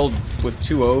spelled with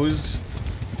 2 O's,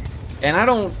 and I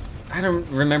don't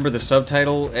remember the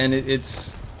subtitle, and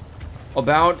it's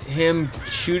about him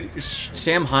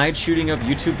Sam Hyde shooting up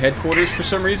YouTube headquarters for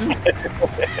some reason.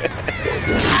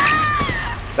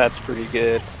 That's pretty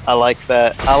good. I like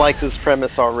that. I like this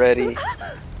premise already.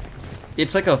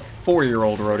 It's like a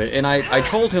 4-year-old wrote it, and I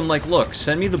told him, like, look,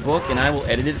 send me the book and I will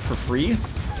edit it for free.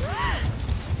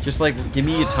 Just, like, give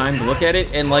me time to look at it,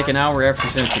 and, like, an hour after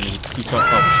he sent it to me, he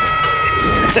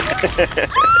self-published it.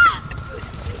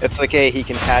 It's okay, he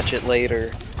can patch it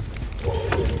later.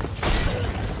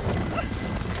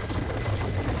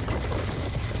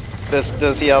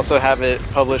 Does he also have it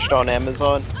published on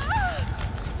Amazon?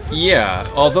 Yeah,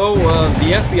 although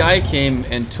the FBI came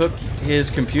and took his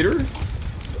computer,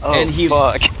 and he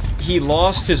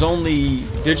lost his only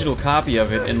digital copy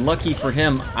of it, and lucky for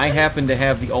him, I happen to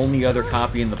have the only other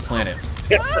copy in the planet.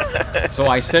 So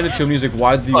I sent it to him, and he's like,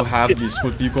 why do you have this?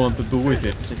 What are you going to do with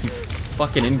it? It's like, you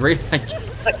fucking ingrate.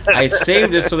 I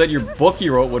saved this so that your book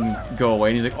you wrote wouldn't go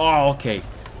away, and he's like, oh, okay.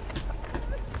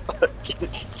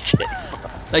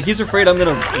 Like, he's afraid I'm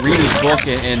gonna read his book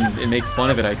and make fun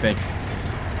of it, I think.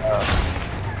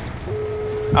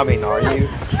 I mean, are you?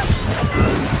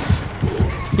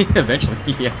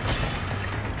 Eventually, yeah.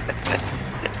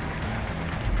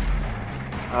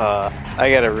 I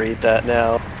gotta read that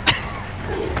now.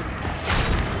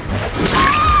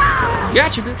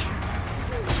 Gotcha, bitch!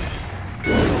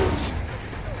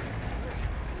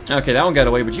 Okay, that one got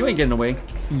away, but you ain't getting away.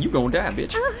 You gonna die,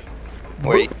 bitch.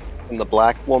 Wait, I'm the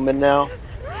black woman now?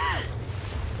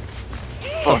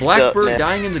 It's a blackbird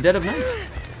dying in the dead of night.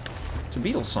 It's a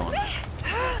Beatles song.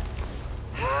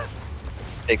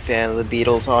 Big fan of the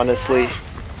Beatles, honestly.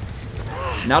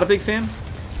 Not a big fan?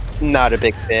 Not a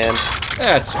big fan.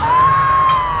 That's...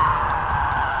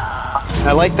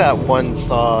 I like that one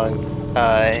song.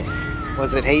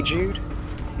 Was it Hey Jude?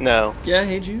 No. Yeah,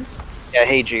 Hey Jude? Yeah,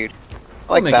 Hey Jude.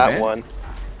 I like that one.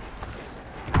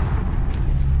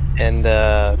 And,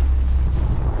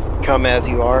 Come As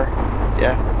You Are.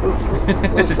 Yeah.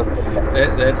 Those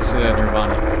that's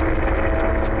Nirvana.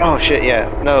 Oh shit, yeah.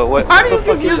 No, what? How do you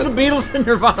confuse the Beatles and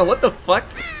Nirvana? What the fuck?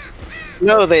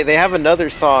 No, they have another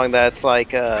song that's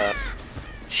like,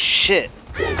 shit.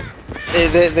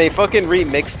 They fucking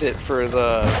remixed it for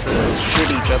the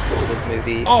shitty Justice League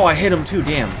movie. Oh, I hit him too,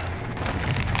 damn.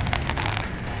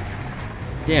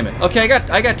 Damn it. Okay,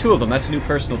 I got 2 of them. That's a new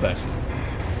personal best.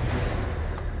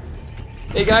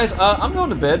 Hey guys, I'm going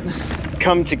to bed.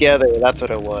 Come Together, that's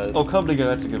what it was. Oh, Come Together,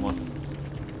 that's a good one.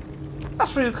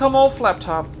 That's where you come off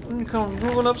laptop and you come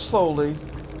moving up slowly.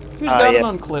 Who's got an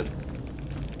unclip?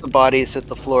 The Bodies Hit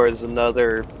the Floor is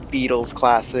another Beatles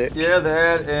classic. Yeah,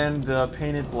 that and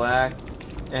Painted Black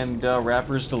and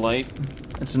Rapper's Delight.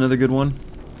 That's another good one.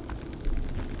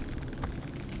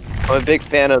 I'm a big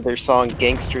fan of their song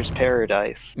Gangster's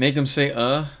Paradise. Make Them Say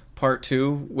Part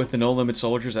 2 with the No Limit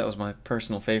Soldiers. That was my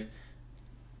personal fave.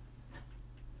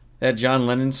 That John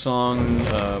Lennon song,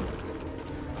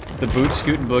 The Boot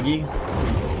Scootin' Boogie.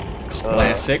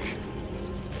 Classic.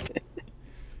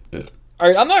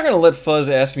 Alright, I'm not gonna let Fuzz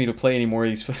ask me to play any more of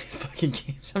these fucking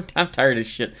games. I'm tired of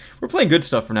shit. We're playing good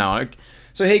stuff for now.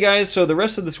 So hey guys, so the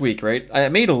rest of this week, right? I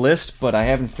made a list, but I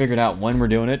haven't figured out when we're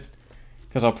doing it.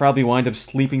 Because I'll probably wind up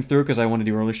sleeping through because I want to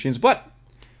do early streams. But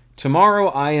tomorrow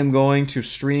I am going to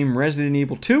stream Resident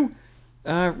Evil 2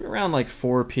 around like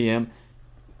 4 p.m.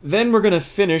 Then we're going to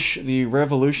finish the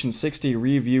Revolution 60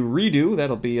 review redo.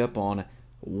 That'll be up on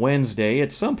Wednesday.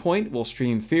 At some point, we'll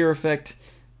stream Fear Effect,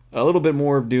 a little bit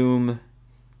more of Doom,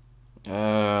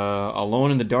 Alone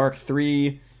in the Dark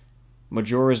 3,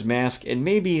 Majora's Mask, and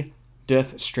maybe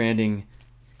Death Stranding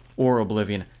or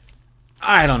Oblivion.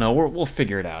 I don't know. We'll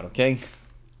figure it out, okay?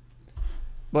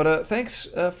 But thanks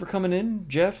for coming in,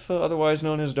 Jeff, otherwise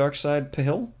known as Darkside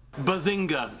Pahill.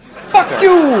 Bazinga! Fuck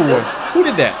you! Who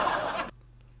did that?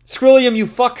 Skrillium, you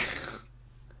fuck.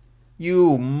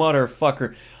 You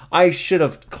motherfucker. I should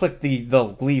have clicked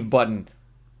the leave button.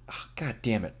 Oh, God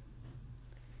damn it.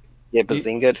 Yeah,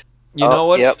 Bazinga. You know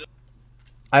what? Yep.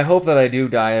 I hope that I do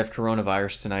die of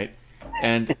coronavirus tonight.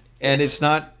 And it's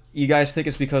not... You guys think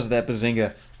it's because of that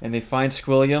Bazinga. And they find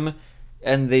Squilliam,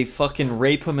 and they fucking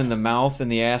rape him in the mouth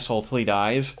and the asshole till he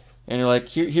dies. And you're like,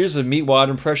 here's a meatwad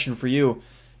impression for you.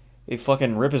 They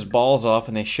fucking rip his balls off,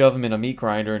 and they shove him in a meat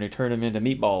grinder, and they turn him into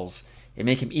meatballs. And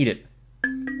make him eat it.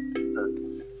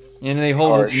 And then they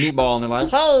hold the meatball, and they're like,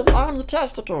 hey, I'm your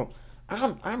testicle.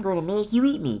 I'm going to make you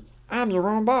eat me. I'm your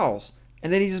own balls.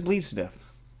 And then he just bleeds to death.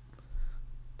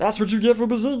 That's what you get for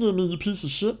Bazinga, me, you piece of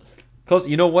shit. Because,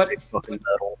 you know what?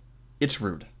 It's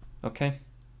rude. Okay?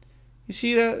 You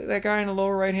see that guy in the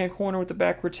lower right-hand corner with the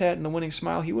backwards hat and the winning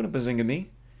smile? He wouldn't bazinga me. You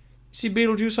see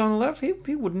Beetlejuice on the left?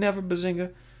 He would never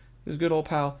bazinga his good old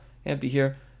pal, Empty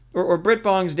here. Or Britt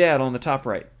Bong's dad on the top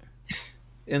right.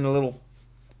 In the little...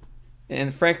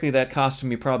 And frankly, that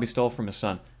costume he probably stole from his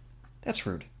son. That's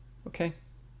rude. Okay?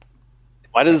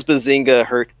 Why does bazinga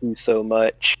hurt you so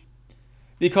much?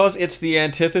 Because it's the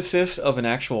antithesis of an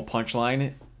actual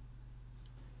punchline.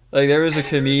 Like, there was a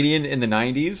comedian in the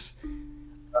 90s,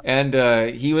 and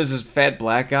he was this fat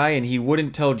black guy, and he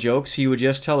wouldn't tell jokes. He would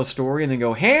just tell a story and then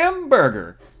go,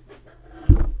 hamburger!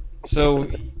 So,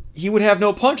 he would have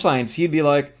no punchlines. He'd be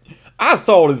like, I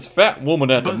saw this fat woman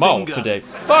at the mall today.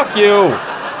 Fuck you!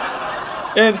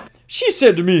 And she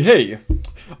said to me, hey,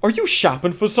 are you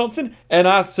shopping for something? And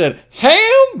I said,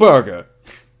 hamburger!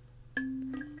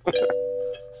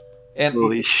 And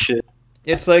holy shit.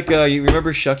 It's like, you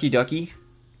remember Shucky Ducky?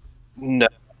 No.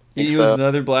 He was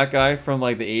another black guy from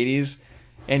like the 80s.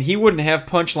 And he wouldn't have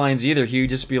punchlines either. He would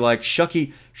just be like,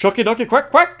 Shucky Ducky, quack,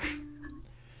 quack!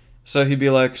 So he'd be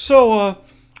like, so,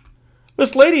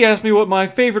 this lady asked me what my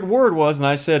favorite word was, and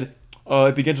I said,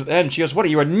 it begins with N, and she goes, what are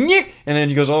you, a nick? And then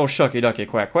he goes, oh, Shucky Ducky,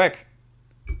 quack, quack.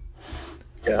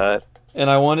 God. And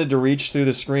I wanted to reach through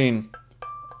the screen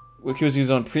because he was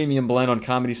on Premium Blend on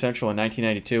Comedy Central in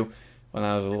 1992 when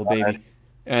I was a little baby.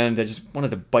 And I just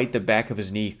wanted to bite the back of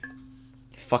his knee.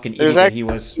 Fucking idiot that he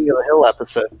was. There's actually a Hill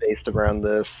episode based around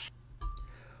this.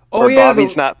 Oh, yeah.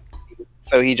 Bobby's not...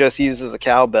 So he just uses a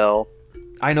cowbell.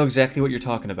 I know exactly what you're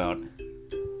talking about.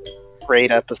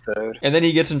 Great episode. And then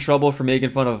he gets in trouble for making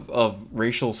fun of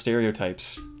racial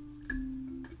stereotypes.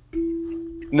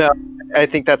 No, I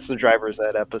think that's the Driver's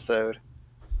Ed episode.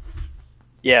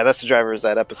 Yeah, that's the Driver's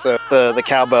Ed episode. The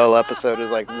cowbell episode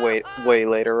is like way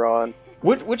later on.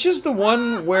 Which is the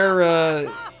one where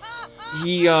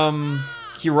he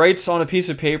writes on a piece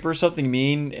of paper something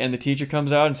mean, and the teacher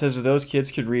comes out and says if those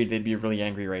kids could read, they'd be really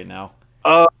angry right now.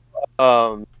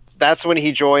 That's when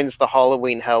he joins the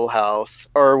Halloween Hell House,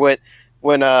 or when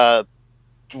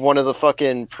one of the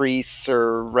fucking priests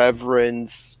or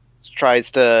reverends tries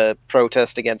to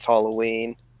protest against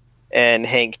Halloween, and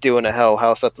Hank doing a Hell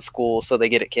House at the school, so they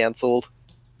get it canceled.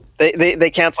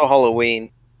 They cancel Halloween.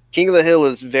 King of the Hill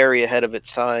is very ahead of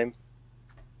its time.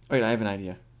 Wait, I have an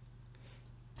idea.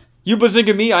 You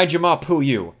bazinga me, I Jama poo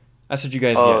you. That's what you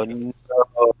guys get. No.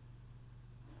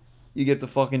 You get the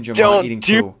fucking Jama eating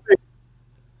poo.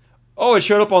 Oh, it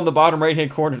showed up on the bottom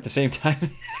right-hand corner at the same time.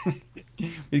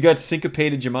 We got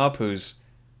syncopated Jama poos.